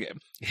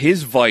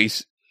his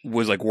vice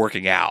was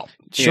working out.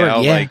 Just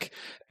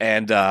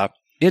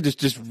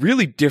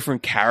really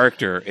different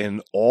character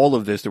in all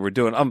of this that we're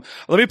doing.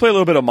 Let me play a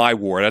little bit of My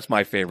War. That's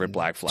my favorite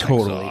Black Flag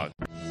song.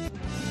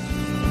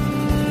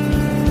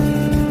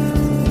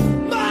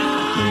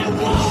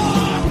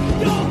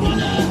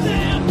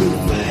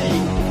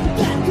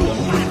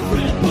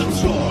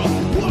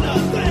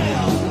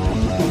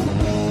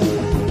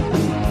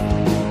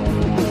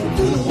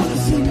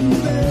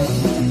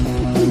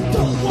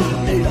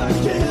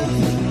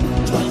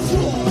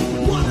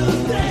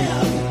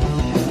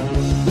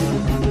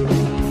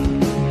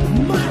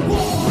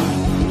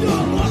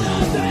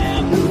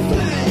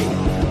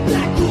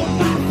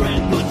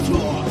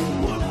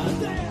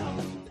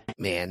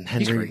 Man,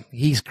 Henry,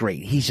 he's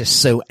great. He's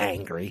just so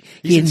angry.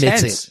 He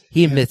admits it.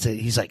 He admits it.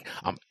 He's like,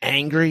 I'm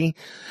angry.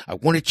 I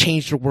want to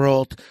change the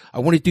world. I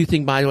want to do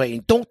things my way.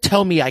 And don't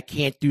tell me I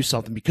can't do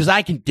something because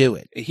I can do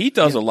it. He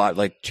does a lot,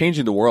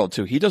 changing the world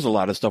too. He does a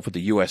lot of stuff with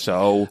the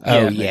USO.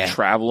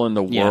 Traveling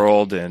the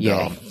world. And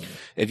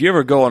if you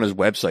ever go on his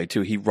website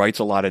too, he writes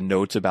a lot of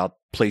notes about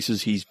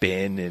places he's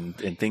been and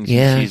things he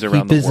sees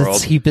around the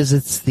world. He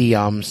visits the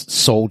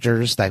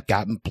soldiers that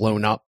gotten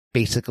blown up,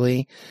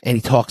 basically, and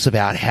he talks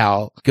about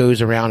how he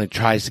goes around and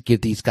tries to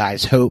give these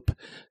guys hope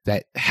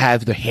that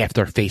have half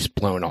their face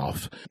blown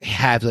off.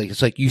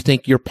 It's like, you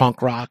think you're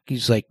punk rock?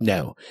 He's like,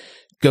 no.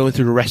 Going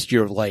through the rest of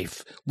your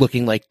life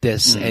looking like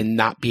this and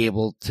not be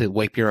able to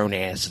wipe your own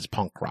ass is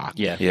punk rock.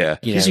 Yeah.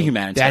 He's a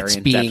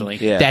humanitarian, definitely.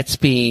 That's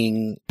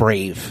being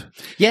brave.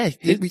 Yeah.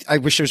 I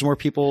wish there's more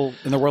people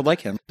in the world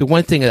like him. The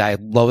one thing that I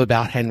love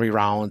about Henry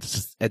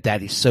Rollins is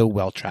that he's so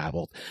well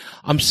traveled.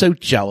 I'm so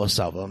jealous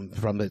of him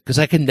because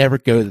I can never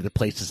go to the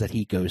places that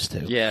he goes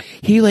to. Yeah.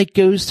 He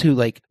goes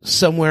to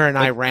somewhere in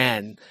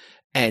Iran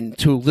and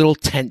to a little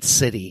tent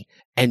city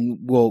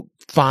and will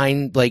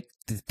find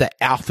the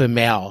alpha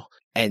male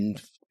and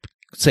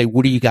say,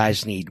 what do you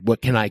guys need?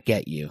 What can I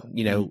get you?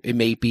 It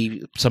may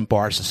be some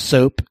bars of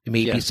soap. It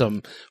may be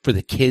some for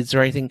the kids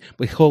or anything,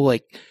 but he'll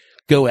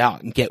go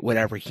out and get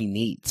whatever he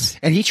needs.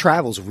 And he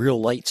travels real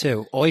light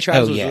too. All he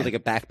travels with is a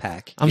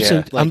backpack.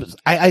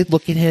 I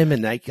look at him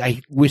and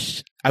I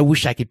wish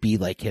I could be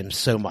like him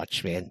so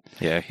much, man.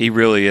 Yeah, he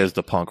really is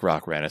the punk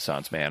rock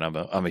renaissance, man.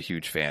 I'm a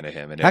huge fan of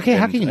him. And how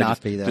can you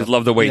not be though? Just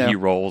love the way he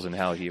rolls and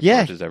how he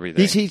approaches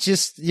everything. He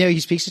just he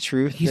speaks the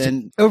truth.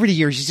 And over the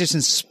years, he's just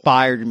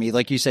inspired me.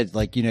 Like you said,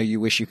 you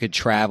wish you could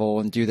travel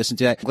and do this and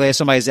do that. I'm glad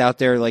somebody's out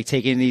there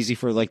taking it easy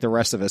for the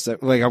rest of us.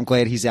 I'm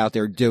glad he's out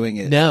there doing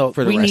it.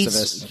 For the rest of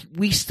us.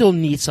 We still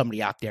need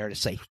somebody out there to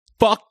say,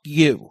 fuck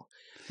you.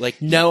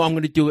 No, I'm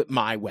going to do it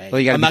my way.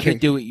 Well, I'm not going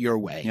to do it your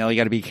way. You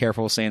got to be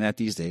careful saying that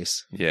these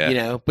days.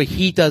 Yeah. But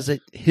he does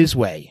it his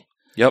way.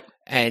 Yep.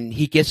 And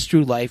he gets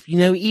through life.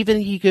 Even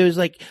he goes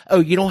oh,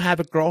 you don't have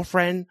a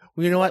girlfriend?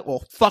 Well, you know what?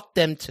 Well, fuck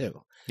them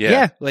too.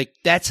 Yeah.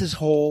 That's his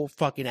whole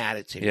fucking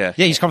attitude. Yeah.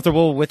 Yeah, he's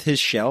comfortable with his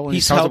shell. And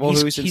he's comfortable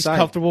who he's inside. He's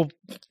comfortable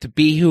to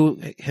be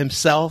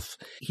himself.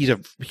 He's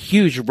a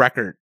huge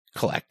record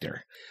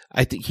collector.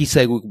 I think he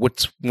said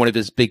what's one of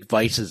his big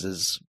vices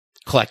is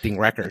collecting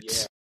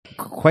records.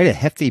 Quite a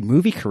hefty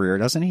movie career,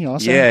 doesn't he?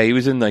 Also, yeah, he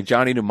was in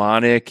Johnny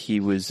Mnemonic. He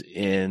was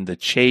in The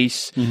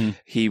Chase. Mm-hmm.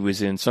 He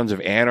was in Sons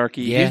of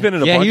Anarchy. Yeah. He's been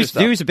in a bunch of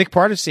stuff. He was a big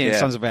part of seeing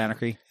Sons of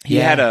Anarchy. He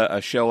had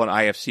a show on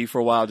IFC for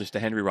a while, just a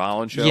Henry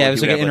Rollins show. Yeah, it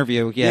was an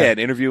interview. An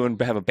interview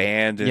and have a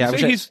band. And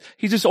so he's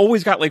just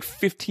always got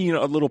 15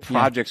 little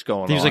projects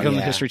going on. He was on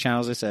the History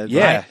Channel, as I said.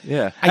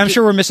 Yeah. I'm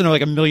sure we're missing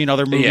a million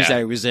other movies that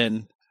he was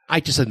in. I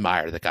just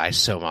admire the guy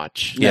so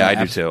much. Yeah, I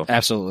do too.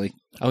 Absolutely.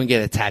 I'm gonna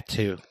get a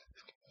tattoo.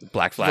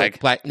 Black Flag.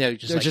 No,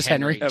 just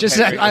Henry. Henry.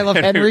 Henry. I love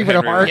Henry with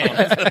a heart.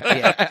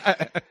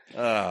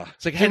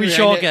 It's like Henry. We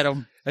should all get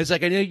him. It's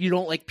like, I know you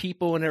don't like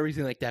people and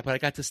everything like that, but I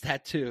got this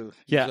tattoo.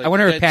 Yeah, I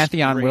wonder if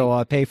Pantheon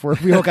will pay for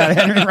it. We all got a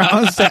Henry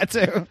Rollins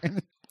tattoo.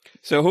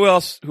 So who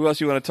else you want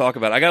to talk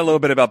about? I got a little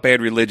bit about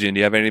Bad Religion. Do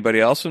you have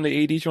anybody else from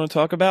the 80s you want to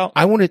talk about?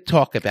 I want to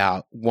talk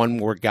about one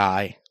more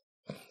guy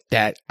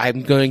that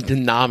I'm going to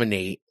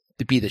nominate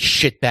to be the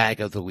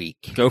shitbag of the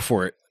week. Go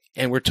for it.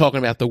 And we're talking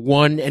about the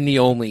one and the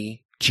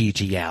only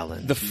G.G.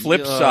 Allen. The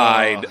flip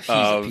side he's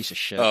a piece of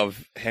shit.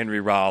 of Henry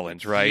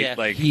Rollins, right? Yeah.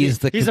 Like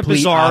he's a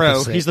bizarro.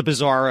 opposite. He's the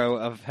bizarro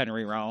of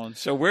Henry Rollins.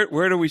 So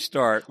where do we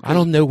start? I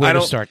don't know where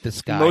to start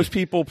this guy. Most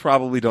people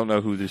probably don't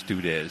know who this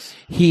dude is.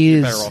 He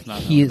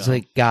is a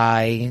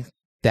guy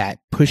that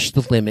pushed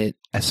the limit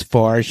as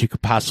far as you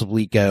could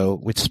possibly go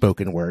with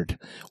spoken word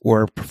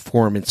or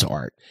performance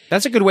art.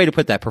 That's a good way to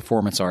put that,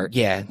 performance art.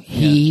 Yeah,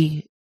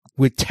 he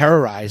would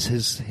terrorize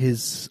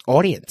his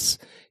audience.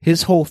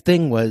 His whole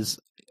thing was,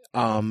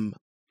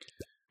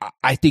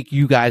 I think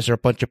you guys are a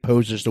bunch of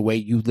posers the way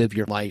you live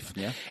your life,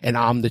 and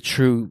I'm the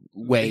true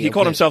way. He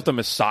called himself the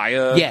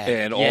Messiah,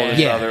 and all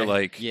this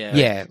other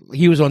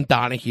He was on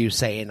Donahue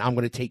saying, "I'm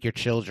going to take your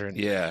children."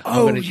 Yeah.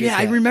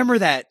 I remember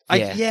that.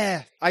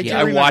 I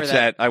watched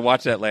that. I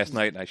watched that last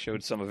night, and I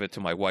showed some of it to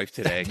my wife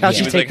today.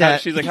 She was like,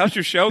 she's like, "How's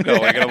your show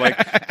going?" And I'm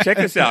like, "Check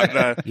this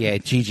out."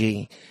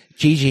 Gigi,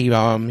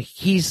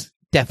 he's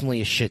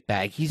definitely a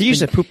shitbag. He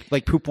used to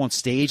poop on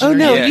stage. Oh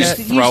no, he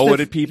throw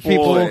it at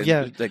people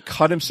and, like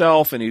cut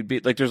himself, and he'd be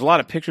like, there's a lot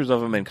of pictures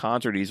of him in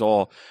concert. He's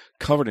all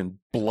covered in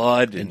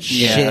blood and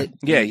shit.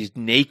 Yeah, he's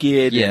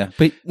naked. Yeah,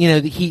 but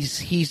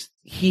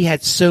he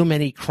had so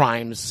many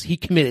crimes. He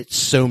committed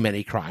so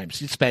many crimes.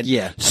 He spent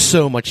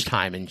so much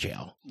time in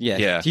jail.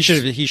 Yeah. He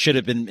should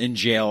have been in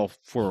jail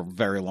for a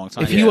very long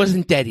time. If he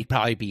wasn't dead, he'd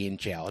probably be in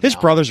jail. His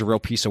brother's a real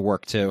piece of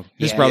work too.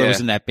 His brother was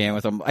in that band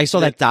with him. I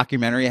saw that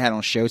documentary I had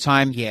on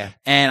Showtime. Yeah.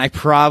 And I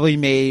probably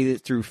made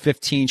it through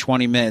 15,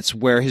 20 minutes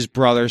where his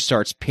brother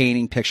starts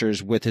painting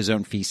pictures with his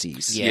own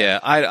feces. Yeah.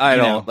 I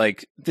don't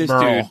like this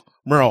dude.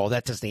 Merle,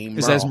 that's his name.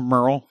 Is that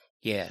Merle?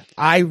 Yeah,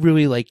 I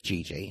really like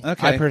Gigi.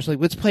 Okay, I personally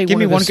let's play Give one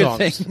me of one his good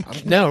songs.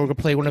 thing. No, we're gonna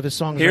play one of his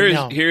songs right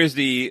now. Here's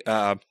the.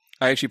 I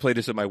actually played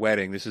this at my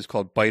wedding. This is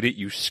called "Bite It,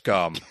 You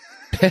Scum."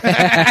 Well,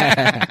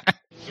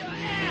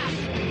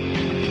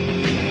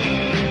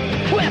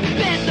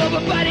 bend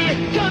over, buddy.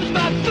 Here comes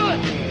my foot.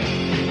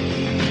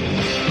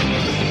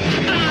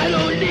 I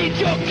don't need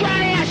your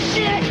cry ass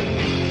shit.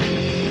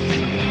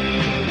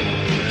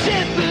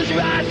 Tempers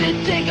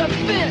rising, take a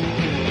fit.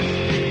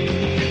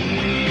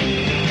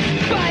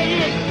 Bite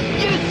it,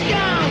 you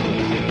scum!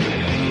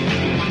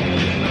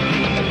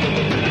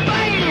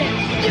 Bite it,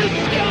 you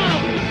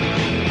scum!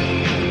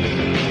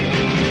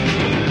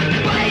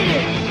 Bite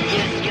it,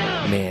 you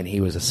scum! Man, he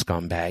was a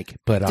scumbag.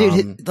 But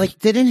dude,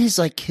 didn't his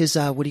what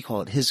do you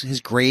call it?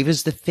 His grave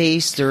is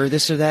defaced or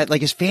this or that.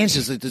 Like his fans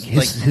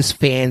his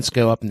fans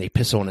go up and they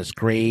piss on his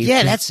grave.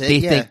 Yeah, that's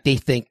it. They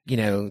think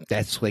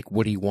that's like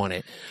what he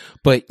wanted.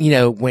 But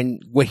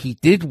what he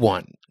did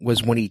want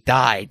was when he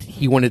died,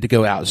 he wanted to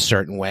go out a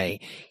certain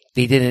way.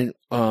 They didn't,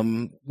 what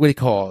do you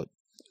call it?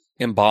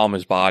 Embalm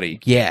his body.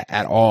 Yeah,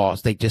 at all.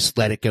 They just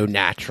let it go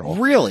natural.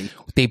 Really?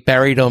 They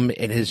buried him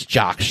in his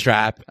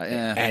jockstrap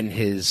and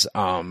his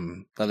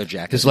leather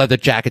jacket. His leather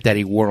jacket that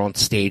he wore on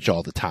stage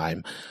all the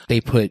time. They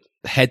put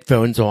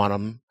headphones on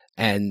him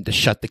and to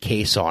shut the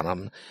case on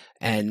him.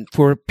 And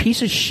for a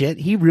piece of shit,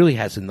 he really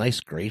has a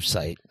nice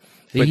gravesite.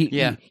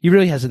 He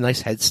really has a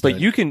nice headstone.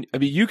 But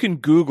you can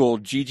Google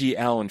G.G.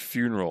 Allen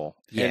funeral.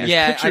 And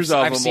pictures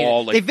I've of him seen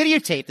all. They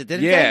videotaped it,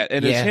 didn't they? Yeah,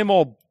 and it's him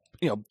all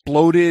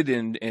bloated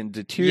and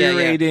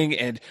deteriorating,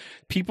 and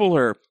people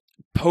are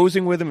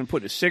posing with him and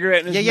putting a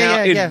cigarette in his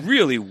mouth. It's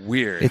really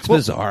weird. It's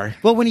bizarre.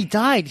 Well, when he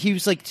died, he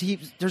was like,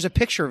 there's a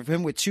picture of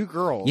him with two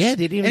girls. Yeah,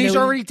 they didn't even and he's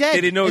know already dead.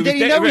 They didn't know he was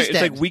dead. Right.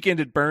 It's like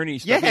Weekend at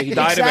Bernie's stuff. Yeah, he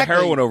died of a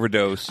heroin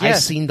overdose. I've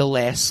seen the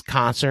last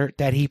concert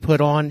that he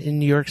put on in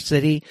New York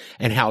City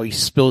and how he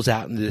spills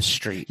out into the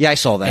street. Yeah, I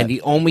saw that. And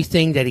the only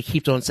thing that he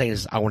keeps on saying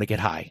is, I want to get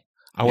high.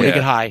 I want to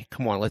get high.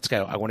 Come on, let's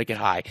go. I want to get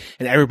high.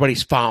 And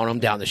everybody's following him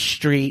down the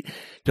street.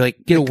 They're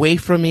like, get away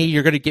from me.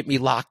 You're going to get me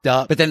locked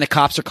up. But then the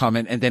cops are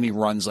coming, and then he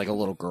runs like a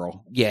little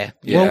girl. Yeah.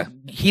 Well,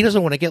 he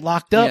doesn't want to get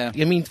locked up.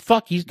 I mean,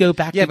 fuck, he's go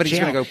back to jail. Yeah, but he's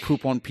going to go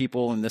poop on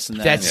people and this and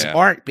that. That's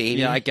art,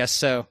 baby. Yeah, I guess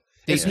so.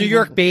 It's New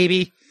York,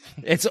 baby.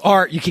 It's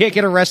art. You can't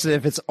get arrested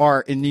if it's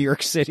art in New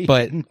York City.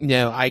 But,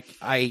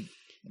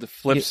 the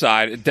flip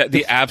side,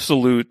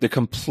 the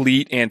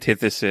complete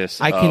antithesis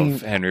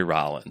of Henry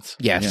Rollins.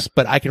 Yes,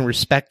 but I can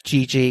respect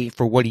Gigi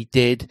for what he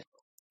did.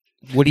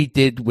 What he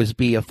did was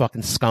be a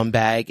fucking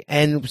scumbag,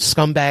 and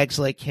scumbags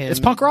like him. It's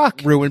punk rock.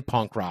 Ruined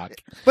punk rock.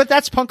 But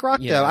that's punk rock,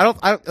 though.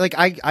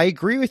 I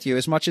agree with you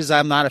as much as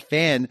I'm not a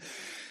fan.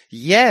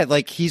 Yeah,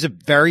 like he's a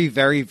very,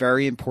 very,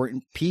 very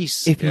important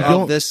piece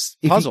of this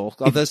puzzle,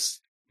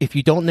 If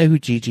you don't know who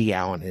G.G.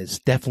 Allen is,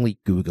 definitely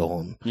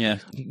Google him. Yeah.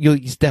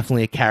 He's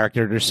definitely a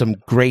character. There's some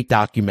great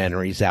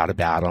documentaries out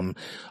about him.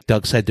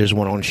 Doug said there's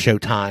one on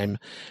Showtime.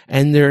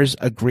 And there's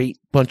a great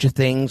bunch of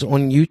things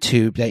on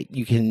YouTube that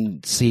you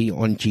can see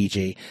on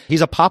G.G.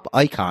 He's a pop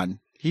icon.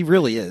 He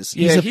really is.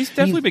 Yeah, he's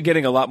definitely been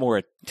getting a lot more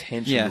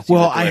attention. Yeah. The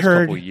last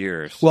couple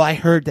years. Well, I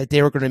heard that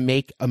they were going to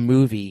make a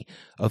movie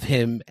of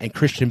him and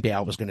Christian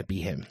Bale was going to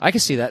be him. I can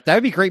see that. That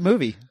would be a great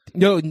movie.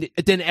 No,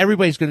 then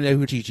everybody's going to know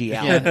who G.G.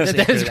 Allen is.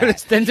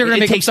 Then they're going to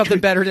make him something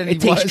better than he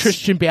was. It takes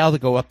Christian Bale to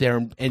go up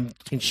there and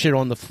shit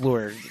on the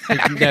floor.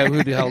 You know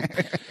who the hell.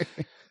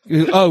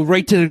 Oh,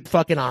 right to the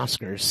fucking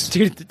Oscars.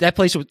 Dude,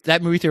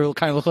 that movie theater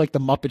kind of looked like the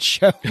Muppet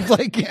Show.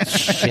 Like,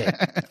 shit.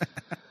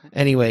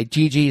 Anyway,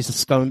 Gigi is the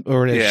scum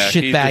or the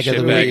shitbag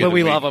of the week. But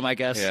we love him, I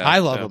guess. Yeah, I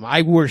love him.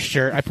 I wore a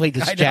shirt. I played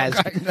this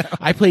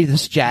I played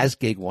this jazz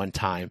gig one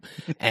time,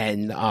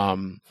 and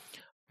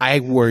I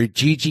wore a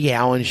G.G.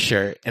 Allen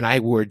shirt and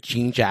I wore a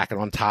jean jacket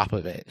on top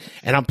of it,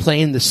 and I'm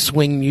playing the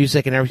swing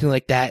music and everything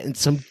like that. And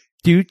some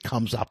dude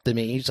comes up to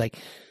me. He's like,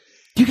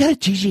 "You got a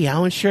G.G.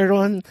 Allen shirt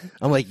on?"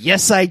 I'm like,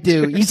 "Yes, I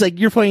do." He's like,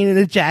 "You're playing in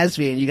a jazz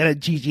band. You got a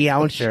G.G.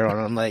 Allen shirt on?"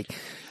 I'm like,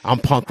 "I'm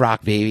punk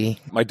rock, baby."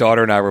 My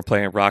daughter and I were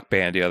playing Rock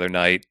Band the other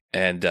night,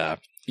 and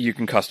you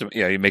can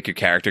you make your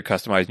character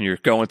customized, and you're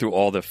going through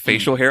all the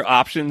facial hair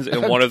options,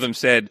 and one of them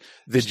said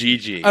the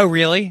GG. Oh,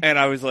 really? And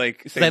I was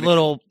like, that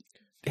little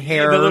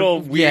hair, the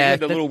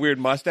little weird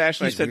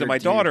mustache. And I said to my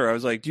daughter, I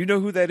was like, "Do you know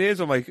who that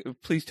is?" I'm like,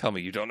 "Please tell me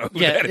you don't know who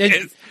that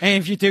is."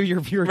 And if you do, you're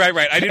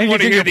right. I didn't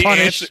want to hear the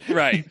answer.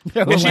 Right.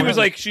 And she was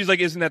like, "She's like,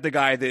 isn't that the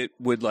guy that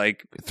would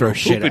like throw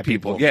shit at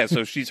people?" Yeah.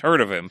 So she's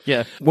heard of him.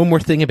 Yeah. One more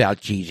thing about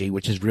Gigi,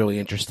 which is really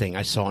interesting,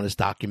 I saw in his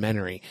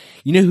documentary.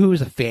 You know who was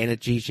a fan of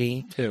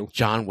Gigi? Who?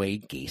 John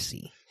Wayne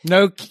Gacy.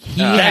 No,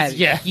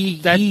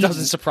 that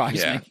doesn't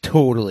surprise me.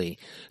 Totally.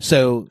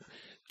 So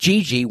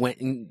Gigi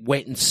went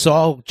and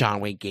saw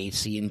John Wayne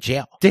Gacy in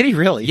jail. Did he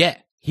really? Yeah.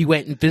 He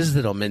went and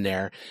visited him in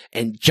there,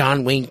 and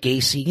John Wayne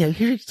Gacy, you know,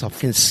 he's a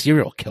fucking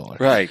serial killer.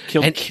 Right.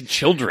 Killed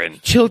children.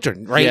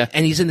 Children, right? Yeah.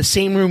 And he's in the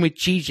same room with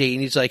Gigi,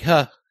 and he's like,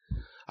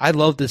 I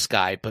love this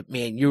guy, but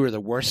man, you were the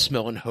worst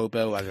smelling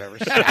hobo I've ever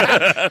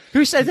seen.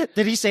 Who said that?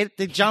 Did he say?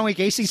 Did John Wayne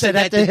Gacy say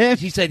that to him?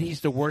 He said he's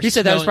the worst. He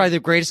said that was probably the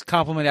greatest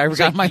compliment I ever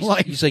got in my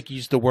life. He's like,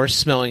 he's the worst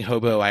smelling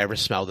hobo I ever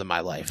smelled in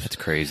my life. That's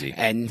crazy.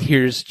 And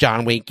here's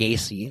John Wayne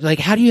Gacy. Like,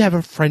 how do you have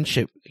a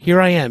friendship?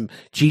 Here I am,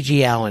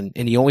 G.G. Allen,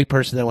 and the only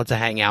person that wants to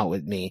hang out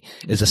with me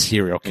is a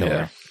serial killer.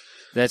 Yeah.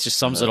 That just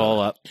sums it all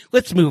up.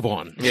 Let's move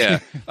on. Yeah.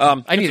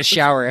 I need a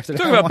shower after that.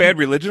 Talk about Bad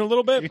Religion a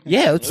little bit.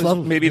 Yeah,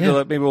 maybe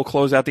we'll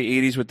close out the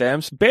 80s with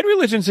them. Bad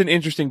Religion's an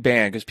interesting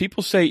band because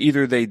people say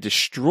either they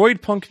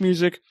destroyed punk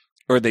music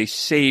or they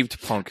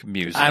saved punk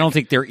music. I don't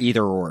think they're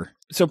either or.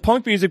 So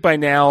punk music by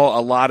now,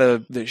 a lot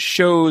of the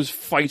shows,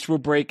 fights were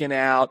breaking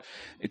out.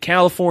 The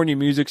California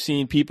music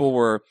scene, people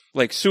were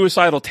like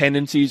Suicidal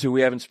Tendencies, who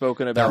we haven't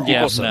spoken about.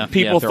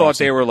 People thought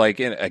they were like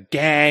in a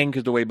gang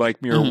because the way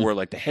Mike Muir wore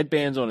like the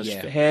headbands on his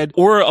head.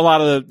 Or a lot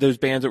of those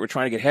bands that were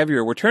trying to get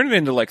heavier were turning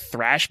into like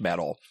thrash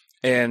metal.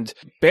 And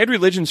Bad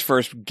Religion's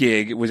first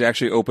gig was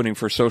actually opening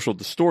for Social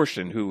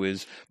Distortion, who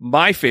is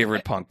my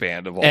favorite punk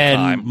band of all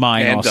time.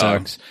 Mine and also.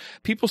 Doug's.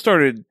 People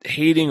started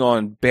hating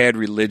on Bad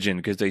Religion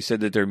because they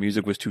said that their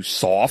music was too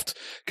soft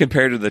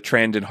compared to the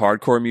trend in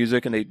hardcore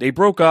music. And they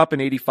broke up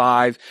in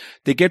 85.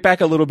 They get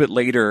back a little bit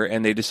later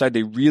and they decide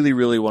they really,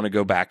 really want to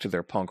go back to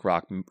their punk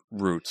rock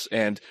roots.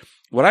 And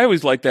what I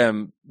always like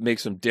them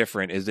makes them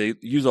different is they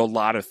use a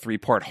lot of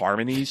 3-part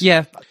harmonies.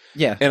 Yeah.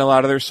 In a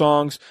lot of their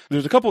songs.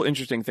 There's a couple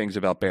interesting things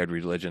about Bad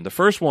Religion. The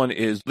first one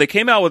is they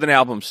came out with an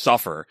album,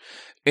 Suffer,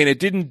 and it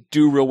didn't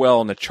do real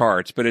well in the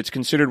charts, but it's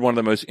considered one of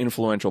the most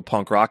influential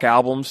punk rock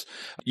albums.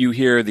 You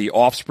hear the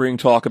Offspring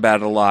talk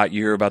about it a lot.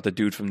 You hear about the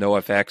dude from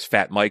NoFX,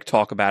 Fat Mike,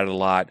 talk about it a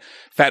lot.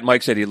 Fat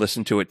Mike said he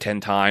listened to it 10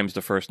 times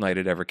the first night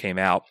it ever came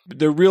out.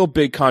 The real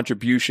big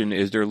contribution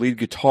is their lead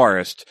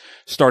guitarist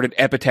started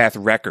Epitaph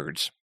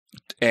Records.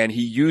 And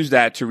he used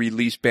that to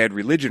release Bad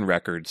Religion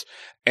records.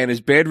 And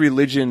as Bad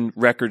Religion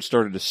records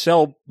started to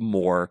sell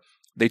more,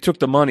 they took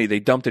the money, they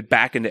dumped it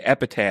back into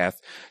Epitaph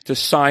to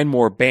sign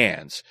more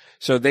bands.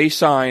 So they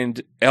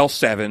signed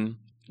L7,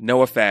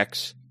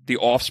 NoFX, The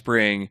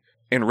Offspring,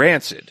 and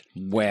Rancid.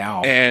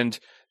 Wow. And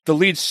the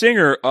lead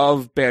singer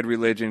of Bad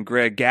Religion,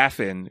 Greg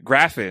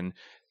Graffin,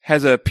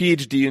 has a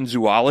PhD in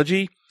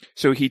zoology.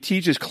 So he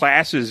teaches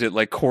classes at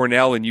like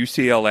Cornell and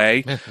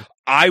UCLA.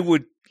 I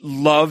would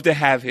love to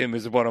have him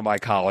as one of my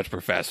college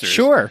professors.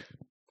 Sure.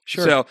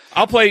 So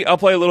I'll play a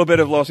little bit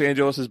of Los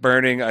Angeles is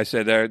Burning. I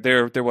said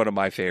they're one of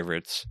my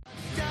favorites.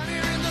 Down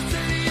here in the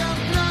city of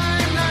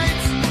 9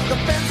 nights, the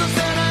fences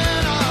that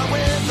are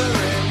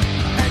withering,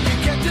 and you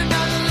get to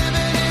know that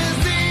living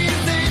is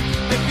easy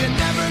if you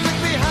never look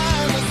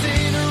behind the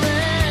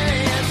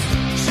scenery.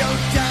 It's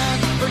showtime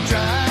for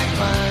drag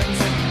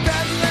queens, and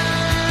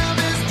Bethlehem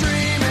is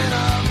dreaming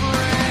of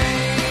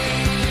rain.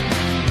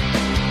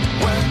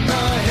 When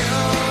the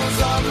hills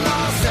of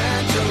Los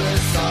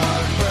Angeles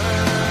are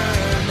burning,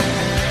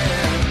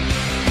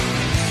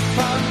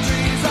 palm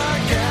trees are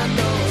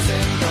candles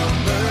in the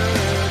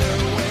murder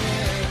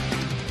wind.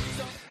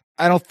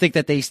 I don't think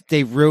that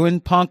they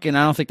ruined punk, and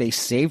I don't think they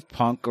saved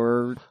punk.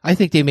 Or I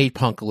think they made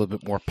punk a little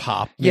bit more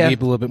pop, maybe a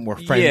little bit more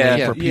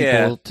friendly for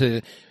people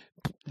to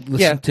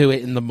listen to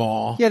it in the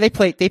mall. Yeah, they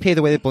pay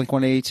the way that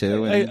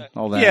Blink-182 and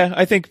all that. Yeah,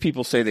 I think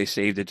people say they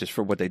saved it just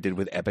for what they did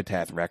with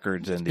Epitaph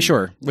Records and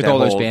with all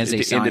those bands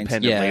they signed.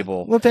 Independent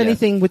label. Well, if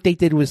anything, what they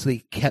did was they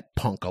kept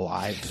punk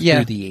alive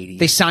through the 80s.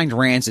 They signed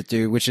Rancid,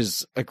 dude, which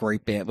is a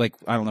great band. Like,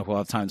 I don't know if we'll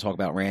have time to talk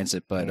about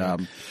Rancid, but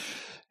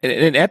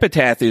And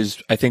Epitaph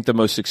is, I think, the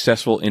most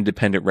successful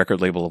independent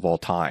record label of all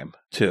time,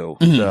 too.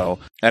 So,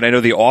 and I know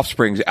the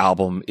Offspring's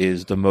album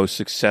is the most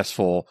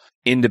successful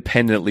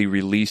independently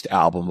released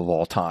album of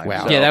all time.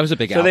 Wow. So, yeah, that was a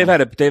big album. So they've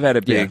had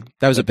a big,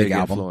 that was a big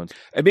album. influence.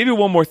 And maybe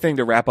one more thing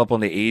to wrap up on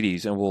the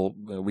 80s,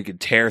 and we could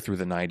tear through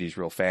the 90s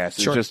real fast.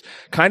 It's just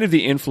kind of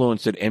the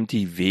influence that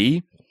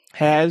MTV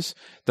has.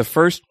 The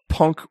first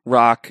punk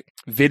rock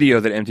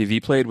video that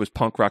MTV played was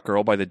Punk Rock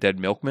Girl by the Dead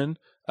Milkmen,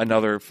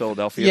 another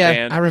Philadelphia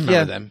band. I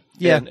remember them.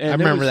 Yeah, and I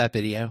remember that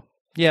video.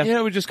 Yeah,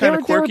 it was just kind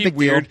of quirky,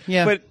 weird.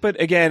 Yeah, but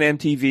again,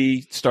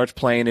 MTV starts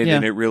playing it,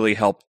 and it really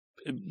helped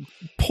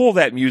pull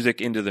that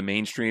music into the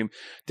mainstream.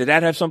 Did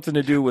that have something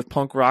to do with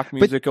punk rock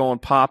music going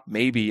pop?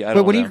 Maybe. I don't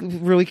know. But what do you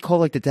really call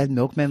like the Dead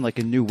Milkmen, like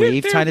a new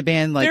wave kind of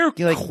band? Like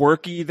they're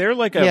quirky. They're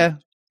like a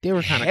they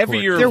were kind of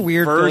heavier they're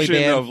weird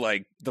version of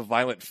like the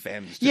Violent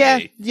Femmes. To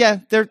me.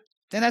 They're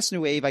and that's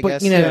new wave, I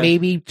guess. You know,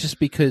 maybe just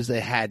because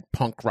they had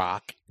punk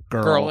rock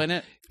girl in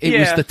it. It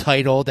was the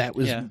title that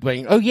was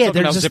playing. Oh yeah,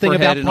 Something there's this thing Zipperhead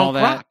about and punk all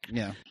that. rock.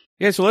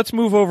 Yeah. So let's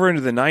move over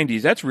into the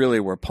 90s. That's really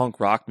where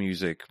punk rock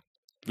music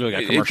really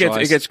got it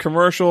commercialized. gets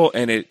commercial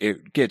and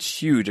it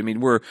gets huge. I mean,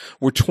 we're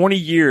 20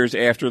 years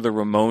after the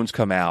Ramones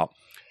come out,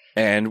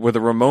 and where the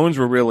Ramones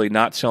were really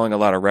not selling a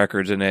lot of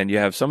records, and then you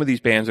have some of these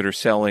bands that are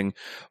selling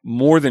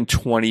more than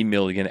 20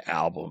 million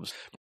albums.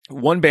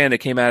 One band that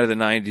came out of the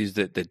 90s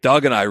that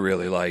Doug and I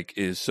really like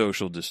is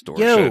Social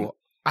Distortion. Yo,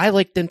 I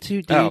like them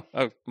too, dude.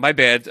 Oh, my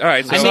bad. All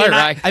right. So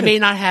I may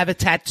not have a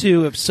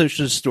tattoo of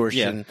Social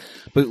Distortion,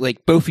 but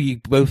like both of you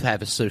both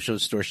have a Social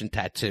Distortion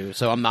tattoo,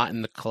 so I'm not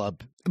in the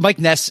club. Mike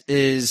Ness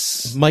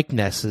is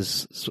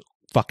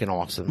fucking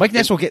awesome. Mike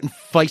Ness will get in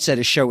fights at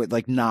a show with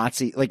like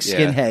Nazi, like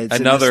skinheads.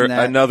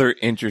 Another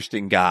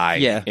interesting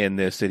guy in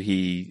this that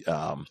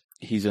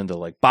he's into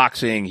like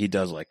boxing. He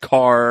does like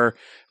car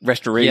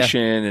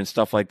restoration and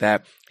stuff like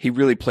that. He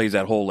really plays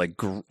that whole like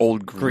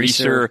old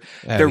greaser.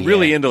 They're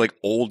really into like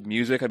old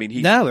music. I mean,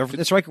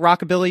 it's like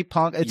rockabilly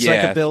punk. It's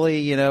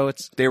psychobilly, you know,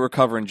 they were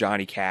covering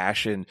Johnny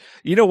Cash. And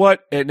you know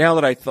what?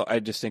 Now that I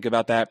just think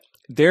about that,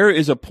 there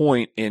is a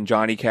point in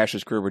Johnny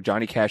Cash's career where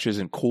Johnny Cash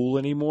isn't cool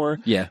anymore.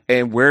 Yeah.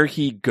 And where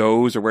he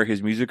goes or where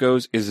his music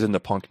goes is in the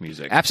punk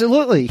music.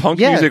 Absolutely. Punk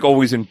music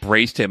always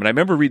embraced him. And I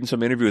remember reading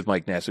some interview with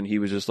Mike Ness and he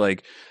was just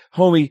like,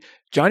 homie,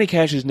 Johnny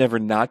Cash has never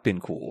not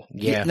been cool.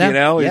 Yeah. You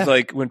know, it's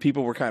like when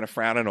people were kind of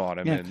frowning on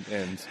him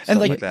and stuff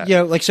like that. You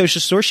know, like Social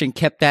Distortion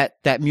kept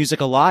that music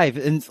alive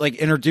and like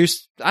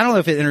introduced, I don't know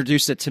if it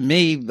introduced it to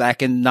me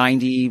back in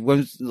 90,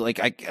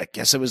 I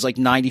guess it was like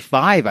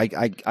 95.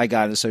 I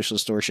got into Social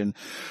Distortion.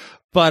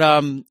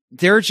 But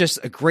they're just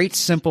a great,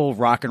 simple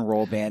rock and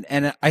roll band.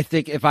 And I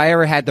think if I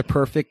ever had the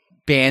perfect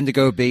band to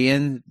go be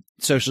in,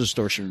 Social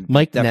Distortion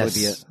would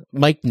definitely be it.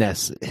 Mike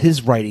Ness,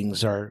 his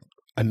writings are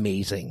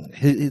amazing.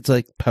 It's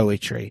like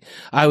poetry.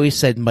 I always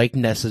said Mike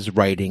Ness's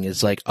writing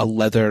is like a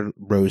leather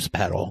rose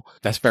petal.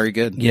 That's very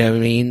good. You know what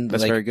I mean?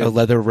 That's like very good. A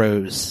leather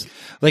rose.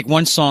 Like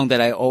one song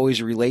that I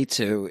always relate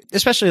to,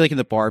 especially like in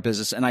the bar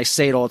business, and I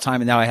say it all the time,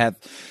 and now I have,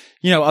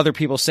 you know, other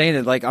people saying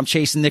it, like I'm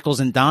chasing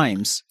nickels and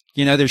dimes.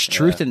 You know, there's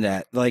truth in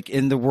that, like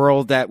in the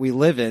world that we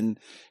live in,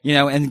 you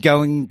know, and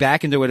going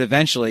back into it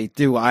eventually,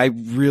 do I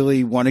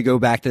really want to go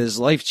back to this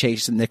life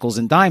chasing nickels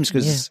and dimes?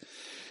 Because,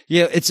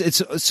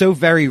 it's so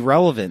very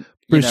relevant.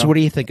 Bruce, what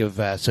do you think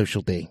of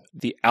Social D?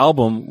 The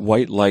album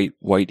White Light,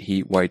 White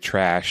Heat, White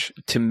Trash,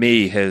 to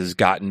me, has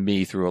gotten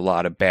me through a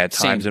lot of bad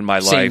times in my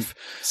life.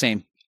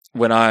 Same.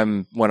 When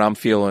I'm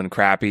feeling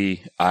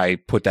crappy, I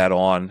put that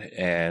on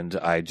and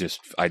I just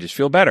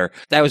feel better.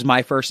 That was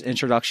my first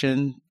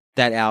introduction,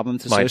 that album,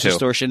 to Social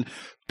Distortion.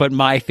 But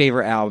my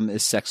favorite album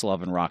is Sex,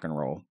 Love, and Rock and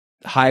Roll.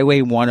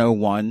 Highway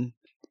 101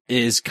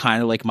 is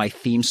kind of like my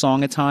theme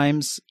song at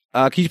times.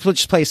 Can you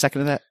just play a second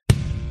of that?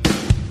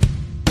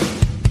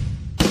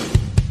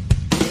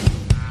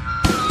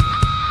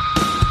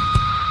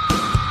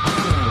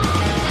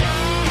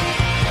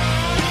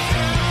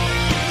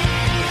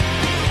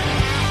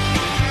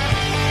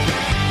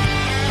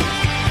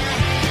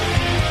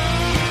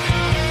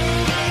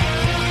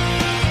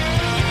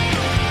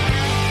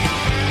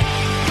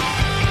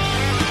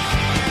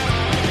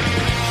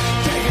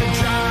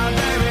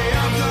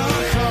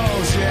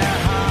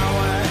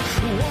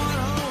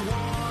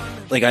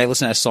 Like I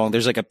listen to that song,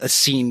 there's like a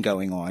scene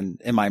going on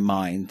in my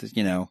mind,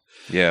 you know?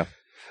 Yeah.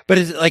 But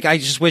it's like, I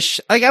just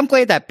wish, like, I'm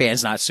glad that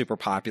band's not super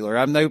popular.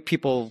 I know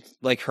people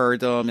like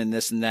heard them and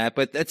this and that,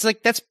 but it's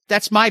like,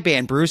 that's my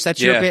band, Bruce.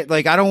 That's your band.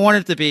 Like, I don't want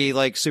it to be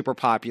like super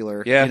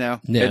popular, you know?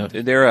 No.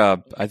 They're,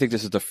 I think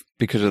this is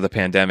because of the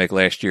pandemic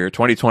last year.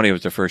 2020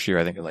 was the first year,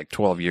 I think in like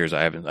 12 years,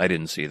 I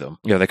didn't see them.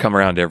 You know, they come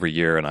around every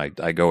year and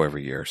I go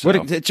every year. So.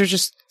 They're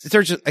just,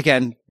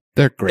 again,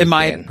 they're great. In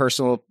my band.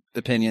 personal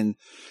opinion,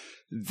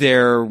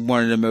 they're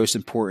one of the most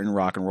important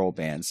rock and roll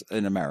bands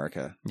in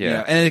America. Yeah. You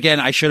know? And again,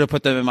 I should have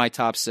put them in my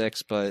top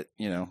 6, but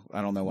I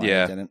don't know why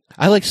I didn't.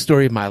 I like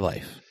Story of My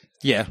Life.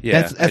 Yeah.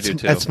 Yeah, I do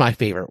too. That's my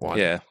favorite one.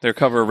 Yeah, their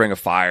cover of Ring of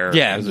Fire,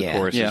 Yeah. of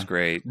course, is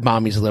great.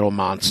 Mommy's Little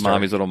Monster.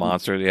 Mommy's Little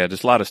Monster, yeah,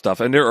 just a lot of stuff.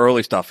 And their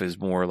early stuff is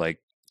more like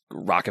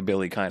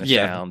rockabilly kind of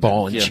sound.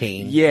 Ball and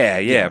Chain.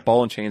 Yeah.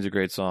 Ball and Chain's a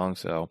great song.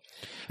 So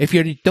if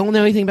you don't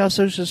know anything about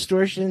Social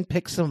Distortion,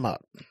 pick some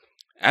up.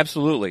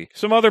 absolutely.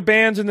 Some other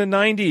bands in the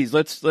 90s.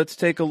 Let's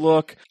take a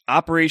look.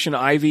 Operation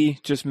Ivy,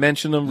 just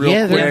mention them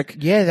real quick.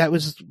 Yeah, that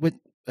was with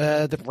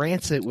the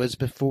Rancid was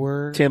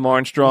before Tim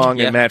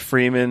Armstrong and Matt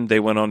Freeman. They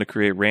went on to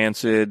create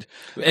Rancid.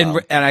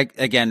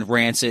 And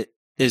Rancid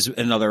is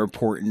another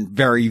important,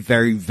 very,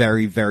 very,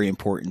 very, very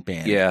important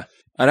band. Yeah.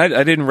 And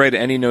I didn't write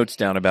any notes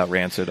down about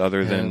Rancid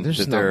other than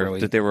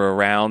that they were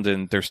around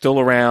and they're still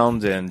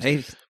around. And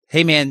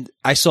hey man,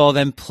 I saw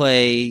them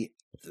play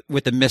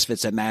with the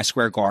Misfits at Madison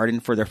Square Garden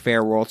for their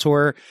Fair World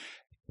Tour,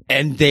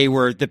 and they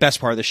were the best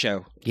part of the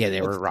show. Yeah,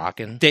 they were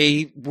rocking.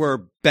 They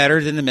were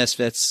better than the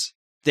Misfits.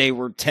 They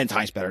were 10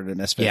 times better than the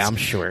Misfits. Yeah, I'm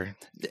sure.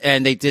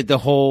 And they did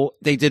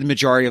the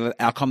majority of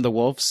Out Come the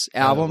Wolves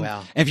album. Oh,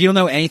 wow. And if you don't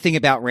know anything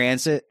about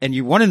Rancid and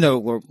you want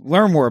to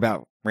learn more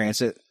about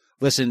Rancid,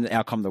 listen to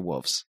Out Come the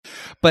Wolves.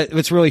 But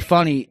what's really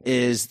funny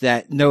is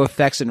that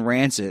NoFX and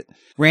Rancid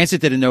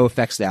did a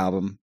NoFX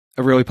album,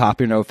 a really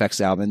popular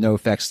NoFX album, and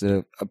NoFX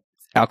did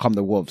Out Come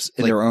the Wolves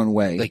in their own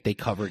way. Like they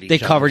covered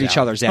each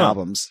other's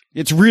albums.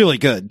 It's really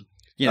good.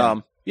 Yeah,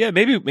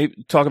 maybe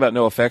talk about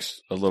NoFX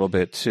a little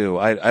bit too.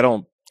 I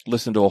don't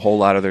listen to a whole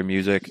lot of their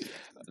music.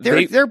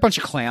 They're a bunch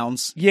of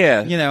clowns.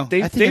 Yeah. I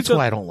think that's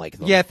why I don't like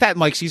them. Yeah, Fat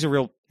Mike's he's a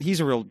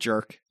real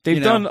jerk.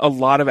 They've done a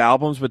lot of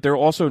albums, but they're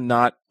also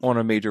not on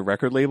a major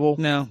record label.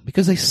 No.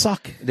 Because they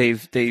suck.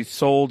 They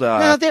sold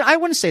I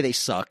wouldn't say they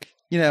suck.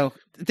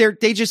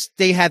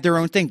 They have their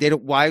own thing. They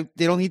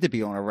don't need to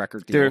be on a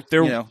record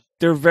deal.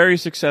 They're a very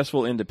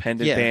successful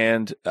independent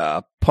band.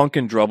 Punk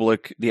and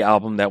Drublic, the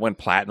album that went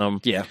platinum.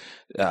 Yeah.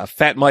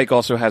 Fat Mike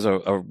also has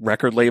a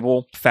record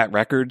label, Fat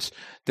Records,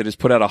 that has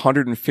put out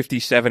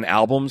 157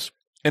 albums.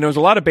 And there was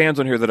a lot of bands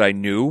on here that I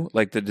knew,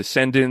 like The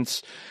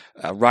Descendants,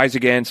 Rise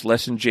Against,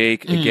 Less Than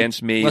Jake,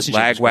 Against Me,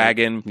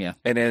 Lagwagon. Yeah.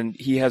 And then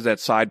he has that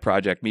side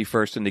project, Me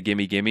First and the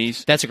Gimme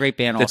Gimmes. That's a great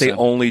band that also. they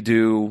only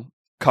do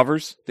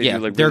covers. They do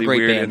like they're really a great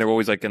weird, band. and they're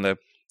always like in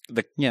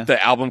the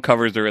album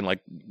covers, they're in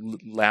like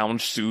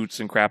lounge suits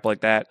and crap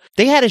like that.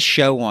 They had a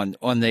show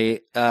on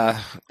the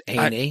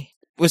A&E.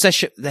 Was that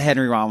show that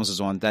Henry Rollins was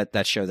on,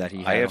 that show that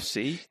he had?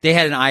 IFC? They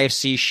had an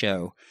IFC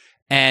show,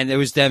 and it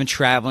was them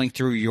traveling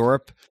through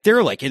Europe.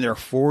 They're like in their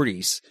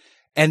 40s,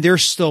 and they're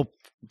still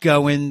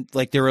going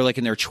like they were like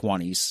in their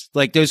 20s.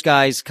 Like those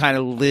guys kind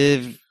of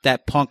live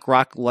that punk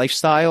rock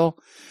lifestyle,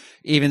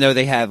 even though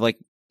they have like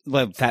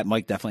Fat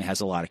Mike definitely has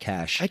a lot of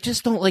cash. I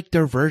just don't like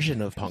their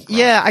version of punk rock.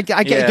 Yeah, I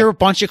get it. They're a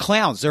bunch of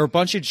clowns. They're a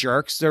bunch of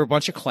jerks. They're a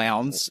bunch of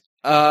clowns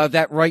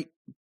that write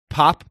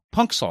pop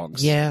punk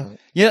songs. Yeah.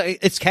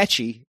 It's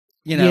catchy.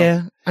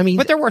 Yeah, I mean,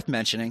 but they're worth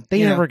mentioning.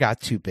 They never got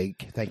too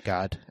big, thank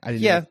God.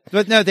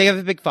 But no, they have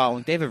a big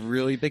following. They have a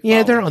really big following.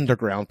 Yeah, they're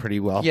underground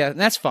pretty well. Yeah, and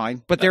that's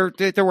fine. But they're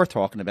worth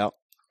talking about.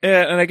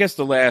 Yeah, and I guess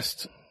the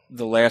last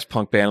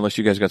punk band, unless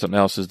you guys got something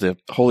else, is the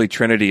holy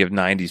trinity of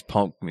 90s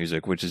punk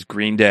music, which is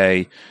Green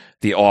Day,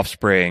 The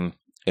Offspring,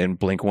 and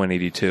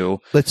Blink-182.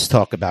 Let's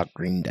talk about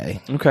Green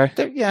Day. Okay.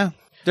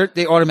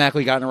 They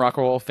automatically got in the Rock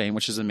and Roll of Fame,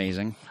 which is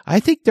amazing.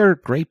 I think they're a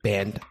great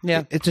band.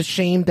 Yeah. It's a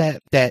shame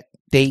that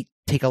they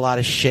take a lot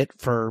of shit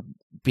for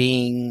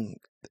being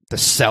the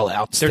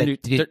sellouts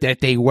that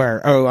they were.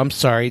 Oh, I'm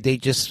sorry. They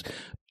just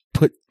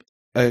put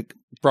a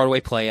Broadway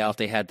play out.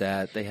 They had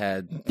that.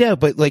 Yeah,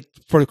 but like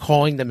for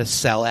calling them a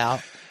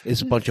sellout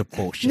is a bunch of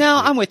bullshit. No,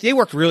 I'm with you. They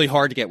worked really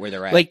hard to get where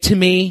they're at. Like to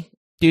me,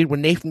 dude,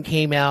 when Nathan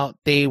came out,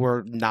 they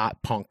were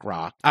not punk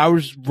rock. I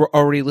was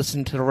already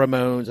listening to the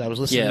Ramones. I was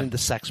listening to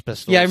Sex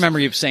Pistols. Yeah, I remember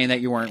you saying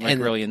that you weren't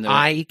really into it.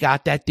 I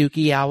got that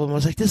Dookie album. I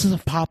was like, this is a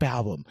pop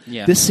album.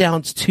 Yeah. This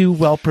sounds too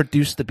well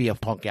produced to be a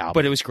punk album.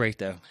 But it was great,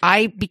 though.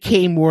 I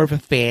became more of a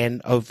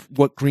fan of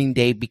what Green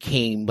Day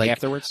became. Like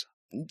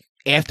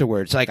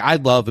afterwards. Like, I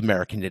love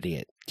American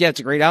Idiot. Yeah, it's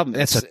a great album.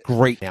 It's a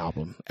great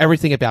album.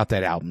 Everything about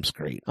that album's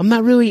great. I'm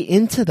not really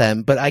into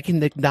them, but I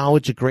can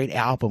acknowledge a great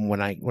album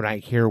when I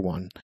hear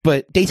one.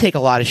 But they take a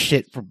lot of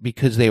shit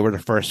because they were the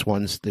first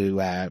ones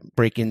to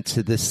break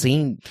into the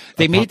scene.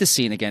 They made the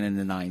scene again in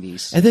the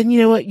 90s. And then, you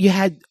know what? You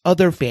had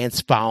other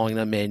bands following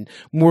them in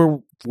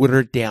more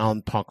watered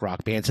down punk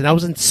rock bands. And I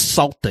was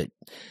insulted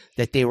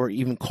that they were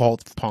even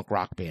called punk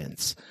rock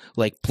bands,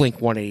 like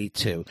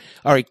Blink-182.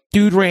 All right,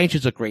 Dude Ranch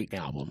is a great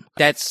album.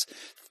 That's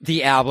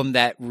the album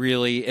that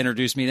really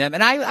introduced me to them.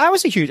 And I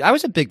was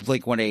a big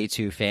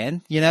Blink-182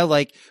 fan,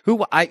 like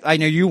I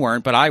know you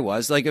weren't, but I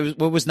was. Like, it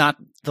was not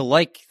the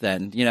like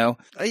then,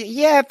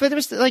 Yeah, but it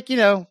was like,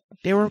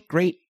 they were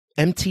great.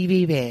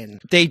 MTV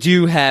band. They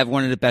do have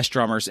one of the best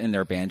drummers in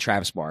their band,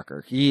 Travis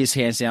Barker. He is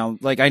hands down.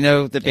 Like, I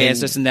know the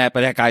band's this and that,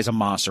 but that guy's a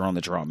monster on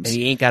the drums. And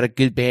you ain't got a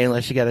good band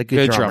unless you got a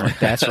good drummer.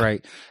 That's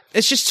right.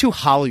 It's just too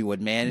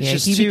Hollywood, man. It's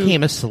just he too,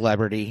 became a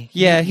celebrity.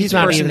 Yeah, he's a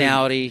not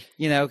personality.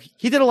 You know,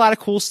 he did a lot of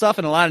cool stuff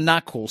and a lot of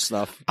not cool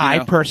stuff. I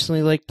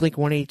personally liked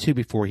Blink-182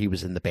 before he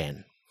was in the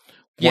band.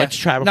 Yeah. Once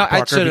Travis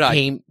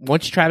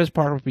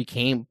Barker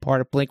became part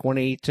of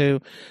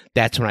Blink-182,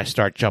 that's when I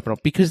started jumping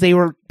up because they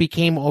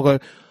became all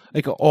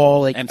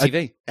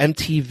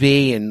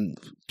MTV and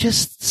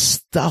just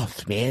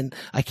stuff, man.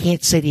 I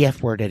can't say the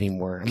F word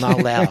anymore. I'm not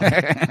allowed.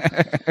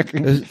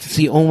 It's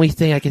the only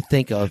thing I can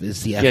think of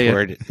is the F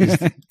word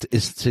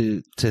is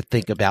to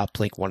think about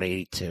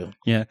Blink-182.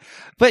 Yeah.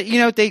 But, you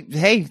know,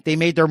 they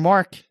made their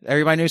mark.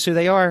 Everybody knows who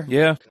they are.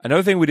 Yeah.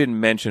 Another thing we didn't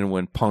mention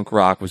when punk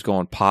rock was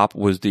going pop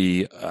was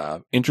the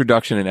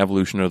introduction and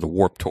evolution of the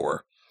Warped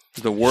Tour.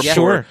 The Warped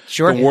Tour.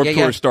 Sure. The Warped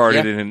Tour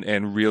started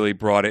and really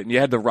brought it. And you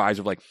had the rise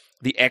of like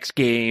the X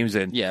Games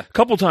and a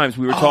couple times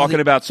we were talking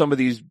about some of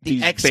these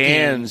bands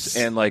Games.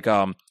 And like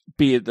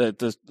be it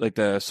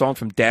the song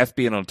from Death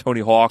being on a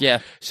Tony Hawk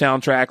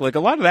soundtrack. Like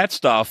a lot of that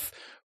stuff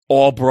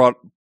all brought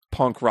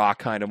punk rock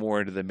kind of more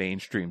into the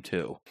mainstream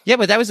too. Yeah,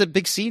 but that was a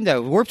big scene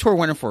though. Warped Tour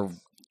went in for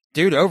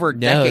over a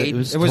decade.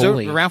 It was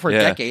around for a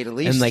decade at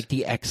least. And like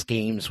the X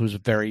Games was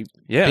very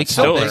big. It's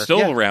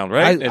still around,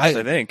 right?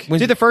 I think.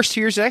 Dude, the first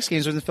 2 years of X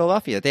Games was in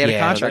Philadelphia. They had a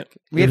contract.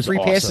 We had free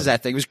passes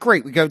that thing. It was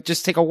great. We go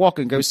just take a walk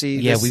and go see.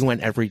 Yeah, we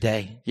went every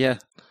day. Yeah.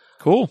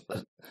 Cool.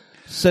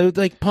 So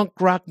like punk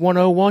rock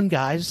 101,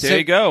 guys. There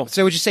you go.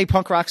 So would you say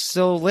punk rock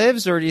still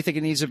lives, or do you think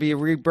it needs to be a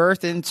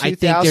rebirth in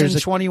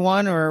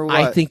 2021, or what?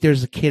 I think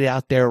there's a kid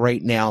out there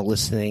right now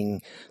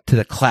listening to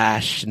the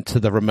Clash and to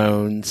the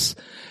Ramones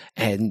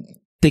and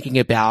thinking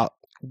about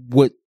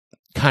what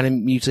kind of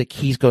music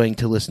he's going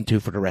to listen to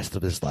for the rest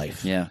of his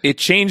life. Yeah. It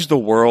changed the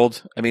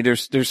world. I mean,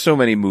 there's so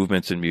many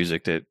movements in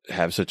music that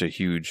have such a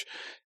huge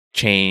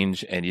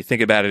change. And you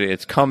think about it,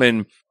 it's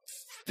coming,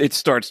 it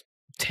starts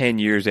 10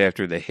 years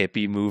after the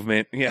hippie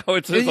movement. You know,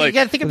 it's just like, you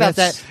gotta think about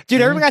that.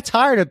 Dude, everybody got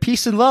tired of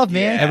peace and love,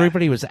 man. Yeah.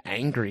 Everybody was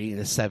angry in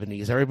the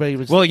 70s. Everybody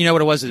was. Well, you know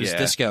what it was? It was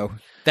disco.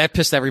 That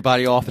pissed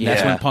everybody off, and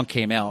that's when punk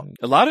came out.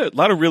 A lot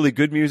of really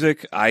good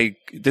music.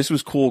 This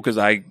was cool because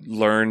I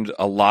learned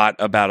a lot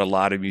about a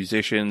lot of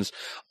musicians.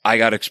 I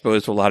got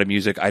exposed to a lot of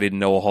music I didn't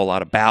know a whole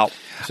lot about.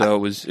 So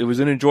it was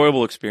an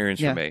enjoyable experience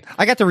for me.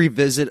 I got to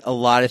revisit a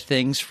lot of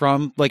things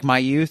from like my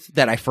youth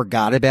that I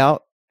forgot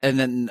about. And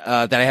then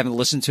that I haven't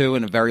listened to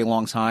in a very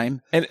long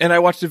time. And I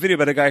watched a video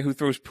about a guy who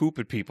throws poop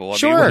at people.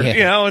 I mean,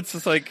 you know, it's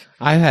just like...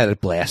 I had a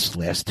blast the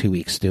last 2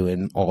 weeks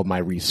doing all my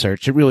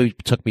research. It really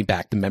took me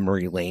back to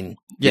memory lane.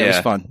 Yeah, it was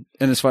fun.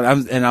 And it's fun.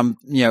 I'm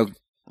you know,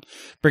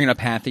 bringing up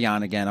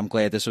Pantheon again. I'm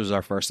glad this was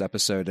our first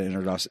episode to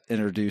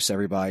introduce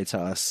everybody to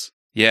us.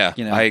 Yeah,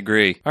 you know? I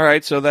agree. All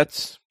right, so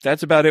that's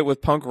about it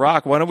with punk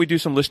rock. Why don't we do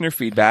some listener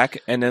feedback,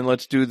 and then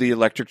let's do the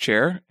electric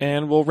chair,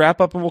 and we'll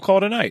wrap up and we'll call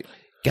it a night.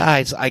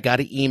 Guys, I got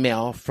an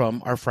email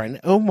from our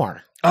friend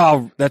Omar.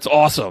 Oh, that's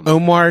awesome.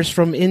 Omar's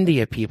from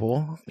India,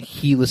 people.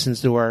 He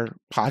listens to our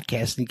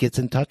podcast and gets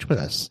in touch with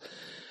us.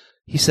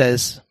 He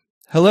says,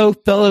 "Hello,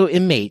 fellow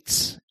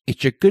inmates.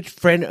 It's your good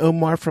friend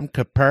Omar from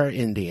Kapur,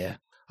 India.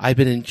 I've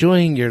been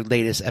enjoying your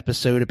latest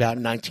episode about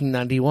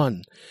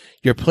 1991.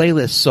 Your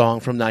playlist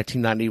song from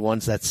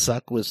 1991's That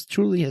Suck was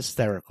truly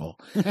hysterical.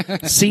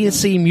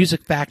 C&C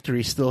Music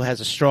Factory still has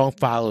a strong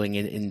following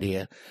in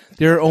India.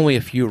 There are only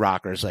a few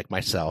rockers like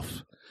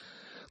myself.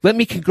 Let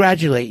me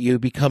congratulate you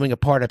becoming a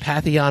part of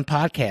Pantheon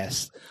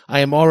Podcast. I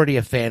am already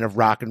a fan of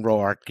Rock and Roll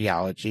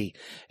Archaeology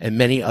and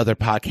many other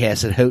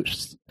podcasts it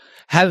hosts.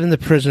 Having the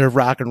Prisoner of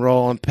Rock and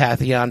Roll on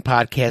Pantheon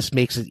Podcast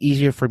makes it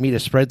easier for me to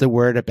spread the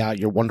word about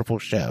your wonderful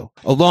show.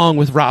 Along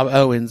with Rob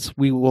Owens,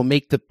 we will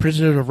make the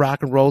Prisoner of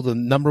Rock and Roll the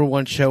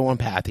 #1 show on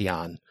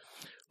Pantheon.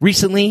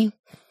 Recently,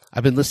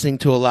 I've been listening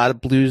to a lot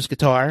of blues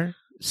guitar.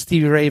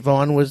 Stevie Ray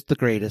Vaughan was the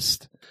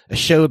greatest. A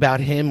show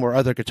about him or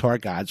other guitar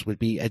gods would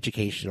be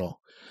educational.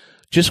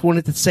 Just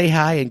wanted to say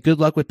hi and good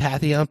luck with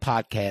Pantheon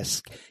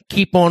Podcast.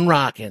 Keep on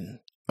rocking.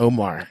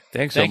 Omar."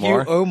 Thank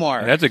you, Omar.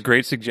 And that's a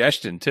great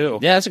suggestion too.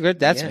 Yeah,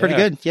 that's pretty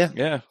good.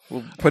 Yeah.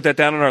 We'll put that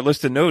down on our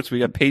list of notes. We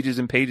got pages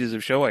and pages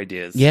of show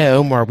ideas. Yeah,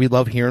 Omar, we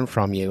love hearing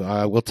from you.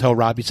 We'll tell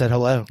Rob you said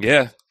hello.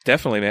 Yeah,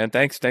 definitely, man.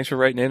 Thanks for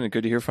writing in and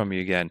good to hear from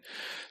you again.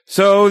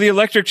 So the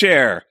electric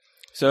chair.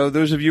 So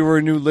those of you who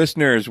are new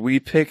listeners, we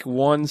pick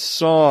one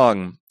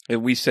song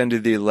and we send to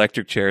the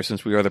electric chair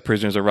since we are the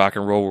Prisoners of Rock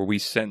and Roll, where we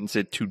sentence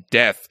it to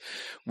death.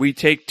 We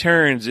take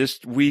turns. This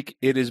week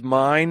it is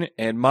mine,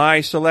 and my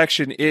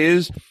selection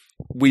is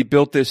We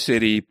Built This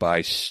City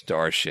by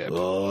Starship.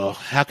 Oh,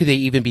 how could they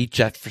even beat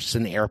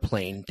Jefferson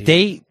Airplane?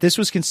 Dude? This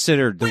was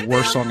considered the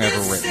worst song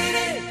ever written.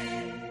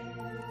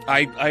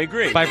 I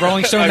agree. By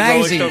Rolling Stone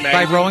Magazine.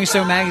 By Rolling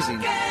Stone Magazine.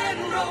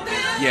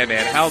 Yeah,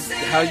 man.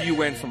 How you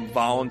went from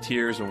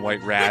Volunteers and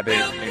White Rabbit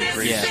and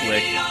Great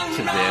Slick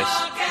to this.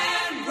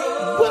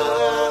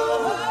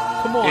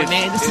 Whoa. Come on,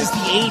 man. This is the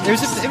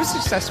 80s. It was a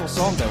successful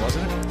song, though,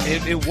 wasn't it?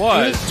 It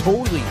was.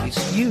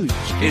 It's huge.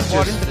 It's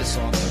Bought just, into this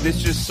song.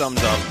 This just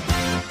sums up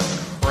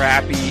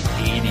crappy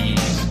 80s.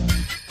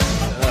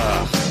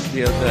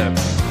 The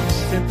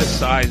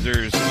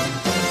synthesizers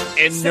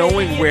and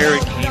knowing where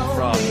it came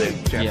from, the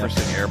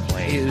Jefferson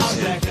Airplane. Is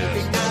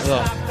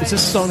this a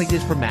song they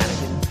did for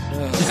Mannequin?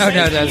 No,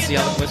 that's the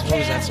other. What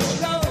was that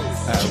song?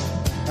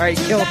 All right,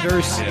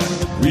 Killers.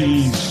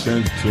 We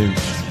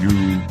sentence you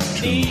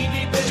to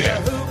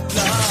death.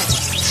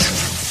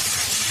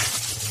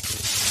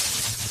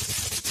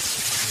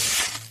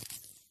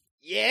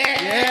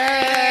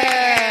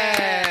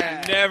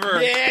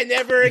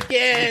 Never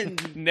again.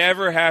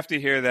 Never have to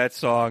hear that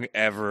song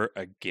ever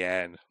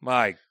again.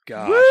 My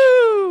gosh.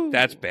 Woo!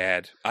 That's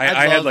bad.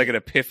 I had like an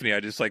epiphany.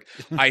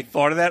 I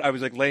thought of that. I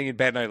was like laying in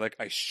bed and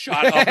I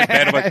shot up in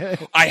bed. I'm like,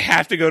 I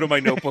have to go to my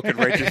notebook and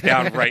write this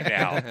down right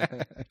now.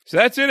 So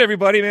that's it,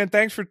 everybody, man.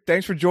 Thanks for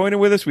joining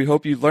with us. We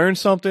hope you learned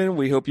something.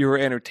 We hope you were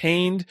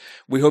entertained.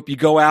 We hope you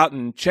go out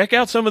and check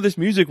out some of this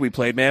music we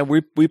played, man.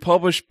 We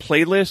publish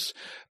playlists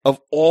of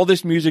all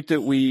this music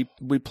that we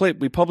play.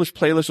 We publish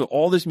playlists of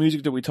all this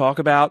music that we talk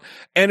about.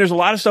 And there's a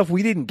lot of stuff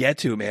we didn't get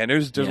to, man.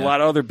 There's a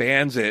lot of other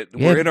bands that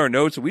were in our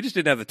notes and we just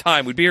didn't have the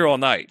time. We'd be here all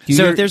night.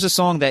 So if there's a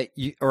song that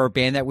or a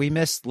band that we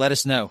missed, let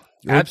us know.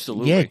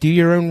 Absolutely. Yeah, do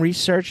your own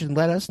research and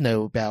let us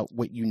know about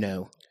what you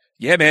know.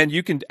 Yeah, man,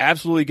 you can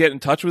absolutely get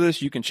in touch with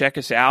us. You can check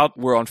us out.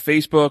 We're on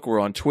Facebook. We're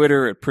on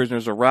Twitter at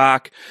Prisoners of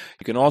Rock.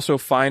 You can also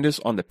find us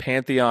on the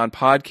Pantheon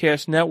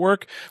Podcast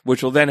Network,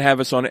 which will then have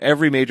us on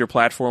every major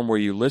platform where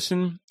you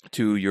listen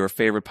to your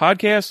favorite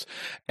podcasts.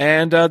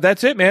 And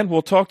that's it, man.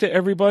 We'll talk to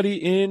everybody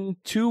in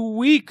 2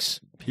 weeks.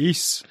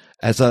 Peace.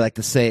 As I like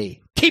to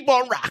say, keep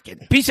on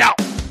rocking. Peace out.